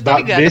 isso aí eu tô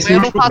ligado, mas eu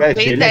não faço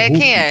nem ideia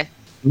quem é.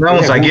 Não,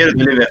 o zagueiro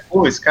do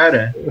Liverpool, esse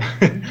cara?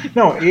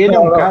 Não, ele é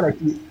um cara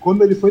que,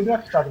 quando ele foi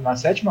draftado na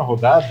sétima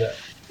rodada,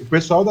 o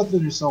pessoal da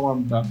transmissão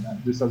lá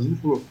dos Estados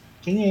Unidos falou: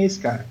 quem é esse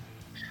cara?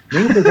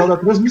 Nem o pessoal da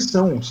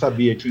transmissão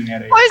sabia quem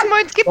era ele. Pois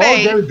muito que bem. Só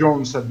o Jerry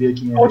Jones sabia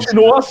quem era.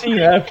 Continuou assim,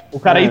 né? O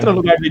cara entra no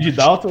lugar do Andy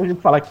Dalton e a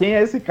gente fala: quem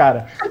é esse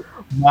cara?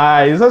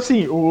 Mas,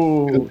 assim,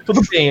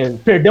 tudo bem,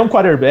 perder um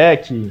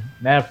quarterback,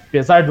 né?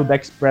 Apesar do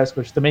Dak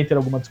Prescott também ter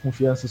alguma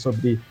desconfiança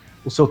sobre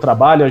o seu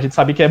trabalho, a gente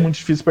sabe que é muito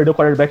difícil perder o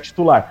quarterback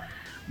titular.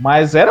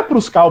 Mas era para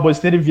os Cowboys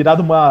terem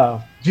virado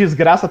uma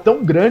desgraça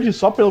tão grande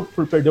só por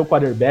perder o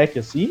quarterback,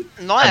 assim?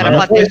 Não era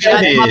pra ter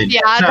virado uma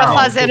piada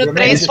fazendo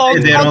 3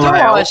 pontos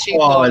contra o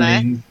Washington,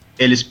 né?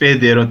 Eles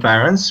perderam o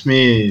Tyron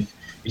Smith,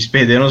 eles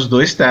perderam os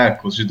 2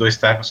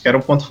 tackles, que era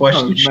o ponto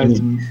forte do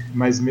time.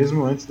 Mas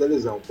mesmo antes da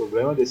lesão, o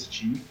problema desse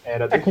time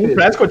era a defesa. Com o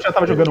Prescott já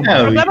tava jogando muito.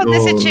 O problema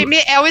desse time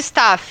é o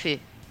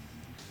staff.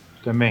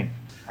 Também.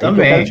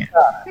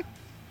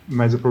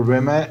 Mas o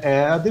problema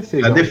é a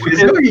defesa. A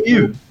defesa é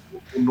horrível.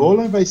 O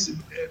Nolan vai ser...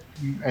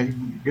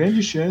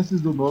 grandes chances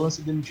do Nolan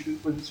ser demitido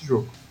depois desse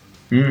jogo.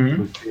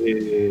 Uhum.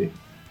 Porque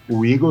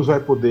o Eagles vai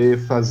poder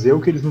fazer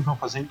o que eles não estão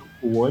fazendo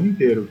o ano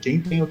inteiro. Quem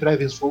tem o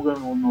Travis Fulgham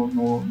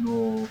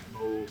no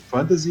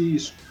Fantasy,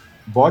 isso,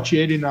 bote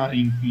ele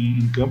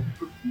em campo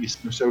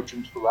no seu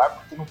time titular,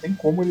 porque não tem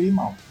como ele ir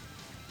mal.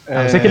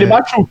 A não ser que ele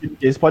machuque,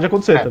 porque isso pode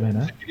acontecer também,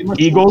 né?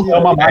 Eagles é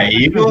uma máquina.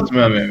 Eagles,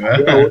 meu amigo.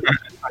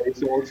 Aí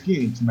são outros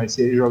 500, mas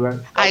se ele jogar...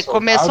 Aí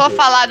começou a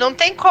falar, não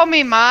tem como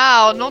ir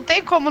mal, não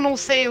tem como não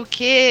sei o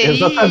quê.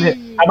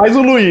 Exatamente. Mas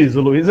o Luiz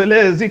ele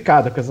é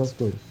zicado com essas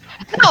coisas.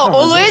 Não,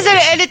 o Luiz,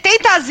 ele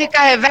tenta a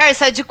zica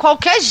reversa de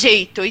qualquer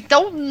jeito,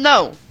 então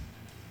não.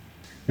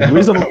 O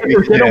Luiz, eu não sei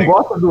porque não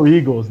gosta do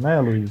Eagles, né,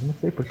 Luiz? Não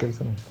sei porque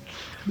você não...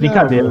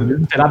 Brincadeira,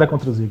 não tem nada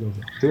contra os Eagles.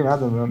 Não tem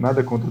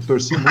nada contra. Eu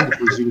torci muito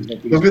pros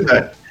Eagles.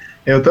 Novidade.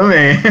 Eu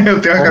também.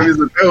 Eu tenho a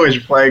camisa até hoje,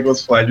 Fly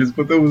Eagles Fly, diz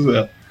quanto eu uso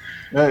ela.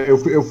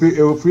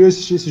 Eu fui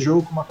assistir esse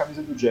jogo com uma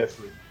camisa do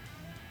Jeffrey.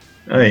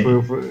 Aí.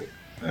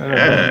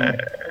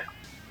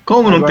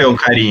 Como não ter um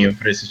carinho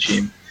pra esse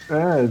time?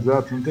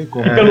 Exato, não tem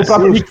como. Pelo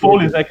próprio Nick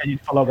Foles, né, que a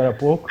gente falou agora há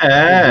pouco.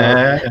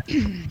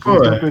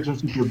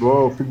 Super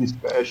Bowl, Philly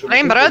Special.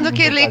 Lembrando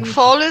que Nick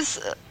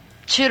Foles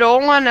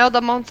tirou um anel da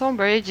mão Tom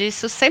Brady.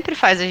 Isso sempre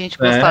faz a gente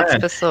gostar das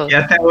pessoas. E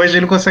até hoje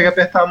ele não consegue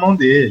apertar a mão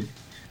dele.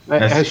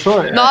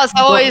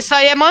 Nossa, isso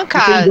aí é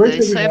mancada.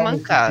 Isso aí é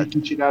mancada.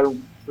 Que tiraram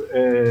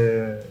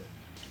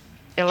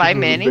Eli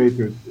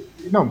Manning.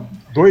 Não,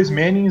 2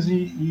 Mannings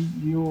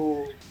e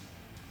o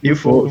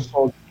Foles.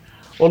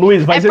 Ô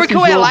Luiz, mas porque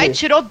o Eli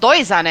tirou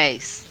 2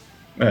 anéis.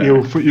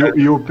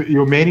 E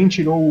o Manning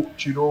tirou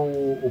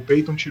o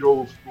Peyton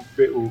tirou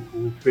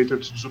o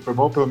Patriots do Super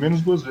Bowl pelo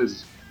menos 2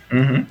 vezes.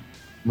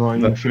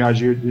 Em final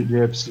de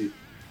UFC.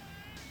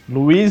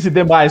 Luiz e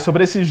demais,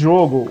 sobre esse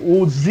jogo,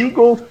 os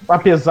Eagles,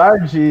 apesar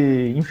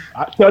de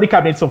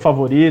teoricamente são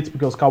favoritos,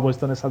 porque os Cowboys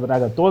estão nessa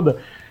draga toda,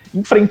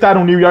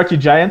 enfrentaram o New York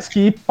Giants,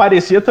 que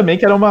parecia também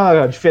que era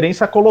uma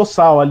diferença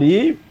colossal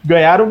ali,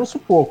 ganharam no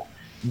sufoco.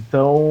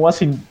 Então,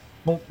 assim,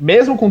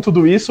 mesmo com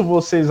tudo isso,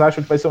 vocês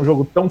acham que vai ser um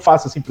jogo tão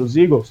fácil assim para os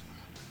Eagles?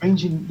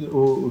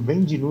 O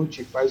Ben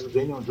DiNucci faz o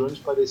Daniel Jones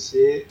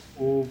parecer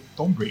o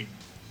Tom Brady.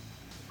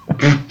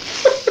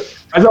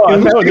 Mas ó, eu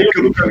nunca vi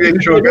ele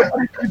jogar. Ele é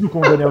parecido com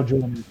o Daniel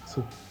Jones.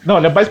 Não,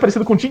 ele é mais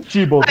parecido com o Tim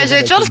Tebow.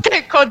 Gente, eu não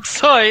tenho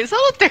condições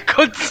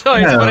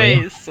pra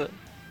isso.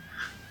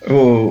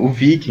 O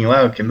Viking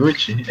lá, o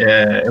Knut,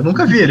 eu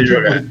nunca vi ele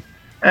jogar.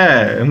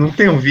 Eu não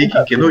tenho um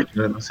Viking Knut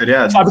no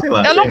seriado, sei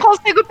lá. Eu não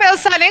consigo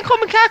pensar nem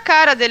como que é a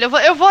cara dele.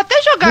 Eu vou até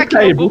jogar aqui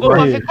no Google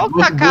pra ver qual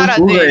que é a cara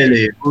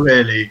dele. Google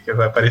ele aí, que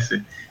vai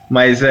aparecer.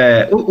 Mas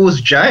os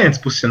Giants,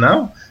 por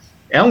sinal,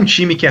 é um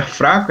time que é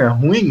fraco, é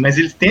ruim, mas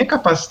eles têm a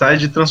capacidade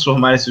de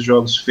transformar esses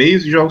jogos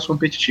feios em jogos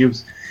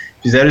competitivos.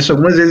 Fizeram isso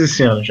algumas vezes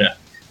esse ano já.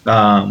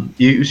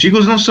 E os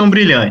Eagles não são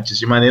brilhantes,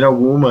 de maneira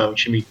alguma. Um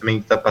time que também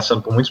está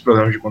passando por muitos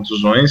problemas de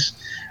contusões.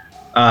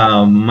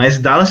 Mas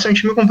Dallas é um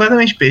time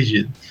completamente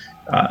perdido.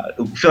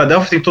 O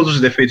Philadelphia tem todos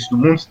os defeitos do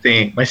mundo,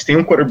 mas tem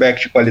um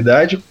quarterback de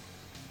qualidade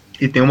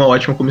e tem uma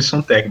ótima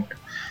comissão técnica.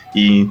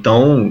 E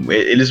então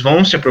eles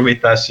vão se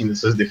aproveitar assim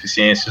dessas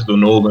deficiências do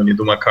Nolan e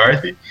do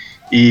McCarthy.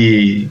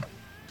 E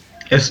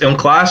é um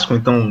clássico,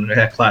 então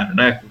é claro,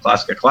 né? O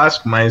clássico é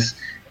clássico, mas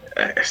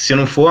se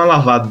não for uma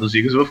lavada dos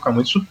Eagles, eu vou ficar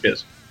muito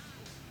surpreso.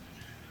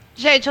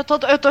 Gente, eu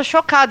tô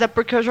chocada,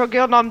 porque eu joguei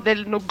o nome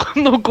dele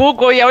no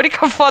Google e a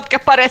única foto que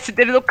aparece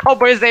dele no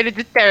Cowboys é ele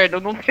de terno.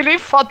 Não tem nem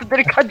foto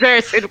dele com a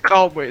jersey no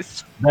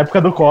Cowboys. Na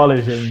época do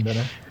college ainda,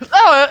 né?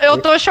 Não, eu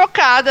tô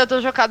chocada,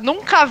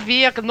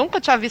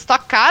 nunca tinha visto a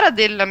cara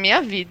dele na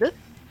minha vida.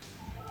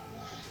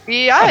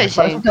 E, gente,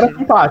 parece um cara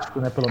simpático,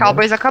 né? Pelo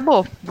Cowboys menos.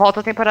 Acabou, volta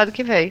a temporada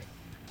que vem.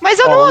 Mas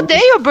eu não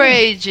odeio o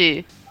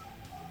Brady.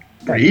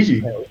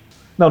 Brady?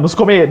 Não,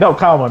 não,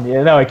 calma,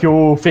 não, é que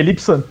o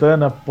Felipe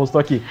Santana postou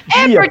aqui.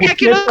 Porque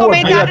aqui nos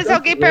comentários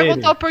alguém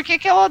perguntou por que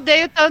eu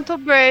odeio tanto o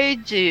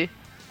Brady.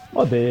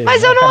 Odeio.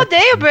 Mas eu não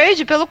odeio o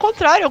Brady, pelo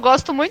contrário, eu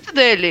gosto muito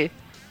dele.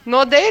 Não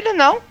odeio ele,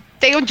 não.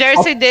 Tem o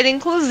jersey dele,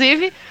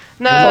 inclusive,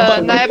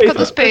 na época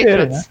dos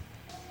Patriots. Né?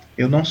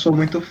 Eu não sou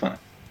muito fã.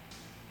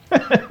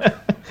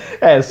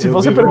 Se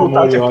você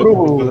perguntasse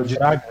pro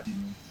Thiago...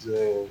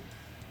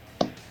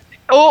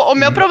 O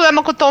meu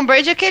problema com o Tom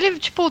Brady é que ele,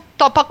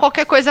 topa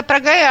qualquer coisa pra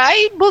ganhar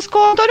e busca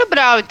o Antônio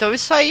Brown. Então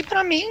isso aí,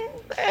 pra mim,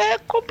 é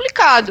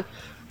complicado.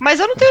 Mas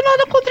eu não tenho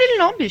nada contra ele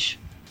não, bicho.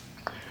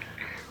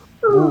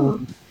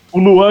 O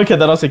Luan, que é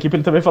da nossa equipe,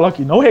 ele também falou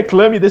aqui, não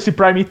reclame desse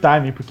prime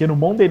time, porque no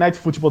Monday Night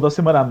Football da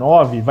semana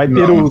 9 vai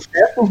ter os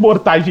restos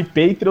mortais de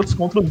Patriots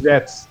contra os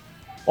Jets.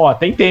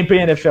 Tem tempo,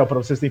 hein, NFL, pra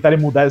vocês tentarem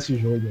mudar esse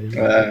jogo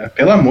aí.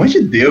 Pelo amor de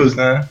Deus,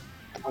 né?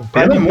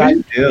 Pelo amor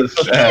de Deus.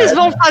 Por que eles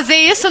vão fazer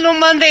isso no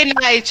Monday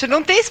Night?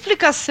 Não tem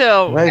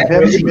explicação. Vai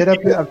ver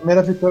a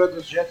primeira vitória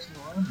dos Jets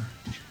no ano.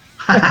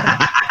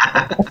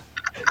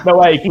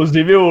 Não,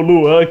 inclusive o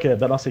Luan, que é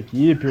da nossa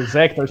equipe, o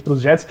Zé, que torce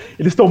pros Jets,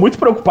 eles estão muito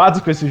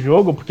preocupados com esse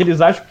jogo, porque eles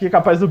acham que é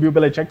capaz do Bill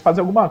Belichick fazer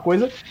alguma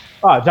coisa.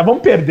 Já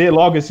vamos perder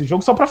logo esse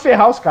jogo só pra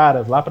ferrar os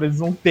caras lá, pra eles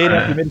não terem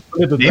a primeira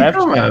escolha do draft.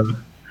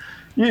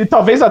 E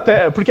talvez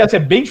até, porque é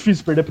bem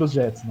difícil perder pros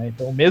Jets, né?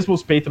 Então, mesmo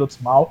os Patriots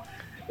mal,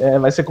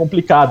 vai ser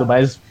complicado,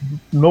 mas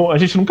a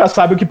gente nunca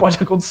sabe o que pode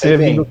acontecer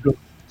vindo do jogo.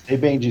 Sei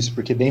bem disso,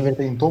 porque Denver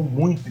tentou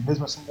muito e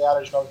mesmo assim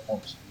ganharam de 9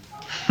 pontos.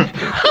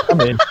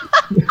 Exatamente.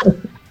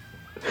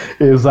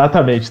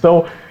 Exatamente.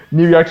 Então,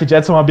 New York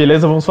Jets é uma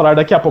beleza, vamos falar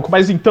daqui a pouco.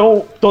 Mas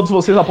então, todos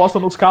vocês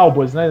apostam nos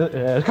Cowboys, né?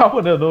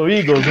 No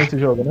Eagles nesse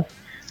jogo, né?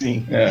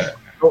 Sim.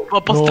 Vou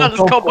apostar nos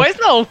Cowboys,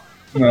 não.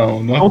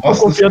 Não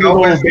aposto nos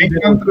Cowboys nem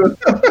contra...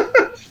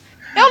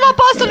 Eu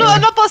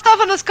não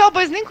apostava nos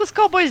Cowboys nem com os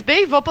Cowboys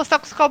bem, vou apostar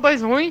com os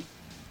Cowboys ruim.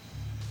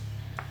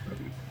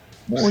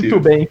 Muito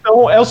bem,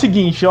 então é o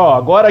seguinte, ó,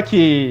 agora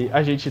que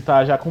a gente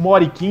tá já com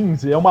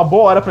 1h15, é uma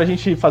boa hora pra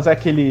gente fazer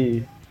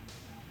aquele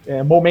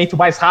momento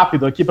mais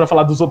rápido aqui pra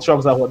falar dos outros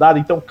jogos da rodada.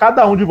 Então,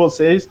 cada um de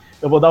vocês,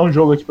 eu vou dar um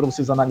jogo aqui pra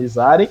vocês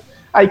analisarem.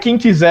 Aí quem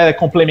quiser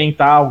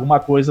complementar alguma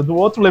coisa do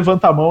outro,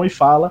 levanta a mão e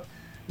fala.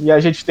 E a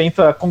gente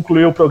tenta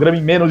concluir o programa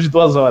em menos de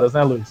 2 horas,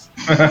 né, Luiz?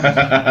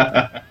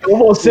 Então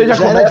você já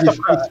começa...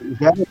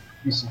 Já era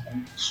difícil.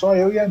 Só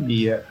eu e a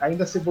Mia.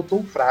 Ainda você botou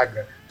o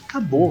Fraga.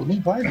 Acabou,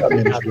 não vai dar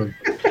menos de 2.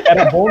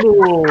 Era bom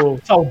no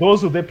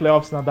saudoso The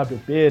Playoffs na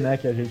WP, né,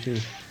 que a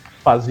gente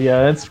fazia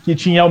antes, que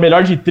tinha o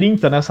melhor de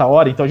 30 nessa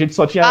hora, então a gente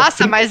só tinha...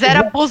 Nossa, mas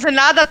era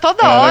buzinada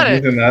toda hora.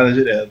 Buzinada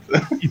direto.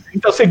 E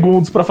 30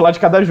 segundos pra falar de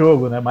cada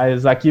jogo, né,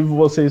 mas aqui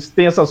vocês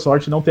têm essa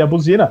sorte, não tem a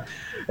buzina.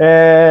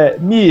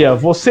 Mia,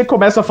 você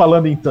começa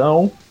falando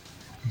então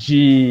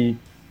de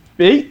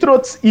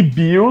Patriots e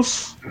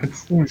Bills,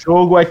 um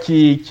jogo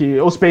aqui que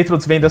os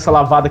Patriots vêm dessa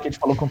lavada que a gente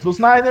falou contra os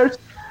Niners,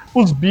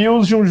 os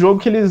Bills de um jogo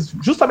que eles,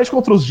 justamente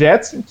contra os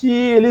Jets, em que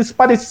eles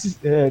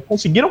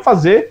conseguiram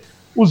fazer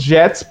os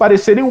Jets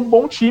parecerem um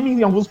bom time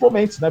em alguns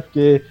momentos, né?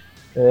 Porque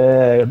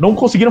não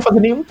conseguiram fazer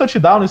nenhum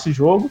touchdown nesse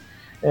jogo.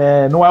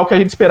 Não é o que a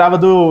gente esperava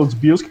dos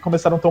Bills, que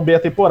começaram tão bem a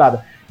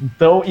temporada.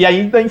 Então, e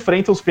ainda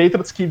enfrenta os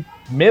Patriots, que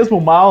mesmo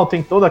mal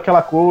tem toda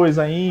aquela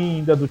coisa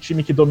ainda do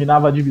time que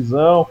dominava a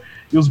divisão.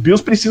 E os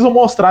Bills precisam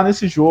mostrar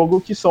nesse jogo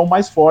que são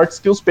mais fortes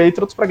que os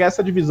Patriots para ganhar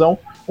essa divisão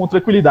com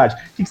tranquilidade. O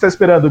que você está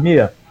esperando,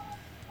 Mia?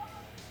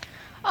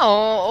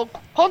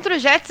 Contra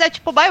os Jets é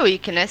tipo bye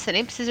week, né? Você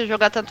nem precisa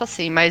jogar tanto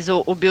assim, mas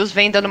o Bills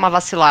vem dando uma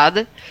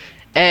vacilada.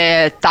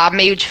 Tá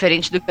meio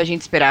diferente do que a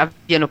gente esperava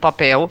no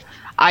papel.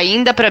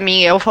 Ainda pra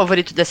mim é o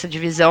favorito dessa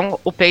divisão.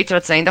 O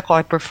Patriots ainda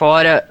corre por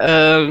fora,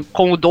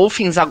 com o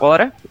Dolphins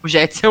agora. O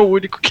Jets é o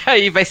único que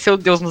aí vai ser o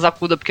Deus nos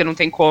acuda, porque não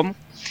tem como.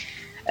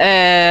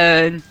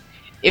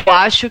 Eu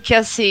acho que,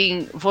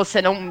 assim,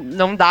 você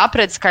não dá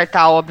pra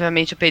descartar,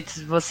 obviamente, o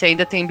Patriots. Você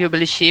ainda tem Bill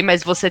Belichick,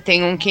 mas você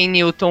tem um Ken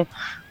Newton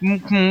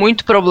com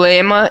muito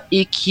problema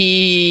e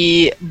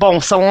que,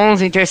 bom, são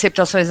 11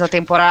 interceptações na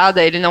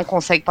temporada, ele não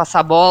consegue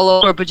passar a bola,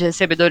 o corpo de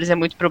recebedores é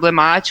muito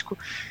problemático.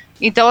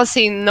 Então,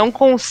 assim, não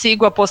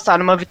consigo apostar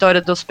numa vitória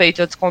dos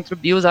Patriots contra o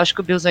Bills. Acho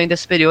que o Bills ainda é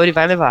superior e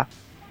vai levar.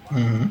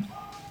 Uhum.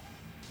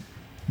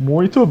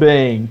 Muito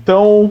bem.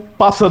 Então,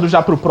 passando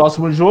já pro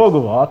próximo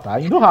jogo, tá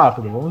indo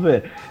rápido, vamos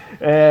ver.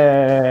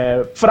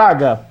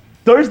 Fraga,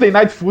 Thursday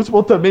Night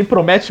Football também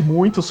promete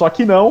muito, só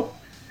que não.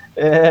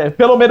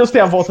 Pelo menos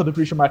tem a volta do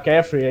Christian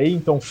McCaffrey aí,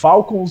 então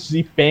Falcons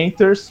e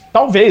Panthers,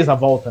 talvez a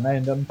volta, né?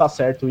 Ainda não tá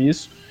certo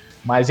isso,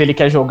 mas ele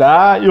quer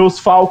jogar, e os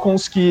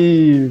Falcons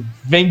que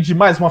vem de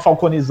mais uma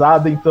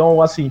falconizada,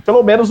 então, assim,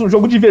 pelo menos um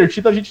jogo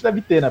divertido a gente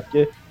deve ter, né?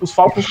 Porque os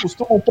Falcons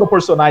costumam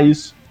proporcionar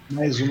isso.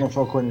 Mais uma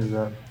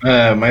falconizada.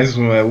 Mais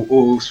uma.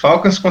 Os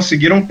Falcons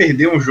conseguiram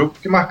perder um jogo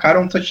porque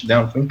marcaram um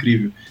touchdown, foi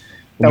incrível.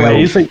 Então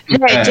é isso aí.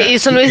 Gente,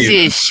 isso não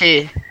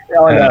existe.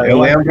 Eu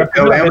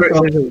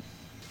lembro.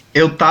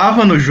 Eu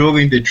tava no jogo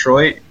em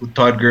Detroit, o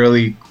Todd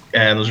Gurley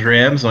nos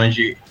Rams,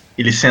 onde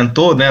ele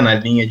sentou, né, na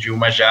linha de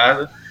uma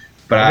jarda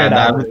para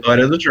dar a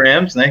vitória dos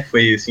Rams, né, que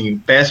foi assim,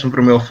 péssimo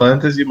pro meu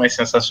fantasy, mas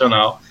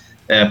sensacional.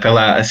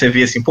 Você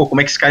vê assim, pô,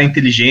 como é que esse cara é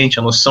inteligente,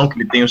 a noção que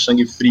ele tem, o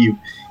sangue frio.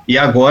 E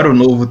agora o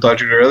novo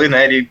Todd Gurley,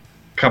 né, ele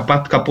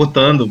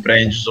capotando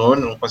pra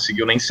endzone, não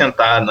conseguiu nem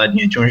sentar na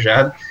linha de um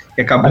jarda.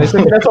 Parece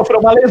que ele sofreu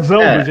uma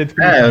lesão do jeito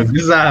que ele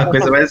bizarro,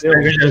 coisa mais estranha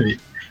que eu já vi.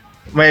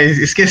 Mas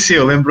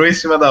esqueceu, lembrou em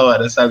cima da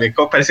hora, sabe?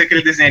 Parecia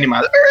aquele desenho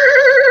animado.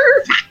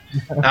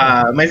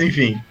 Mas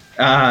enfim,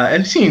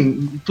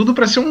 assim, tudo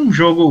pra ser um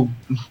jogo,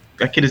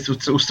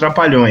 os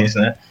trapalhões,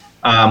 né?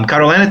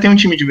 Carolina tem um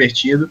time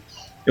divertido.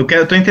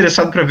 Eu tô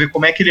interessado para ver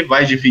como é que ele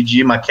vai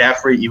dividir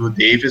McCaffrey e o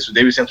Davis. O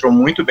Davis entrou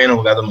muito bem no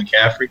lugar do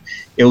McCaffrey.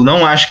 Eu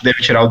não acho que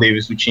deve tirar o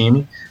Davis do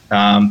time.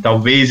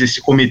 Talvez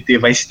esse comitê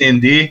vai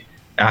estender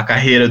a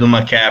carreira do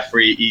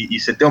McCaffrey e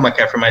você ter um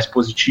McCaffrey mais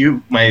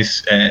positivo,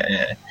 mais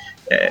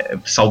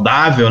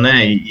saudável,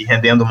 né, e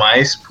rendendo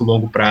mais por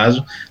longo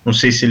prazo. Não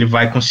sei se ele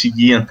vai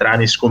conseguir entrar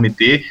nesse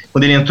comitê.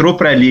 Quando ele entrou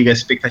para a liga, a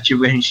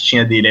expectativa que a gente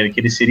tinha dele era que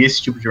ele seria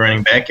esse tipo de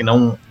running back,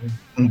 não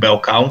um bell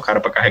cow, um cara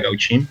para carregar o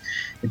time.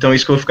 Então é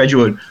isso que eu vou ficar de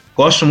olho.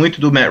 Gosto muito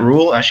do Matt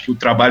Rule, acho que o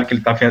trabalho que ele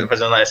está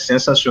fazendo é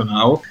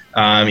sensacional.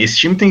 Esse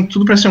time tem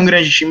tudo para ser um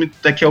grande time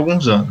daqui a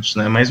alguns anos,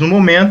 né, mas no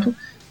momento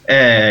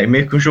é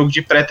meio que um jogo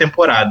de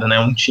pré-temporada, né,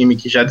 um time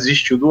que já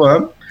desistiu do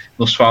ano,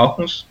 nos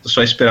Falcons,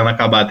 só esperando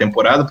acabar a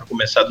temporada para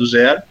começar do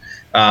zero.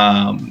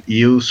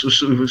 E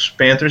os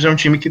Panthers é um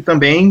time que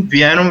também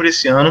vieram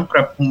esse ano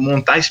para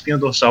montar a espinha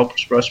dorsal para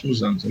os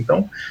próximos anos.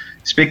 Então,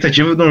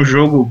 expectativa de um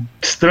jogo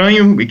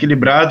estranho,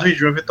 equilibrado e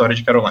de uma vitória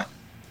de Carolina.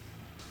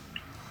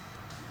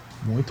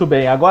 Muito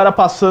bem, agora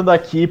passando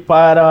aqui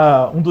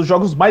para um dos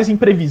jogos mais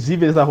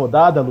imprevisíveis da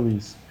rodada,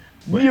 Luiz.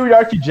 New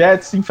York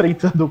Jets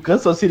enfrentando o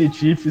Kansas City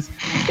Chiefs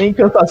em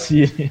Kansas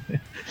City.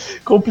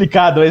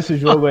 Complicado esse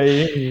jogo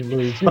aí,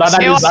 Luiz. Pra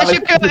analisar,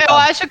 eu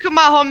acho que o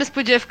Mahomes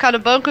podia ficar no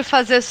banco e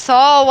fazer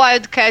só o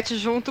Wildcat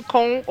junto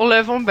com o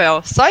Le'Veon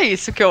Bell. Só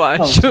isso que eu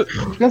acho. Se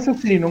o Kansas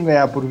City não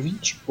ganhar por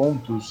 20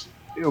 pontos,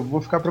 eu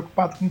vou ficar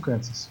preocupado com o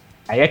Kansas.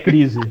 Aí é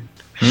crise.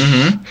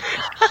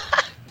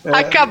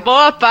 Acabou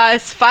a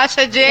paz,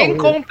 faixa de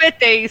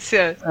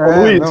incompetência.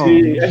 Luiz,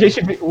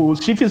 os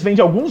Chiefs vêm de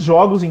alguns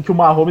jogos em que o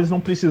Mahomes não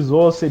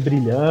precisou ser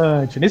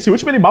brilhante. Nesse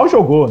último ele mal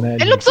jogou, né?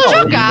 Ele não precisou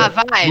jogar,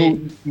 vai.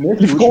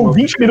 Ele ficou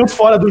 20 minutos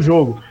fora do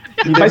jogo.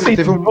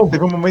 Teve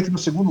um momento no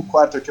segundo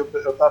quarto que eu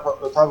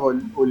tava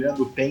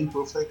olhando o tempo,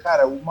 eu falei,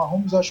 cara, o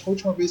Mahomes, acho que a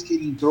última vez que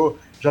ele entrou,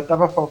 já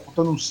tava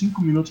faltando uns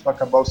 5 minutos para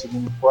acabar o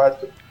segundo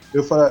quarto.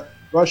 Eu falei,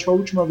 eu acho que a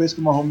última vez que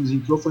o Mahomes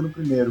entrou foi no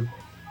primeiro.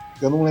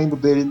 Eu não lembro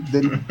dele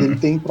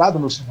ter entrado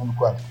no segundo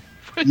quarto.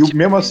 E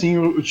mesmo assim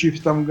o Chiefs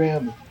estavam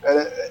ganhando.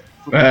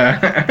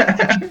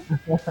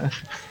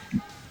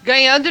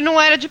 Ganhando e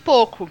não era de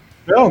pouco.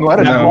 Não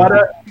era de pouco.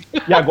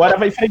 E agora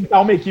vai enfrentar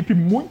uma equipe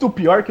muito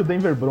pior que o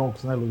Denver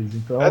Broncos, né, Luiz?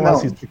 Então a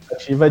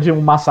expectativa é de um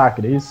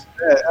massacre, é isso?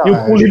 E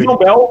o Le'Veon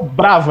Bell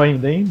bravo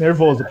ainda, hein?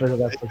 Nervoso pra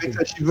jogar. A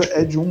expectativa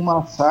é de um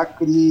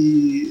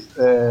massacre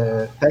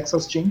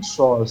Texas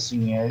Chainsaw,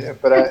 assim.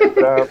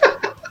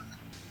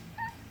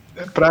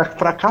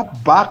 Pra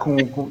acabar com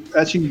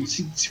assim,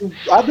 se o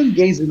Adam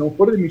Gaze não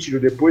for demitido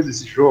depois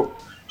desse jogo,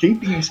 quem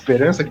tem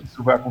esperança que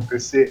isso vai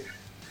acontecer?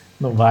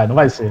 Não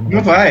vai ser.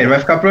 Não vai, ele vai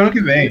ficar pro ano que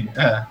vem.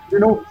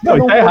 Não,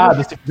 tá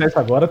errado. Se fizer isso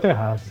agora, tá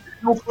errado. Se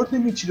não for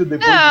demitido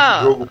depois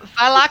desse jogo...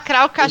 Vai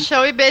lacrar o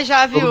caixão e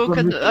beijar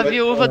a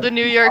viúva do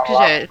New York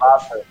Jets.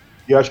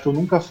 E eu acho que eu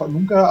nunca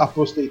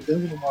apostei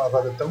tanto numa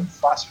vaga tão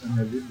fácil na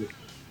minha vida.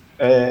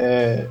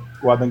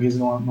 O Adam Gaze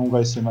não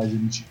vai ser mais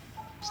demitido.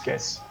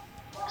 Esquece.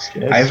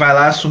 Aí vai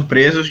lá,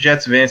 surpresa, os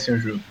Jets vencem o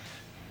jogo.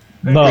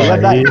 Não,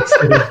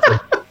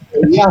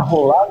 eu ia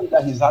rolar e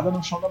dar risada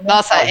no chão da minha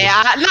Nossa,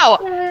 casa.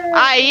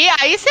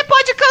 Aí você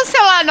pode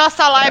cancelar a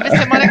nossa live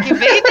semana que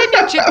vem e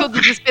demitir todos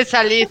os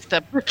especialistas,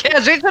 porque a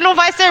gente não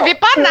vai servir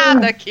pra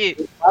nada aqui.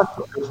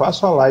 Eu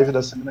faço a live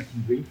da semana que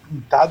vem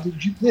pintado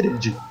de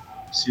verde.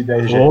 Se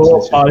der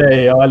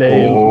olha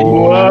aí. O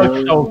Luan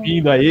que tá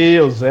ouvindo aí,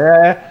 o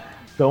Zé.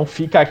 Então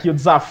fica aqui o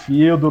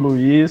desafio do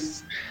Luiz.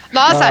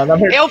 Nossa,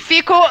 eu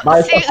fico.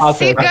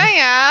 Se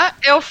ganhar,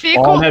 eu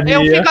fico até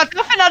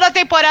o final da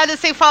temporada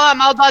sem falar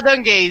mal do Adam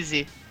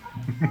Gaze.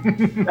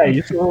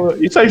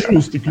 Isso é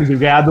justo, inclusive.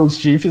 Ganhar dos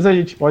Chiefs, a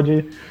gente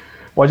pode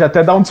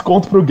até dar um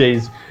desconto pro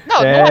Gaze.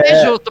 Não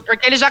é justo,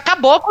 porque ele já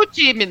acabou com o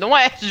time, não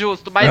é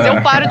justo. Mas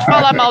eu paro de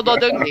falar mal do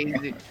Adam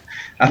Gaze.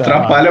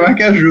 Atrapalha, mas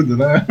que ajuda,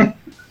 né?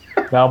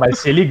 Não, mas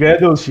se ele ganha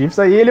dos Chiefs,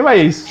 aí ele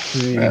vai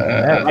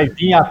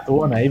vir à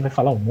tona, aí vai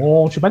falar um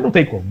monte, mas não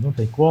tem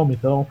como,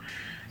 então...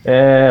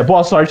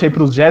 boa sorte aí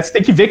pros Jets.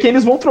 Tem que ver quem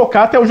eles vão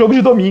trocar até o jogo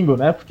de domingo,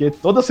 né? Porque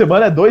toda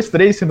semana é 2,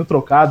 3 sendo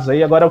trocados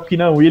aí. Agora o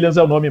Keenan Williams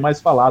é o nome mais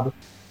falado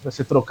pra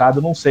ser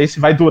trocado. Não sei se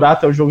vai durar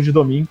até o jogo de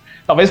domingo.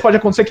 Talvez pode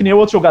acontecer que nem o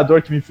outro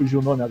jogador que me fugiu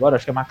o nome agora,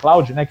 acho que é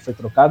McLeod, né? Que foi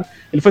trocado.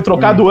 Ele foi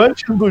trocado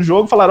antes do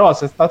jogo. Falaram,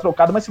 você tá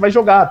trocado, mas você vai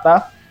jogar,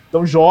 tá?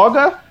 Então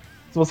joga.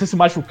 Se você se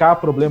machucar,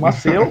 problema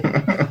seu.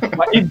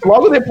 E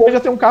logo depois já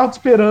tem um carro te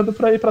esperando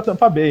pra ir pra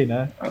Tampa Bay,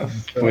 né?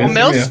 O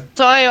meu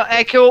sonho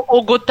é que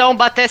o Gutão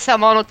batesse a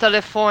mão no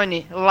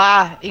telefone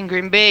lá em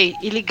Green Bay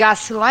e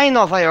ligasse lá em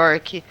Nova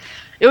York.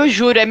 Eu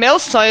juro, é meu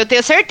sonho. Eu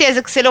tenho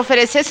certeza que se ele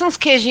oferecesse uns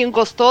queijinhos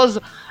gostosos,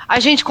 a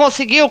gente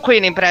conseguiu o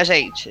Queen pra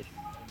gente.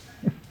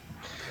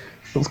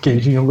 Os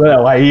queijinhos,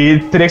 não. Aí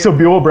teria que ser o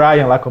Bill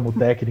O'Brien lá como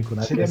técnico,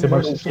 né? Seria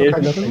melhor se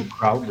trocar pelo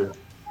Crowder.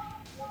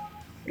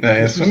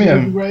 É isso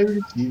mesmo.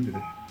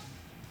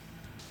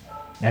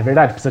 É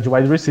verdade, precisa de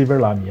wide receiver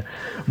lá, minha.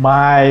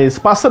 Mas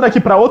passando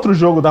aqui para outro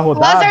jogo da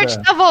rodada... O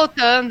Lazard tá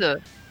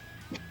voltando.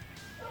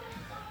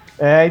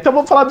 Então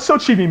vamos falar do seu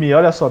time, Mia.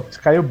 Olha só,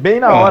 caiu bem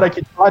na hora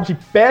aqui de falar de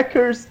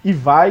Packers e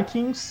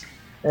Vikings.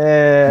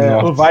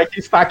 O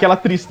Vikings tá aquela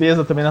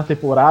tristeza também na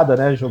temporada,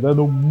 né?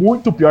 Jogando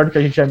muito pior do que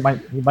a gente já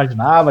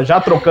imaginava, já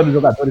trocando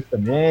jogadores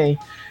também.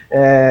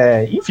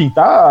 Enfim,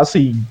 tá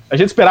assim. A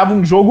gente esperava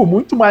um jogo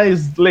muito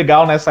mais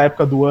legal nessa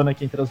época do ano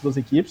aqui entre as duas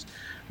equipes,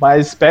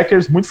 mas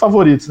Packers muito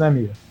favoritos, né,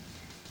 Mia?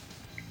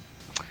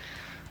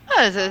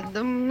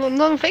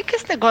 Não vem com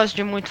esse negócio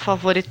de muito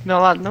favorito do meu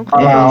lado, não.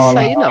 Isso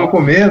aí não. Tô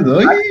com medo.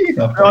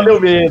 Olha o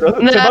medo.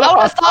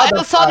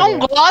 Eu só não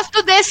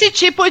gosto desse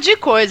tipo de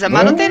coisa,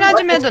 mas não tem nada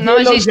de medo, não.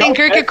 A gente tem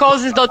Kirk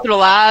Cousins do outro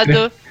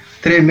lado.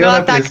 Meu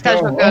ataque tá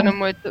jogando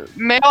muito.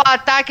 Meu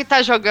ataque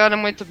tá jogando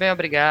muito bem,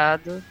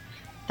 obrigado.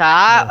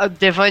 Tá,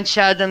 Devante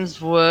Adams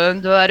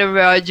voando, Aaron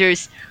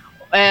Rodgers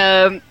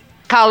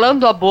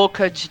calando a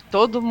boca de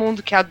todo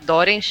mundo que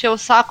adora encher o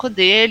saco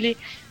dele.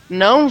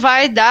 Não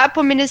vai dar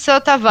pro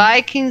Minnesota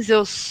Vikings,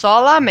 eu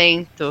só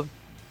lamento.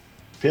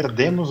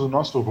 Perdemos o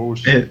nosso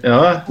host.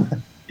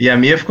 E a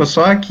minha ficou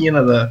só a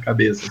quina da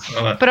cabeça.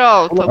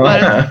 Pronto,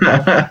 agora.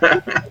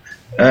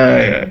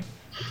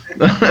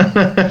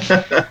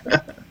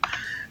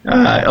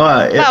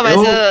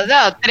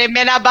 Não,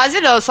 tremer na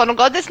base não. Eu só não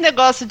gosto desse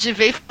negócio de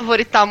ver e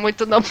favoritar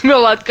muito não pro meu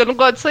lado, porque eu não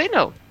gosto disso aí,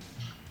 não.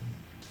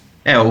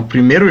 O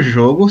primeiro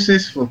jogo,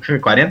 vocês foi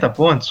 40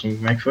 pontos?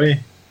 Como é que foi?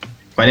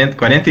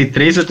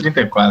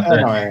 43-34.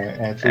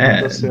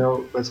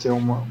 Vai ser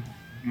uma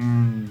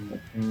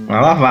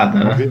lavada,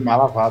 né? Uma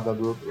lavada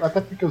do outro.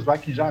 Até porque os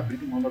Vikings já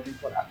abriram mão da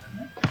temporada,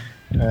 né?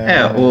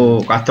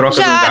 A troca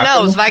do Gato.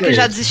 Não, os Vikings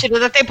já desistiram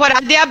da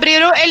temporada e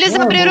abriram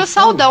o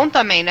saldão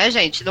também, né,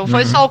 gente? Não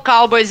foi só o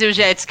Cowboys e o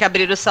Jets que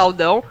abriram o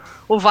saldão.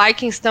 O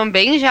Vikings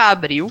também já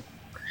abriu.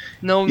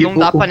 Não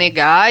dá pra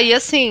negar. E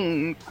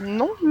assim,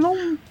 não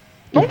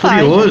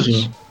curioso,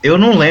 gente. Eu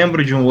não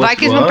lembro de um outro ano.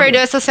 Vikings não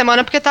perdeu essa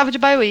semana porque tava de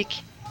bye week.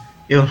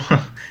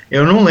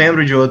 Eu não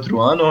lembro de outro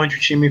ano onde o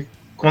time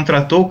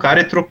contratou o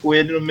cara e trocou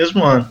ele no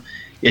mesmo ano.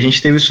 E a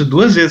gente teve isso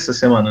 2 vezes essa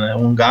semana, né?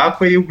 O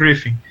Ngakoue e o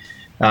Griffin.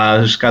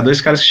 Os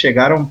dois caras que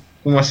chegaram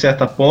com uma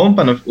certa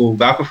pompa, o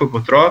Ngakoue foi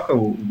por troca,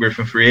 o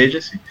Griffin free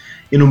agency,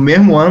 e no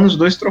mesmo ano os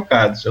 2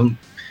 trocados.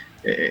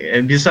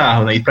 É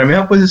bizarro, né? E pra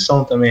mesma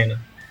posição também, né?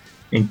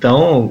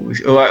 Então,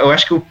 eu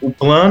acho que o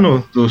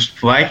plano dos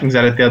Vikings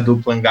era ter a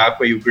dupla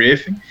Ngakoue e o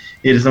Griffin,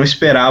 e eles não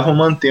esperavam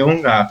manter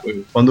o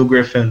Ngakoue. Quando o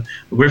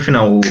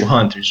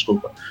Hunter,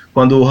 desculpa.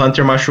 Quando o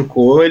Hunter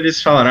machucou,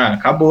 eles falaram,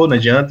 acabou, não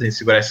adianta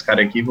segurar esse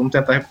cara aqui, vamos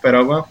tentar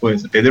recuperar alguma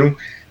coisa. Perderam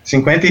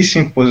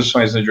 55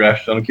 posições no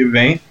draft do ano que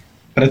vem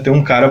para ter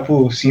um cara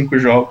por 5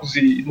 jogos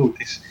e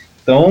inúteis.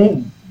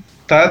 Então,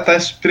 tá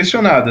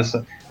pressionado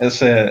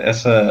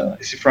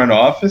esse front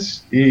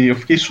office, e eu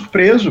fiquei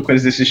surpreso com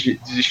eles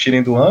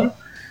desistirem do ano.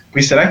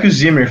 Mas será que o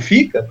Zimmer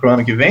fica pro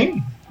ano que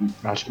vem?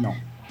 Acho que não.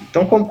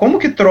 Então, como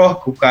que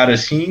troca o cara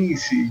assim,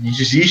 se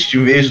desiste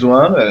em vez do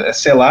ano? É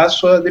selar a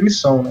sua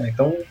demissão, né?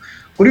 Então,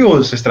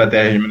 curioso essa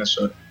estratégia de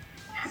Minnesota.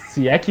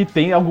 Se é que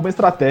tem alguma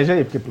estratégia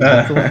aí, porque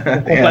são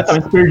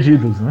completamente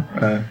perdidos, né?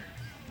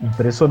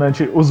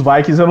 Impressionante. Os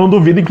Vikings, eu não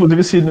duvido,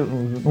 inclusive, se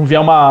não vier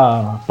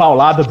uma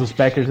paulada dos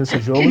Packers nesse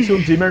jogo, se o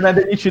Zimmer não é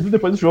demitido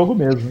depois do jogo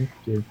mesmo, hein?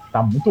 Porque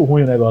tá muito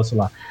ruim o negócio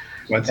lá.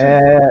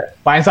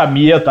 Mas a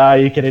Mia tá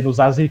aí querendo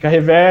usar a zica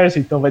reversa,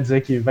 então vai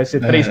dizer que vai ser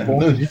 3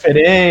 pontos de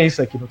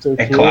diferença, que não sei o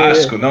quê. É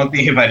clássico, não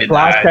tem rivalidade.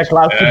 Clássico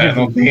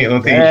não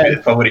tem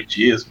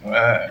favoritismo.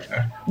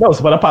 Não,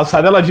 semana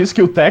passada ela disse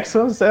que o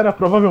Texans era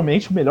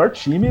provavelmente o melhor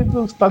time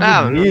dos Estados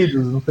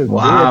Unidos, não sei o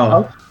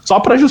quê.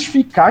 Só pra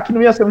justificar que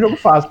não ia ser um jogo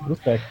fácil pros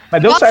Packers.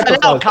 Mas deu certo.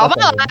 Não, calma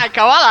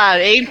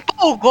lá.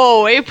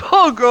 Empolgou.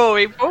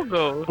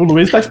 O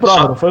Luiz tá de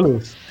prova, não foi,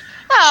 Luiz?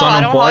 Não,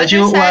 só não pode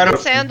o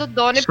sendo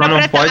dono e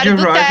proprietário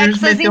do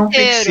Texas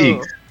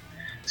inteiro.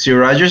 Se o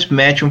Rodgers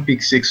mete um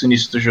pick six no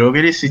início do jogo,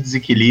 ele se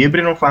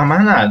desequilibra e não faz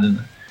mais nada, né?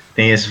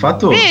 Tem esse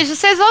fator. Bicho,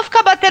 vocês vão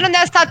ficar batendo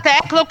nessa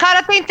tecla. O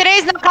cara tem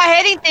 3 na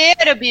carreira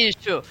inteira,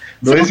 bicho.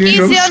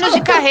 15 anos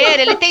de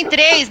carreira, ele tem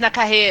 3 na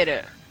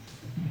carreira.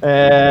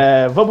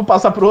 Vamos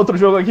passar pro outro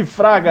jogo aqui,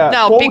 Fraga.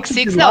 Não, pick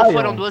six não,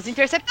 foram 2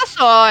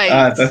 interceptações.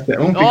 Tá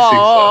certo. Um pick six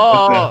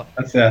só.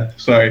 Tá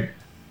certo, sorry.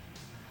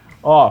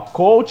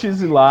 Colts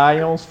e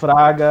Lions,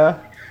 Fraga,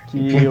 que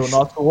o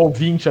nosso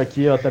ouvinte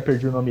aqui, eu até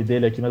perdi o nome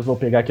dele aqui, mas vou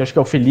pegar aqui, acho que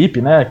é o Felipe,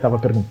 né, que tava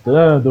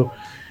perguntando.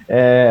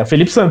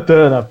 Felipe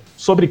Santana,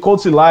 sobre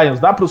Colts e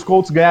Lions, dá para os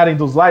Colts ganharem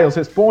dos Lions?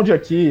 Responde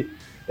aqui.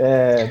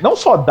 Não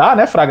só dá,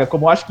 né, Fraga,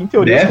 como eu acho que em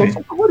teoria os Colts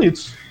são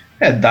favoritos.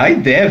 Dá e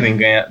devem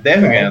ganhar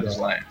dos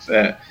Lions.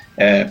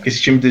 Porque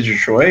esse time de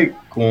Detroit,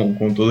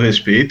 com todo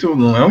respeito,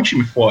 não é um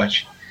time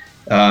forte.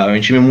 É um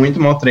time muito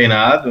mal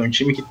treinado, um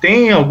time que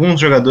tem alguns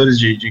jogadores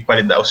de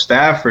qualidade, o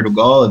Stafford, o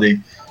Golladay,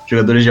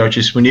 jogadores de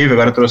altíssimo nível,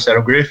 agora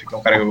trouxeram o Griffin, que é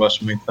um cara que eu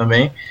gosto muito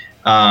também,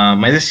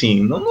 mas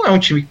assim, não é um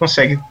time que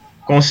consegue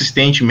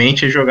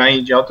consistentemente jogar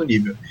de alto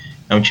nível,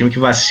 é um time que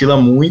vacila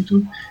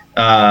muito,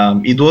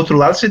 e do outro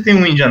lado você tem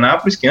o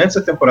Indianapolis, que antes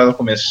da temporada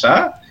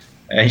começar,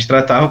 a gente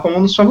tratava como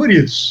um dos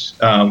favoritos.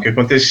 O que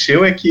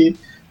aconteceu é que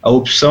a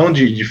opção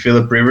de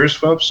Philip Rivers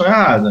foi uma opção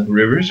errada, o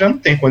Rivers já não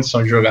tem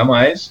condição de jogar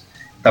mais,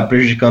 está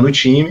prejudicando o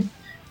time.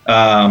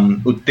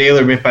 O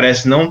Taylor me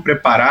parece não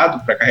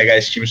preparado para carregar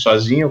esse time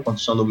sozinho. A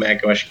condição do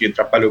Mac eu acho que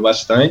atrapalhou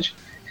bastante.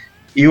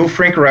 E o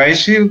Frank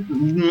Rice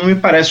não me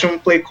parece um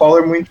play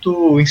caller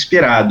muito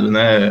inspirado,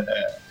 né?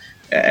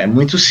 É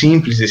muito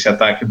simples esse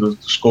ataque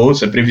dos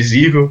Colts, é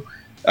previsível.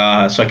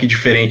 Só que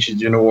diferente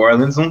de New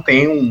Orleans, não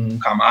tem um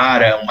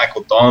Camara, um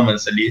Michael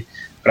Thomas ali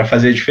para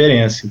fazer a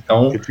diferença.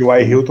 Então, o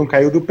T.Y. Hilton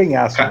caiu do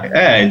penhasco.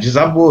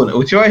 Desabou.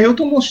 O T.Y.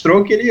 Hilton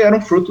mostrou que ele era um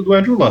fruto do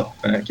Andrew Luck,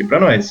 né, aqui para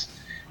nós.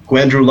 Com o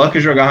Andrew Luck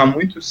jogava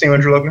muito, sem o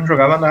Andrew Luck não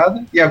jogava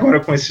nada, e agora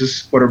com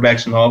esses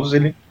quarterbacks novos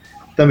ele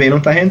também não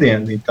está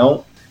rendendo.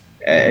 Então,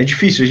 é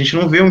difícil, a gente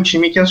não vê um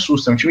time que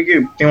assusta, é um time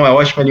que tem uma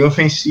ótima linha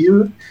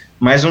ofensiva,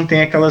 mas não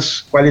tem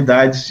aquelas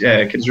qualidades,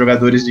 aqueles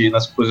jogadores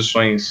nas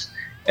posições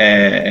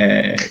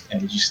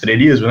de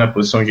estrelismo, né,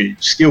 posição de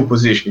skill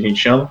position, que a gente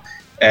chama,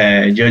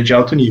 de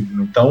alto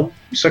nível. Então,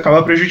 isso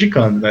acaba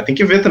prejudicando, né? Tem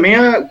que ver também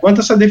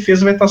quanto essa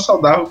defesa vai estar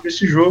saudável para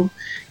esse jogo,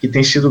 que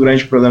tem sido o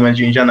grande problema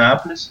de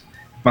Indianápolis.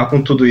 Mas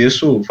com tudo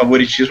isso, o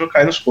favoritismo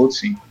cai nos Colts,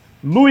 sim.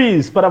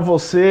 Luiz, para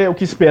você, o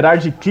que esperar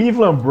de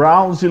Cleveland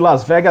Browns e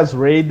Las Vegas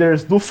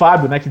Raiders, do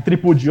Fábio, né, que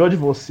tripudiou de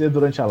você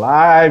durante a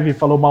live,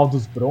 falou mal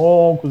dos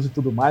Broncos e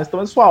tudo mais.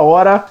 Então é sua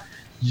hora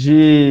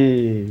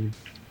de,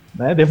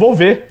 né,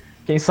 devolver,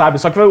 quem sabe.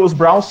 Só que os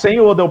Browns sem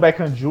o Odell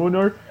Beckham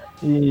Jr.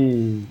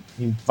 e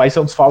vai ser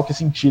um desfalque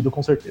sentido,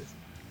 com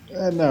certeza.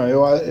 Não,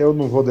 eu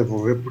não vou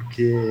devolver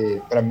porque,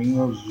 para mim,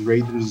 os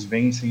Raiders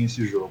vencem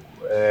esse jogo.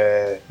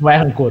 Não é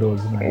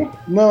rancoroso, né?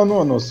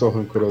 Não sou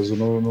rancoroso.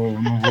 Não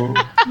vou.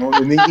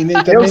 Nem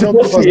se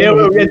fosse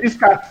eu ia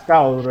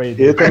descascar o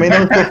Raiders. Eu também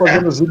não estou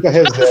fazendo zica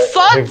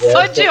reserva.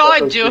 Só de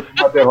ódio.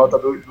 Uma derrota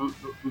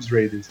dos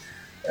Raiders.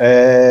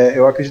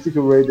 Eu acredito que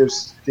o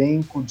Raiders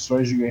tem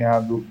condições de ganhar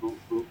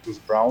dos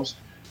Browns.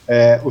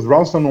 Os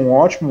Browns estão num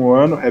ótimo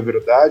ano, é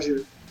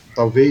verdade.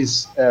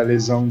 Talvez a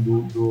lesão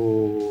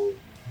do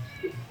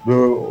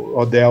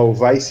Odell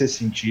vai ser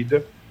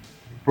sentida.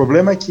 O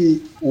problema é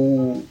que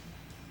o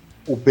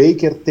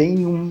Baker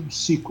tem um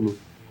ciclo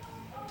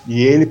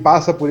e ele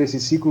passa por esse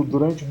ciclo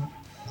durante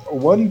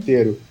o ano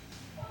inteiro,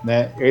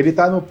 né? Ele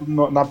está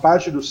na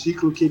parte do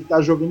ciclo que ele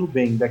está jogando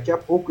bem. Daqui a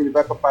pouco ele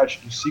vai para a parte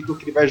do ciclo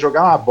que ele vai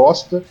jogar uma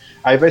bosta,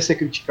 aí vai ser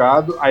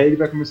criticado, aí ele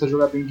vai começar a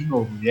jogar bem de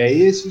novo. E é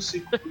esse o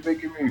ciclo do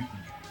Baker Mayfield.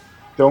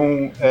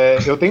 Então,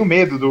 eu tenho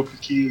medo do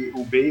que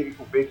o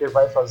Baker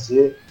vai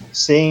fazer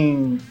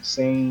sem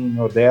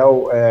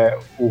Odell.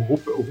 O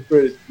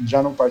Hooper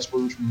já não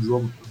participou do último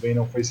jogo, tudo bem,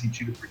 não foi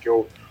sentido porque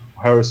o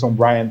Harrison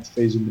Bryant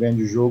fez um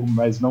grande jogo,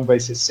 mas não vai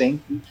ser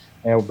sempre.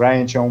 O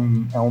Bryant é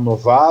um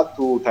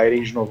novato, o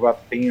Tyrande novato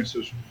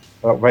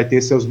vai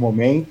ter seus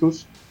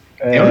momentos.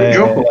 Um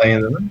jogo lá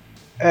ainda,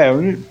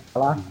 né?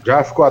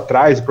 Já ficou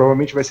atrás,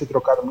 provavelmente vai ser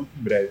trocado muito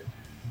em breve.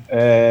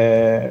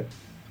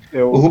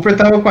 O Hooper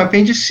tava com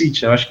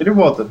apendicite, eu acho que ele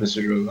volta pra esse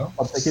jogo, não?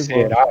 Pode ser que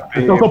será?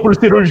 Ele passou por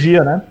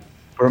cirurgia, né?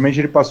 Provavelmente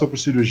ele passou por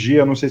cirurgia,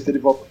 eu não sei se ele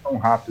volta tão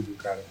rápido,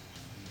 cara.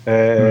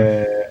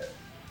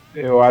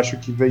 Eu acho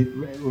que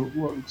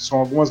são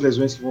algumas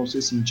lesões que vão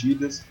ser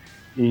sentidas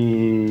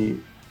e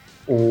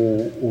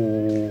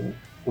o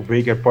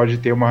Baker pode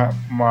ter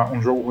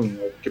um jogo ruim.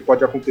 O que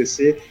pode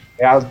acontecer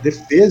é a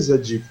defesa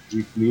de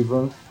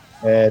Cleveland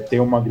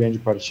ter uma grande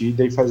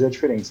partida e fazer a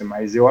diferença,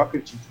 mas eu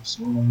acredito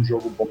sim num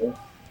jogo bom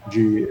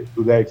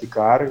do Derek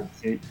Carr,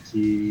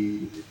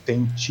 que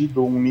tem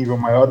tido um nível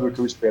maior do que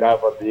eu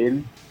esperava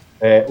dele.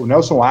 O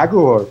Nelson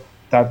Aguilar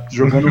tá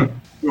jogando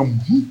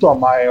muito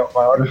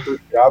maior do que eu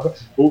esperava.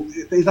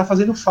 Ele tá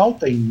fazendo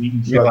falta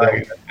em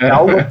Filadélfia. É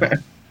algo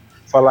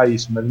falar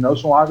isso, mas o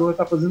Nelson Aguilar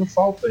tá fazendo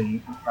falta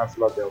na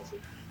Filadélfia.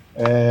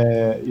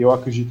 Eu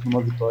acredito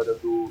numa vitória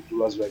do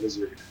Las Vegas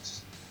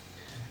Raiders.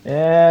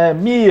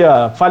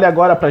 Mia, fale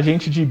agora pra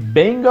gente de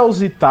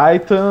Bengals e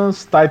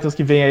Titans. Titans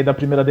que vem aí da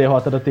primeira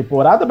derrota da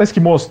temporada, mas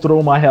que mostrou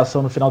uma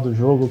reação no final do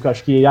jogo que eu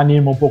acho que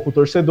anima um pouco o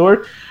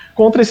torcedor,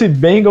 contra esse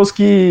Bengals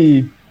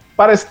que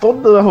parece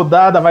toda a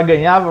rodada vai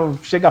ganhar,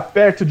 chega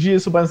perto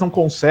disso, mas não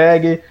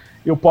consegue,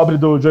 e o pobre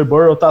do Joe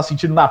Burrow tá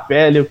sentindo na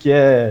pele o que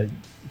é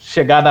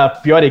chegar na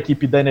pior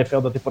equipe da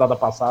NFL da temporada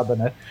passada,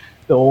 né?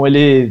 Então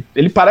ele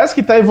parece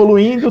que tá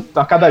evoluindo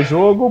a cada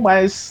jogo,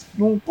 mas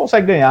não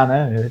consegue ganhar,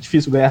 né? É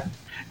difícil ganhar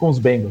com os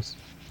Bengals.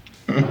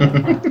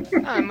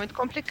 É muito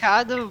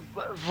complicado.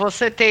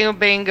 Você tem o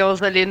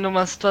Bengals ali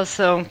numa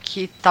situação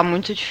que tá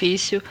muito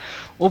difícil.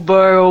 O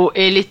Burrow,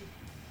 ele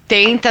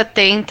tenta,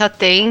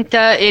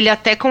 ele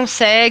até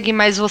consegue,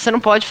 mas você não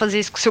pode fazer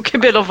isso com o seu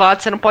QB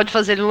novato, você não pode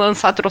fazer ele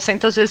lançar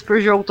 300 vezes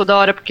por jogo toda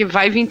hora, porque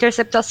vai vir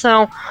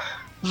interceptação,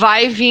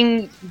 vai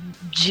vir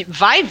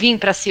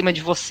pra cima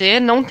de você,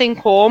 não tem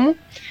como.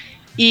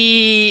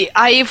 E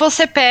aí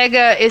você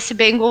pega esse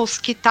Bengals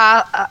que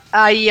tá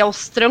aí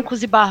aos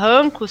trancos e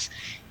barrancos,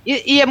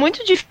 e é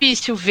muito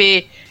difícil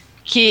ver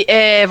que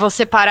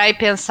você parar e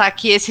pensar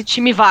que esse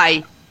time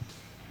vai.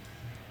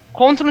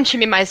 Contra um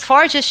time mais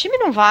forte, esse time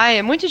não vai.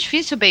 É muito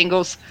difícil o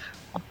Bengals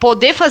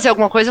poder fazer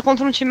alguma coisa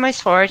contra um time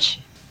mais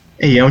forte.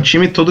 E é um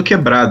time todo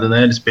quebrado,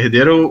 né? Eles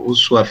perderam o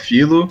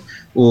Suafilo,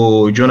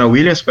 o Jonah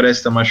Williams parece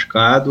estar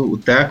machucado, o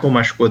Tackle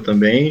machucou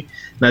também.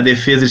 Na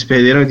defesa eles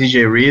perderam o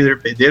DJ Reader,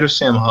 perderam o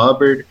Sam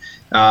Hubbard,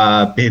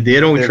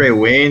 perderam o Trey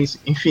Waynes,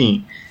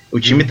 enfim. O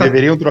time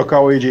deveriam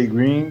trocar o AJ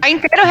Green. Tá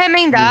inteiro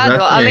remendado.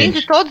 Exatamente. Além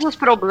de todos os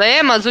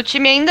problemas, o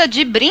time ainda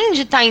de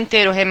brinde tá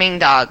inteiro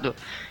remendado.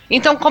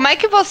 Então, como é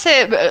que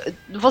você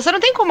não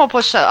tem como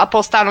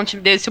apostar num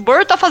time desse? O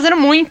Burrow tá fazendo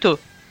muito.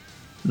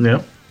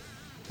 Não.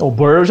 O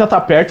Burrow já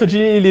tá perto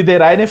de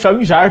liderar a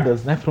NFL em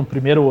jardas, né? Para um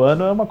primeiro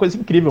ano é uma coisa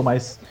incrível,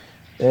 mas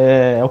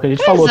é o que a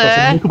gente falou, tá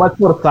sendo muito mais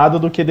forçado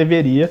do que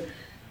deveria.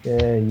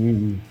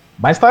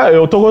 Mas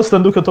eu tô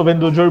gostando do que eu tô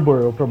vendo do Joe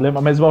Burrow. O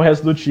problema mesmo é o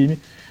resto do time,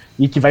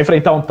 e que vai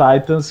enfrentar um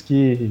Titans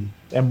que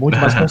é muito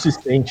mais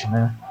consistente,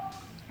 né?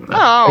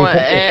 Não,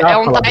 é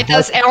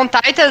um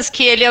Titans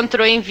que ele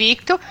entrou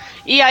invicto,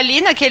 e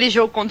ali naquele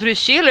jogo contra os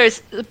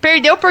Steelers,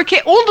 perdeu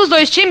porque um dos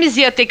dois times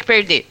ia ter que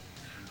perder.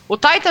 O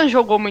Titans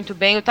jogou muito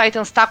bem, o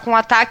Titans tá com o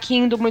ataque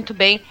indo muito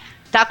bem,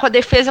 tá com a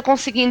defesa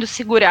conseguindo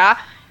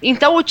segurar,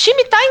 então o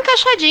time tá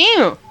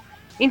encaixadinho.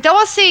 Então,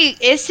 assim,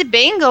 esse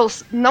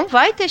Bengals não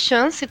vai ter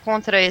chance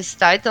contra esse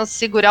Titans.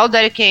 Segurar o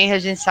Derrick Henry, a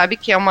gente sabe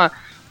que é uma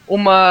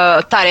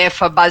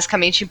tarefa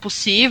basicamente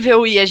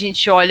impossível, e a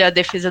gente olha a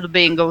defesa do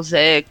Bengals,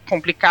 é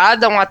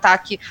complicada, um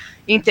ataque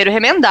inteiro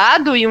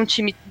remendado e um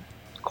time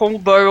com o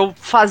Burrow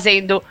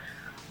fazendo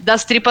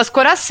das tripas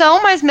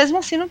coração, mas mesmo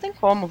assim não tem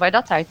como, vai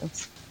dar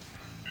Titans.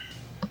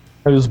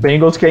 E os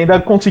Bengals que ainda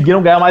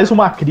conseguiram ganhar mais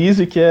uma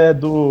crise, que é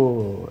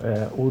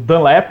o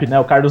Dunlap, né,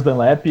 o Carlos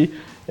Dunlap,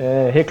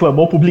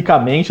 reclamou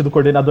publicamente do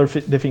coordenador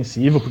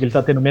defensivo, porque ele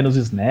tá tendo menos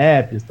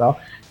snaps e tal.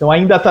 Então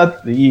ainda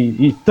tá...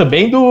 E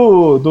também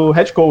do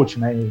head coach,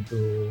 né,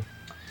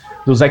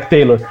 do Zach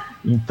Taylor.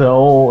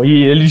 Então,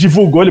 e ele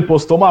divulgou, ele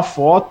postou uma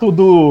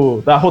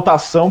foto da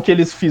rotação que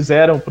eles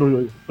fizeram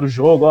pro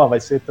jogo, ó, vai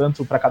ser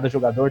tanto para cada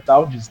jogador e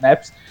tal, de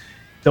snaps.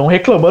 Então,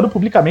 reclamando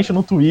publicamente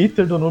no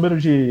Twitter do número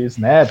de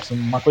snaps,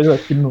 uma coisa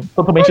que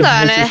totalmente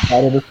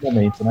desnecessária nesse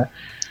momento, né?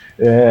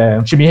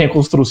 Um time em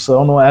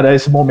reconstrução não era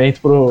esse momento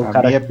pro a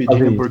cara. A minha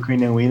pedida por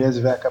Quinn Williams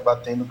vai acabar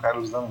tendo o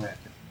Carlos Dunlap.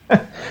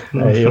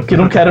 Eu que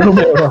não quero no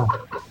meu, não.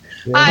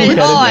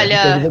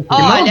 Olha,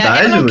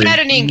 eu não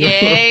quero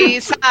ninguém,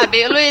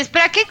 sabe? Luiz,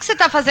 pra que você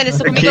tá fazendo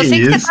isso comigo? Eu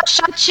sei que você tá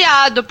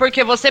chateado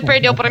porque você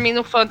perdeu pra mim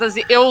no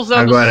Fantasy, eu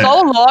usando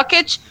só o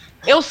Lockett.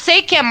 Eu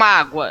sei que é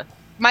mágoa,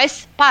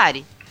 mas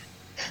pare.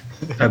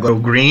 Agora o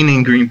Green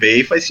em Green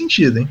Bay faz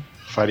sentido, hein?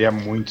 Faria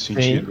muito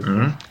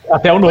sentido.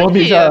 Até o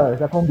nome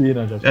já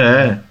combina.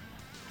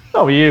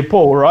 Não, e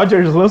pô, o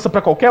Rodgers lança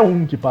pra qualquer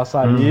um que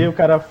passar ali, o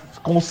cara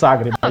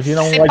consagra.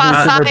 Imagina se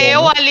passar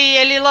eu ali,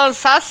 ele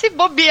lançar, se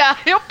bobear,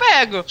 eu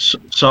pego.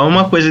 Só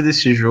uma coisa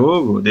desse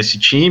jogo, desse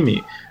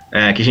time,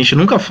 que a gente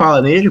nunca fala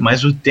nele,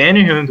 mas o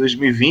Tannehill em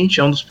 2020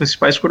 é um dos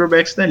principais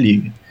quarterbacks da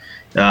liga.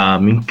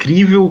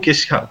 Incrível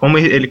como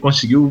ele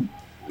conseguiu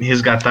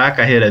resgatar a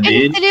carreira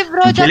dele. Ele se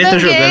livrou de Adam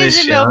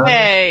Gaze, meu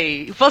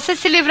bem. Você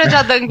se livra de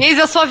Adam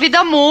Gaze, a sua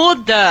vida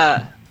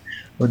muda.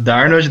 O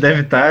Darnold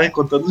deve estar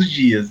contando os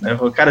dias, né?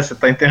 Falou, cara, você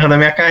tá enterrando a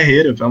minha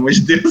carreira, pelo amor de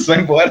Deus, vai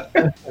embora.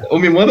 Ou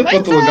me manda para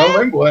outro lugar ou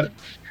vai embora.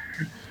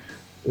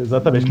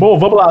 Exatamente. Bom,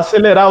 vamos lá,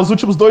 acelerar os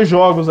últimos 2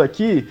 jogos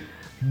aqui.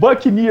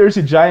 Buccaneers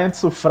e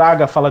Giants, o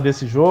Fraga fala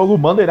desse jogo.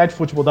 Monday Night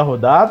Football da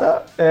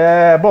rodada.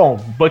 Bom,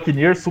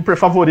 Buccaneers super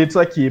favoritos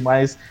aqui,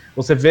 mas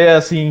você vê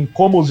assim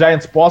como os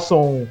Giants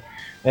possam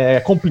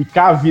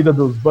complicar a vida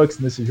dos Bucs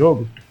nesse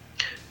jogo?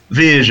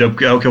 Veja,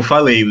 porque é o que eu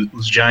falei,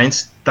 os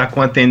Giants tá com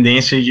a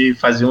tendência de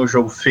fazer um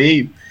jogo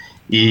feio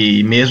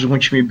e mesmo com um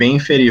time bem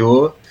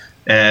inferior,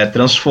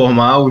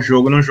 transformar o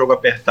jogo num jogo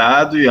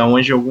apertado e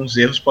onde alguns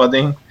erros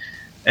podem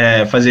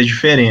fazer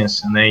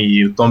diferença, né?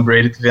 E o Tom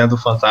Brady vendo o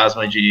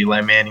fantasma de Eli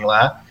Manning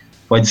lá,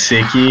 pode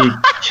ser que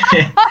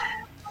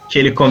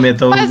ele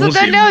cometa alguns erros. Mas o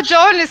Daniel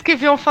Jones que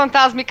viu um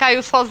fantasma e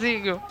caiu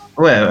sozinho.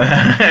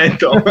 Ué,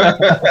 então...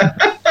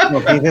 Não,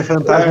 quem vê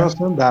fantasma é o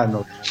Sandar,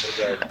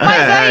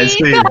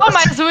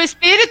 mas o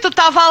espírito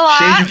tava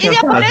lá e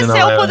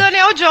apareceu pro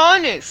Daniel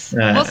Jones.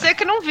 Você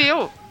que não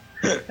viu.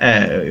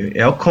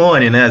 É o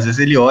clone, né? Às vezes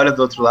ele olha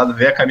do outro lado,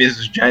 vê a camisa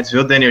dos Giants, vê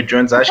o Daniel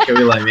Jones, acha que é o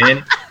Eli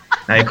Manning,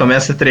 aí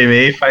começa a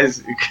tremer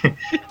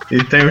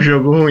e tem um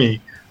jogo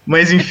ruim.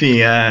 Mas enfim,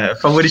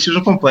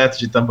 favoritismo completo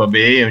de Tampa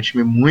Bay, é um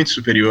time muito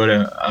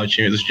superior ao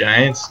time dos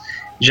Giants.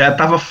 Já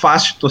estava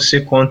fácil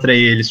torcer contra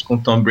eles com o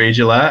Tom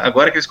Brady lá,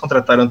 agora que eles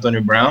contrataram o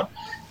Antonio Brown,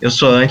 eu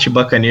sou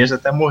anti-Buccaneers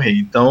até morrer.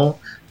 Então,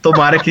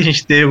 tomara que a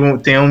gente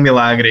tenha um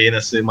milagre aí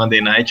nessa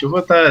Monday Night. Eu vou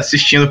estar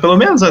assistindo pelo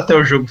menos até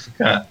o jogo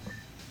ficar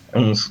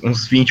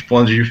uns 20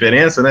 pontos de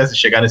diferença, né? Se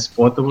chegar nesse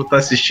ponto, eu vou estar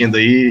assistindo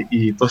aí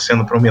e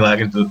torcendo para um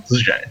milagre dos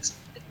Giants.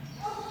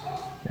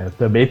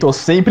 Também tô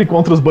sempre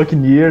contra os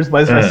Buccaneers,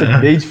 mas vai ser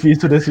bem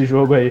difícil nesse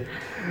jogo aí.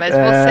 Mas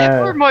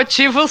você por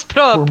motivos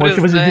próprios, por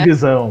motivos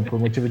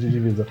de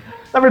divisão.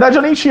 Na verdade,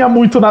 eu nem tinha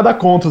muito nada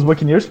contra os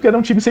Buccaneers, porque era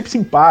um time sempre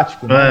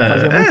simpático, né?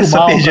 Fazia muito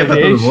mal pra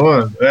todo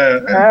mundo.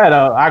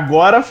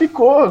 Agora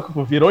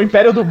virou o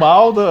Império do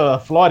Mal da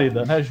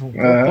Flórida, né?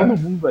 Juntou todo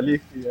mundo ali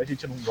que a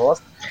gente não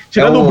gosta.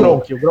 Tirando o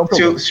Gronk.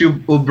 Se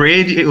o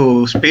Brady,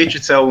 os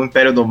Patriots é o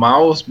Império do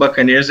Mal, os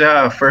Buccaneers é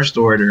a First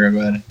Order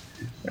agora.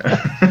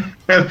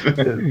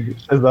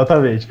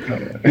 Exatamente.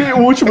 E o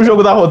último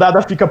jogo da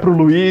rodada fica pro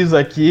Luiz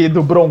aqui,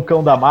 do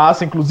Broncão da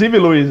Massa. Inclusive,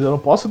 Luiz, eu não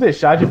posso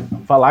deixar de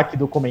falar aqui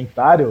do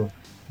comentário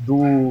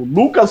do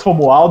Lucas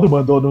Romualdo,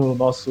 mandou no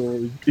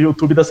nosso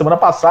YouTube da semana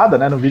passada,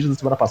 né, no vídeo da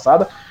semana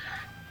passada.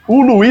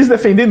 O Luiz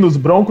defendendo os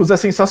Broncos é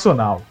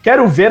sensacional.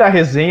 Quero ver a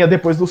resenha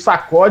depois do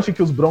sacode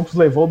que os Broncos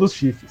levou dos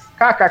Chiefs.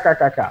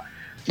 KKKKK.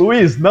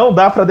 Luiz, não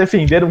dá pra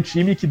defender um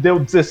time que deu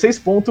 16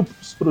 pontos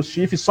pros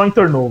Chiefs só em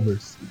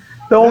turnovers.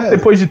 Então,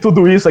 depois de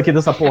tudo isso aqui,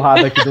 dessa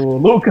porrada aqui do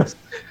Lucas,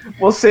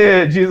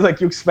 você diz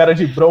aqui o que espera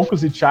de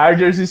Broncos e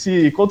Chargers, e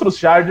se contra os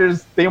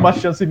Chargers tem uma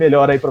chance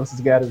melhor aí pra vocês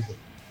ganharem o jogo.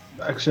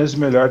 A chance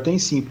melhor tem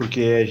sim,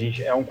 porque a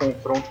gente é um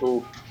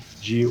confronto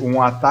de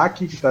um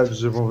ataque que está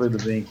desenvolvendo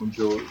bem com o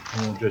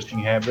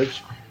Justin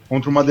Herbert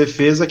contra uma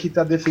defesa que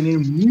está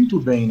defendendo muito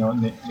bem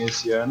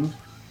nesse ano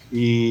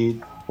e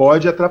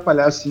pode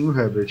atrapalhar sim o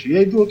Herbert. E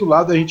aí do outro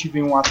lado a gente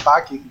vê um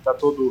ataque que está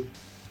todo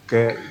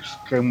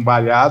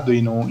cambalhado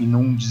e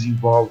não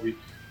desenvolve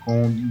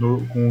com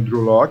o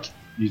Drew Lock,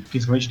 e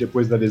principalmente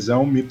depois da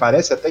lesão. Me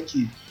parece até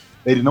que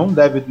ele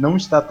não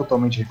está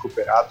totalmente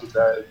recuperado,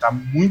 tá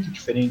muito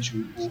diferente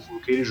o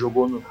que ele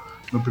jogou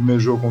no primeiro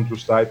jogo contra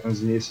os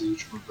Titans e nesses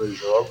últimos 2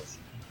 jogos.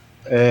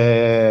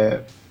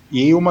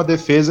 E uma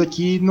defesa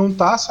que não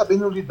está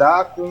sabendo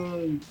lidar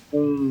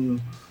com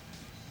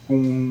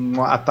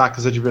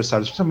ataques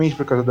adversários, principalmente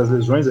por causa das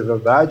lesões, é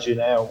verdade,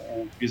 né?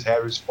 O Chris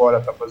Harris fora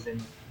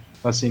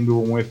tá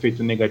sendo um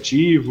efeito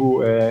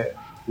negativo,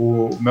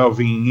 o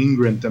Melvin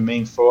Ingram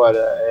também fora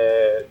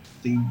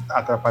tem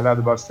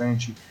atrapalhado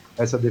bastante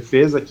essa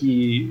defesa,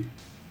 que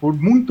por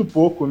muito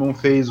pouco não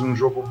fez um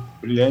jogo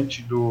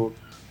brilhante do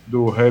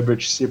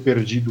Herbert ser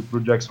perdido para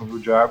o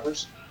Jacksonville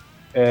Jaguars.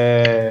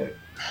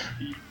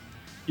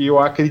 E eu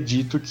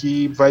acredito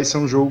que vai ser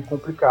um jogo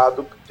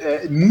complicado.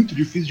 É muito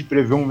difícil de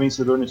prever um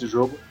vencedor nesse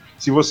jogo.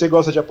 Se você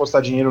gosta de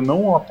apostar dinheiro,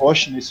 não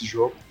aposte nesse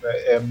jogo.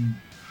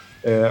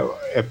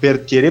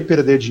 Querer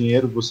perder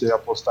dinheiro você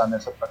apostar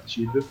nessa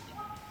partida.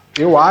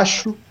 Eu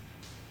acho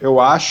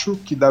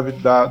que dá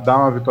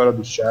uma vitória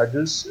dos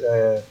Chargers.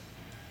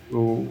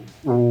 O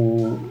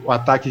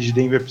ataque de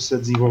Denver precisa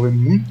desenvolver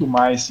muito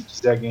mais se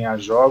quiser ganhar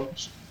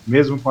jogos,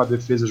 mesmo com a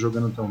defesa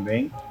jogando tão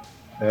bem.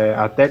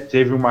 Até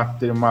teve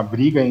uma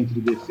briga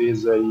entre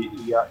defesa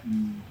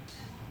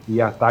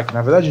e ataque.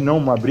 Na verdade, não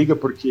uma briga,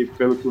 porque,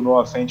 pelo que o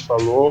Noah Fant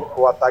falou,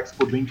 o ataque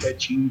ficou bem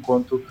quietinho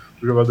enquanto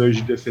os jogadores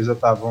de defesa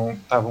estavam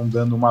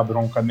dando uma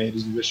bronca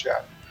neles no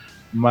vestiário.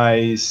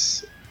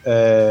 Mas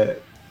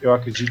eu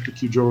acredito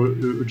que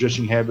o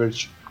Justin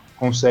Herbert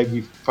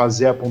consegue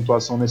fazer a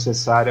pontuação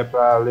necessária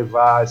para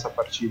levar essa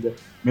partida,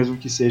 mesmo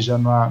que seja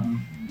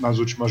nas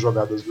últimas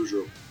jogadas do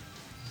jogo.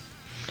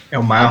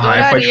 O Mile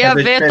High pode fazer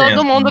ver diferença,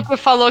 todo mundo né? que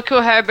falou que o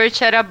Herbert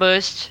era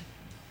bust.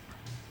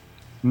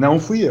 Não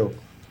fui eu.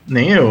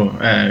 Nem eu.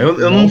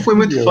 Eu não fui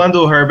muito fã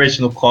do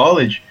Herbert no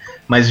college,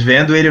 mas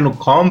vendo ele no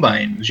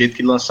Combine, o jeito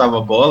que ele lançava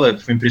a bola,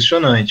 foi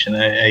impressionante,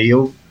 né? Aí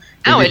eu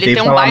ele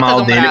tem um falar baita mal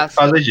de um dele braço.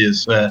 por causa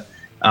disso.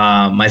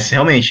 Mas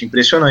realmente,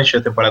 impressionante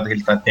a temporada que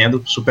ele tá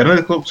tendo, superando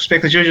as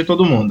expectativas de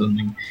todo mundo.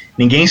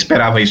 Ninguém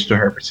esperava isso do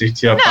Herbert. Se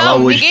eu falar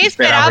hoje ninguém que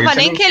esperava isso,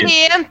 nem que ele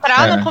ia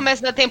entrar no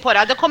começo da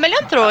temporada como ele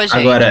entrou, gente.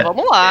 Agora,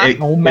 Vamos lá.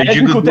 O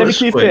médico teve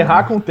que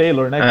ferrar com o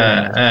Taylor,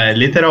 né?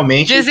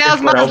 Literalmente. Dizem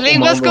as más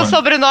línguas que o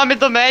sobrenome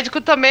do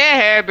médico também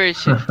é Herbert.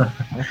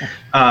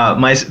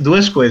 Mas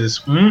 2 coisas.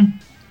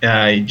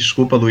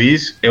 Desculpa,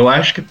 Luiz, eu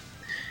acho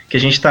que a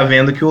gente tá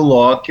vendo que o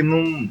Locke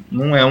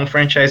não é um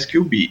franchise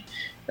QB.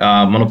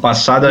 Ano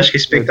passado, eu acho que a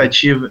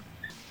expectativa...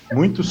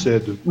 Muito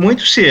cedo.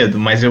 Muito cedo,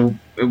 mas é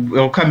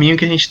o caminho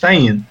que a gente está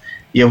indo.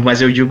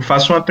 Mas eu digo,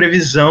 faço uma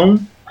previsão.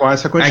 Com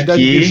essa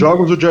quantidade de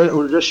jogos, o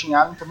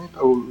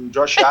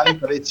Josh Allen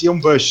parecia um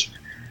bust.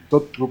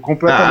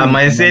 Completamente.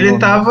 Mas ele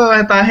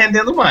tá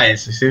rendendo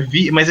mais. Você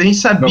via, mas a gente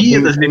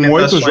sabia das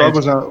limitações.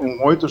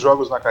 8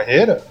 jogos na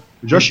carreira,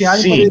 o Josh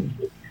Allen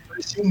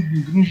parecia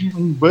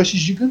um bust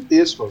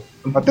gigantesco.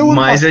 Até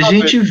mas a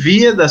gente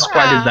via das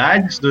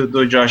qualidades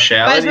do Josh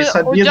Allen e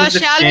sabia das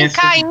deficiências. O Josh Allen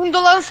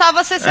caindo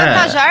lançava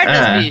 60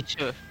 jardas,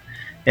 bicho.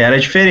 Era a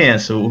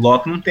diferença. O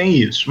Locke não tem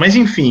isso. Mas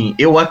enfim,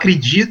 eu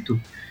acredito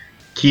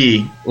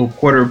que o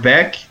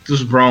quarterback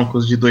dos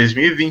Broncos de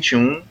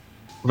 2021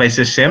 vai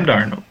ser Sam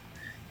Darnold.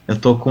 Eu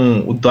tô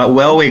com...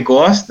 O Elway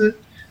gosta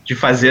de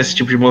fazer esse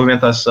tipo de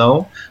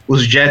movimentação.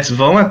 Os Jets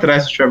vão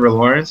atrás do Trevor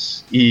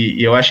Lawrence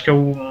e eu acho que é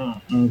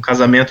um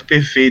casamento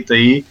perfeito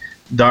aí.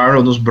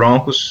 Darnold nos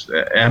Broncos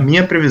é a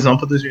minha previsão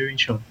para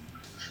 2021.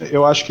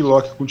 Eu acho que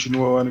Locke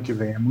continua o ano que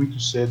vem. É muito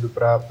cedo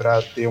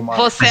para ter uma...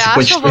 Você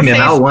acha ou você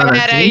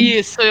espera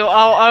isso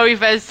ao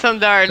invés de Sam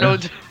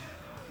Darnold?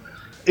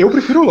 Eu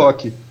prefiro o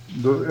Locke.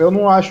 Eu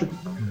não acho...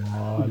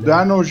 O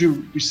Darnold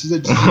precisa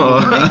de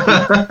desenvolvimento.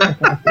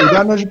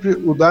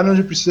 o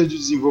Darnold precisa de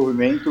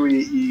desenvolvimento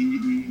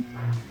e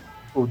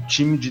o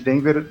time de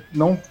Denver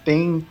não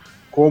tem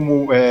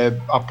como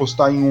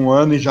apostar em um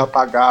ano e já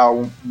pagar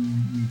um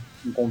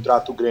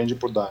contrato grande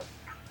por Darnold.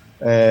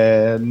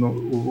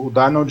 O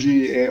Darnold,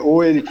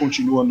 ou ele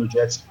continua no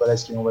Jets, que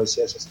parece que não vai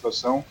ser essa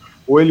situação,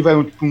 ou ele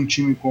vai para um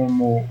time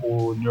como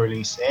o New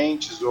Orleans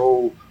Saints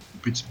ou o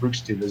Pittsburgh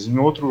Steelers. Em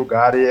outro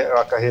lugar,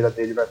 a carreira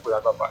dele vai por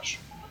água abaixo.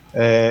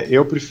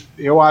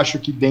 Eu acho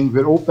que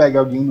Denver ou pega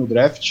alguém no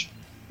draft,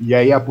 e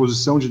aí a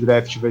posição de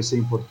draft vai ser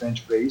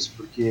importante para isso,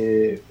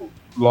 porque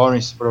o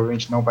Lawrence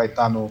provavelmente não vai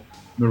estar no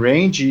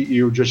range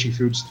e o Justin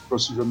Fields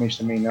possivelmente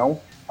também não.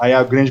 Aí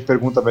a grande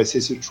pergunta vai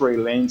ser se o Trey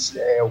Lance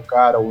é o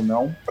cara ou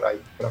não para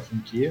a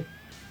franquia.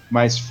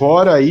 Mas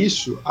fora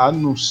isso, a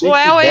não ser o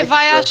Elway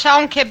vai achar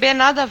um QB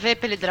nada a ver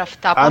para ele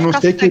draftar, a não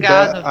ser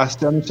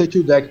que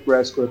o Dak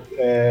Prescott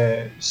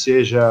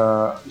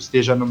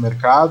esteja no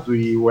mercado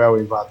e o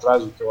Elway vá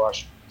atrás, o que eu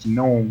acho que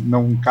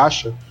não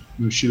encaixa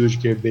no estilo de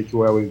QB que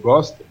o Elway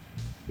gosta,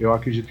 eu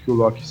acredito que o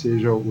Locke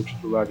seja o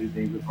titular de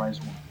Denver mais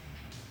um.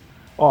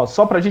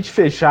 Só pra gente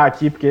fechar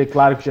aqui, porque é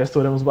claro que já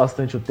estouramos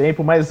bastante o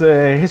tempo, mas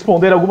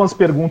responder algumas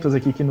perguntas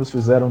aqui que nos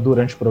fizeram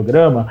durante o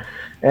programa.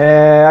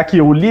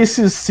 Aqui,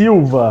 Ulisses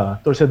Silva,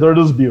 torcedor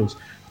dos Bills,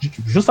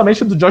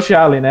 justamente do Josh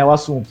Allen, né, o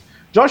assunto.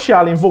 Josh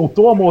Allen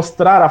voltou a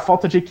mostrar a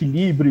falta de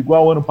equilíbrio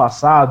igual ao ano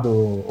passado,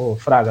 ô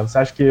Fraga? Você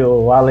acha que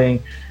o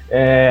Allen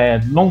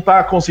não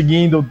tá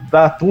conseguindo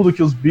dar tudo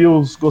que os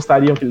Bills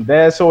gostariam que ele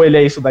desse, ou ele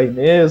é isso daí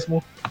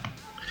mesmo?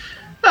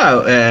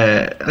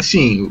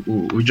 Assim,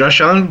 o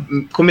Josh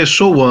Allen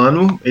começou o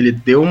ano, ele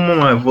deu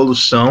uma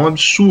evolução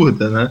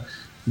absurda, né,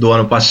 do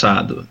ano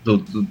passado,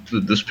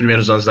 dos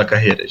primeiros anos da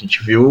carreira. A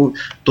gente viu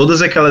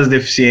todas aquelas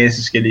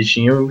deficiências que ele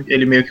tinha,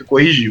 ele meio que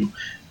corrigiu.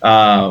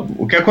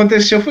 O que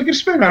aconteceu foi que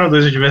eles pegaram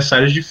 2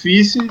 adversários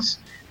difíceis,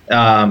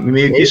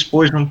 meio que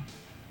expôs...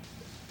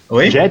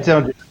 Oi? Jets é um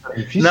adversário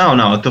difícil?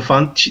 Não, eu tô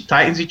falando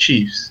Titans e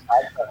Chiefs.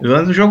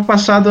 O jogo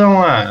passado é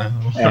uma...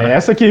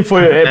 essa que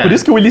foi... por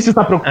isso que o Ulisses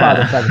está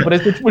preocupado, sabe? Por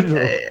esse tipo de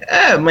jogo.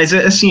 Mas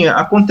assim,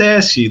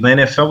 acontece. Na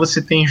NFL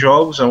você tem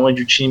jogos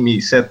onde o time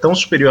é tão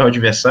superior ao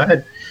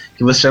adversário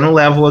que você não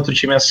leva o outro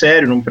time a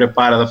sério, não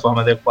prepara da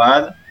forma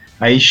adequada,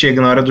 aí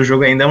chega na hora do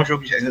jogo, ainda é um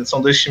jogo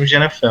são 2 times de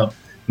NFL.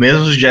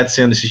 Mesmo os Jets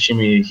sendo esse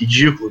time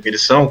ridículo que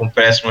eles são, com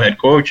péssimo head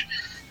coach,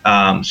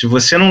 se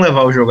você não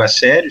levar o jogo a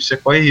sério, você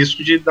corre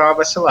risco de dar uma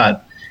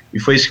vacilada. E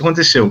foi isso que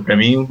aconteceu. Para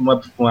mim,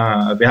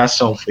 uma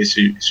aberração foi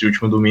esse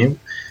último domingo.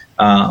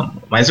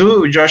 Mas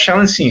o Josh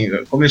Allen, assim,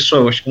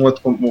 começou, acho que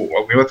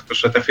alguma outra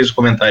pessoa até fez um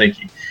comentário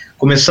aqui.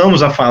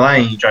 Começamos a falar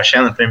em Josh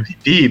Allen para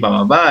MVP,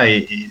 bababá,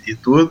 e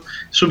tudo,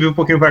 subiu um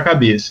pouquinho para a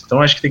cabeça.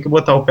 Então acho que tem que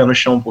botar o pé no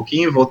chão um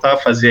pouquinho e voltar a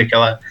fazer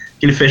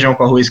aquele feijão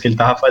com arroz que ele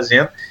estava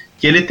fazendo,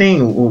 que ele tem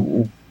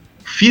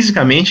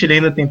fisicamente ele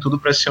ainda tem tudo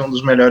para ser um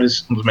dos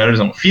melhores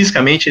não.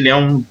 Fisicamente ele é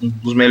um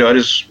dos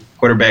melhores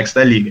quarterbacks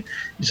da liga.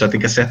 Ele só tem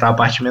que acertar a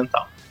parte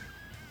mental.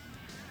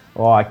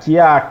 Aqui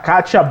a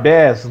Kátia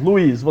Bess.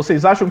 Luiz,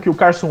 vocês acham que o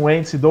Carson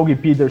Wentz e Doug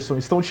Peterson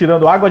estão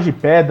tirando água de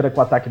pedra com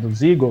o ataque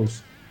dos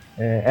Eagles?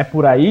 É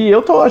por aí?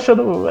 Eu tô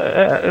achando...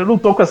 eu não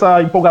tô com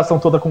essa empolgação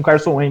toda com o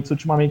Carson Wentz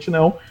ultimamente,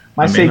 não.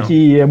 Mas também sei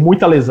que é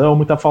muita lesão,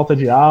 muita falta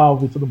de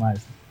alvo e tudo mais.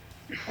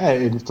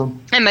 Eles estão...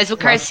 mas o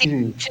Carson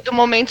tem tido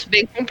momentos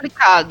bem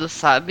complicados,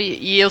 sabe?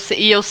 E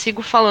eu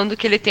sigo falando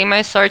que ele tem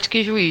mais sorte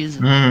que juízo.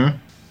 Uhum.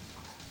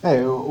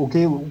 O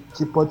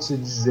que pode se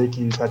dizer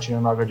que está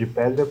tirando água de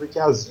pedra é porque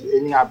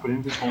ele, por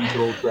exemplo,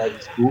 encontrou o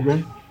Travis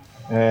Fulgham,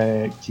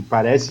 que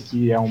parece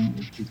que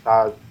que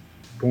está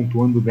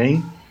pontuando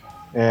bem,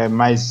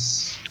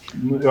 mas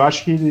eu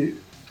acho que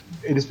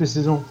eles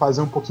precisam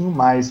fazer um pouquinho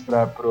mais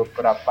para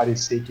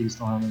parecer que eles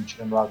estão realmente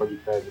tirando água de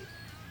pedra.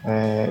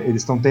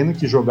 Eles estão tendo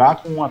que jogar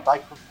com um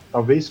ataque,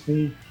 talvez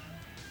com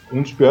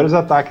um dos piores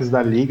ataques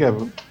da liga,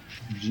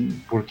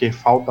 porque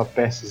falta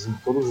peças em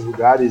todos os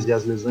lugares e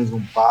as lesões não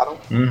param.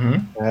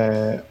 Uhum.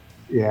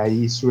 E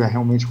aí isso é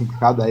realmente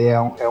complicado. Aí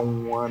é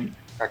um ano,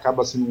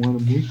 acaba sendo um ano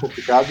muito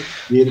complicado,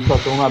 e eles só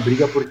estão na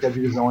briga porque a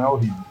divisão é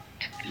horrível.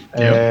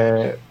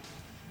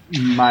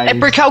 Mas... É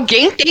porque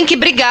alguém tem que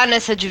brigar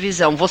nessa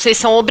divisão. Vocês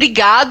são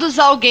obrigados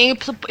a alguém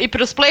ir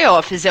para os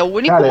playoffs. É o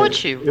único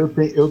motivo.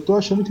 Eu tô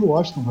achando que o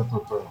Washington vai para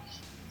os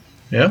playoffs.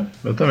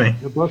 Eu também.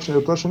 Eu tô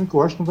achando que o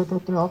Washington vai para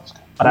os playoffs.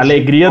 Para a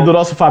alegria do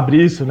nosso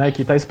Fabrício, né?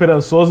 Que tá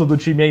esperançoso do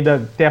time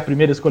ainda ter a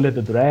primeira escolha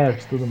do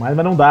draft e tudo mais,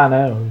 mas não dá,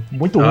 né?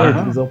 Muito ruim a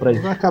divisão para ele.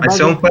 Vai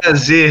ser um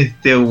prazer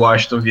ter o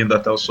Washington vindo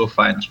até o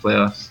SoFi nos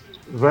playoffs.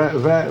 Vai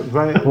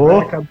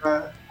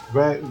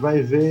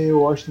ver o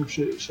Washington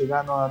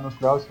chegar nos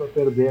playoffs para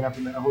perder na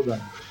primeira rodada.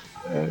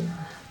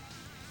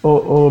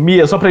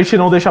 Mia, só pra gente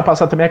não deixar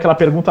passar também aquela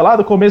pergunta lá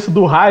do começo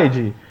do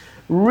Hyde.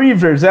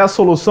 Rivers é a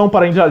solução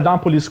para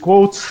Indianapolis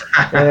Colts?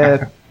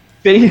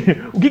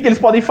 O que eles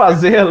podem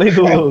fazer além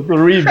do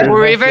Rivers?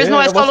 O Rivers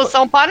não é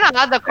solução para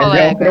nada,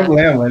 colega. É um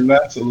problema, ele não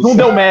é solução. Não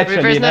deu match o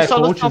Rivers ali, não é né?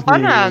 solução para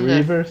nada.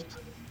 Rivers.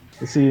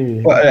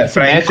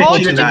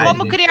 Coach de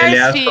como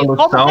criar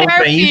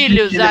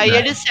filhos, aí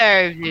ele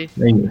serve.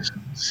 É isso.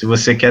 Se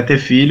você quer ter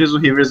filhos, o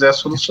Rivers é a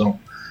solução.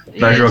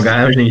 Para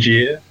jogar hoje em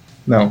dia,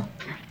 não.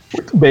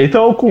 Muito bem,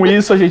 então com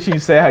isso a gente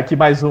encerra aqui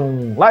mais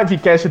um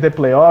livecast de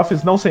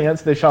Playoffs, não sem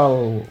antes deixar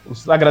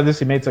os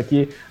agradecimentos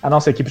aqui à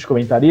nossa equipe de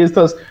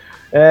comentaristas.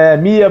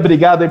 Mia,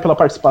 obrigado aí pela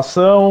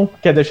participação.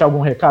 Quer deixar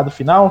algum recado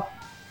final?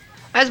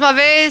 Mais uma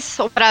vez,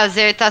 um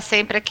prazer estar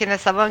sempre aqui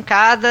nessa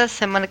bancada.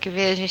 Semana que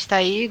vem a gente tá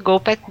aí, Go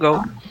Pack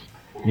Go.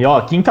 E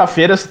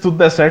quinta-feira, se tudo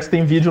der certo,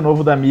 tem vídeo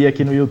novo da Mia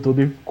aqui no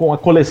YouTube com a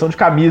coleção de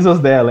camisas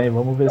dela, hein?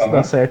 Vamos ver se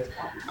dá certo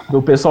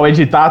do pessoal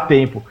editar a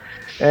tempo.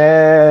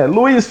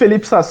 Luiz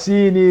Felipe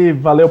Sassini,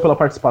 valeu pela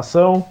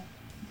participação.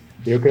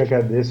 Eu que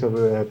agradeço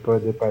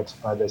poder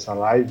participar dessa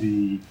live,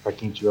 e para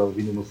quem estiver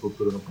ouvindo no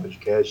futuro no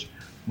podcast,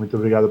 muito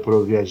obrigado por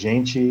ouvir a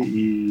gente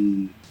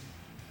e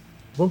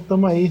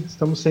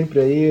estamos sempre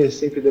aí,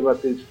 sempre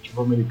debater de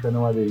futebol americano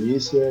é uma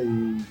delícia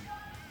e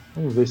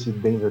vamos ver se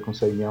Denver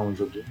consegue ganhar um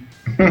joguinho.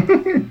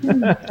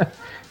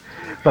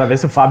 Para ver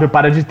se o Fábio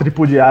para de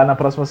tripudiar na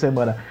próxima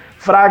semana.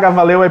 Fraga,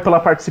 valeu aí pela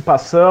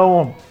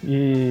participação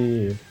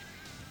e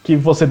que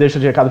você deixa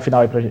de recado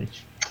final aí pra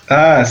gente.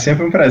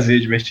 Sempre um prazer,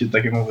 divertido estar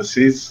aqui com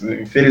vocês.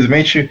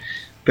 Infelizmente,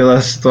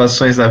 pelas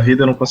situações da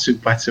vida, eu não consigo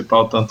participar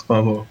o tanto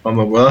como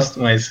eu gosto,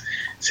 mas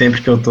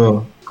sempre que eu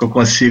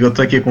consigo, eu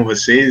tô aqui com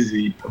vocês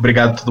e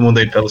obrigado a todo mundo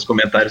aí pelos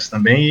comentários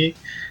também e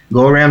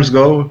Go Rams,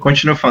 go.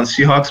 Continuo falando,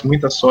 Seahawks,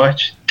 muita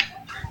sorte.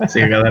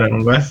 Sei que a galera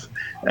não gosta.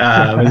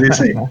 Mas é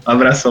isso aí. Um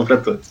abração pra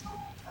todos.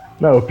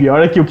 Não, o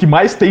pior é que o que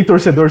mais tem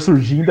torcedor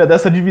surgindo é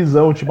dessa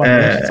divisão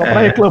ultimamente, só pra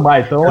reclamar.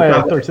 Então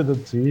a torcida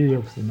do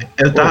Seahawks. Né?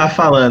 Eu tava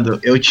falando,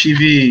 eu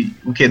tive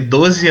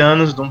 12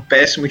 anos de um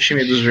péssimo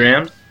time dos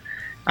Rams.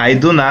 Aí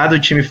do nada o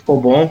time ficou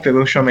bom,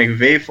 pegou o Sean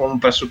McVay, fomos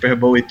pra Super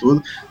Bowl e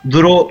tudo.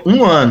 Durou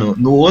um ano,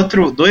 no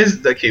outro,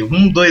 2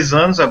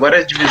 anos, agora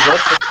a divisão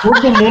tá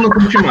todo mundo com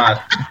o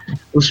timaço.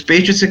 Os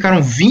Patriots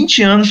ficaram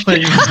 20 anos com a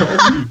divisão.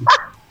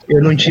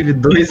 Eu não tive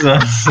 2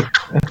 anos.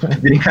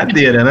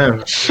 Brincadeira, né?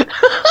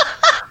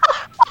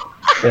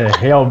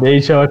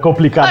 Realmente é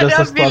complicada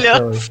essa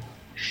situação.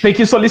 Tem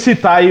que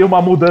solicitar aí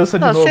uma mudança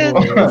de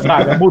novo,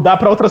 Fraga. Mudar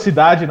pra outra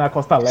cidade na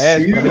Costa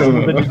Leste, pra ver se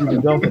muda de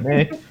divisão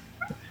também.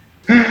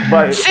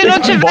 Se não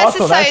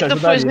tivesse saído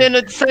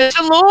fugindo de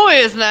St.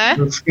 Louis, né?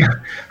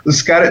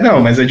 Os caras. Não,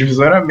 mas a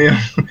divisão era mesmo.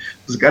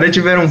 Os caras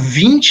tiveram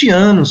 20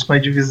 anos com a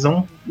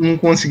divisão, não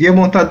conseguia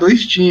montar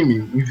 2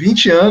 times. Em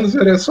 20 anos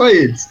era só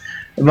eles.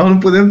 Nós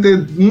não podemos ter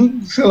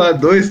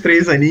 2,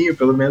 3 aninhos,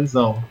 pelo menos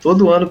não.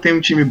 Todo ano tem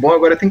um time bom,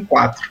 agora tem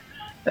 4.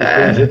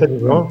 A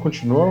divisão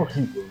continua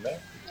horrível, né?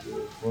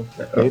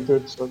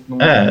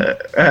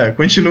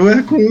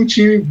 Continua com um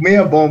time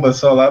meia bomba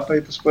só lá pra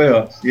ir pros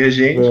playoffs. E a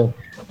gente.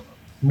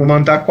 Vou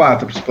mandar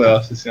 4 para os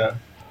playoffs esse ano.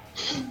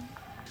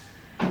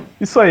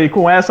 Isso aí,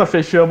 com essa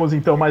fechamos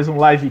então mais um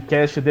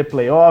livecast de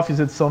Playoffs,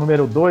 edição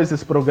número 2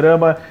 desse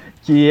programa,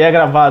 que é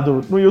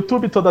gravado no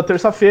YouTube toda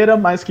terça-feira,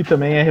 mas que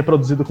também é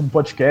reproduzido como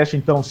podcast.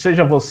 Então,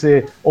 seja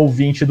você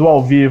ouvinte do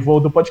ao vivo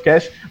ou do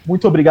podcast,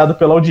 muito obrigado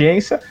pela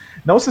audiência.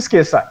 Não se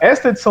esqueça,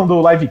 esta edição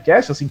do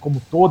livecast, assim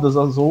como todas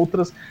as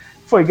outras,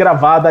 foi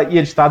gravada e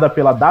editada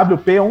pela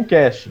WP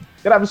Oncast.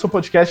 Grave o seu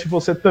podcast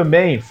você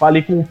também,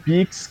 fale com o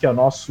Pix, que é o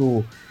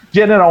nosso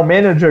General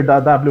Manager da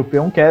WP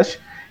Oncast,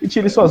 e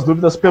tire suas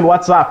dúvidas pelo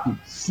WhatsApp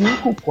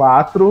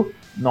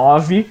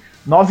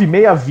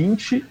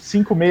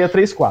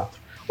 549-9620-5634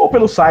 ou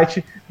pelo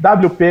site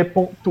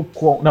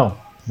wp.com,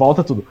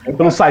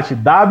 pelo site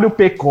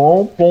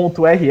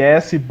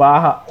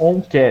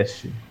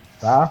wpcom.rs/oncast,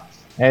 tá?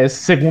 É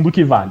esse segundo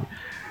que vale.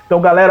 Então,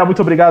 galera,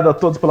 muito obrigado a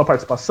todos pela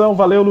participação.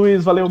 Valeu,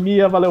 Luiz, valeu,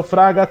 Mia, valeu,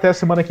 Fraga, até a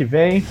semana que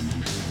vem.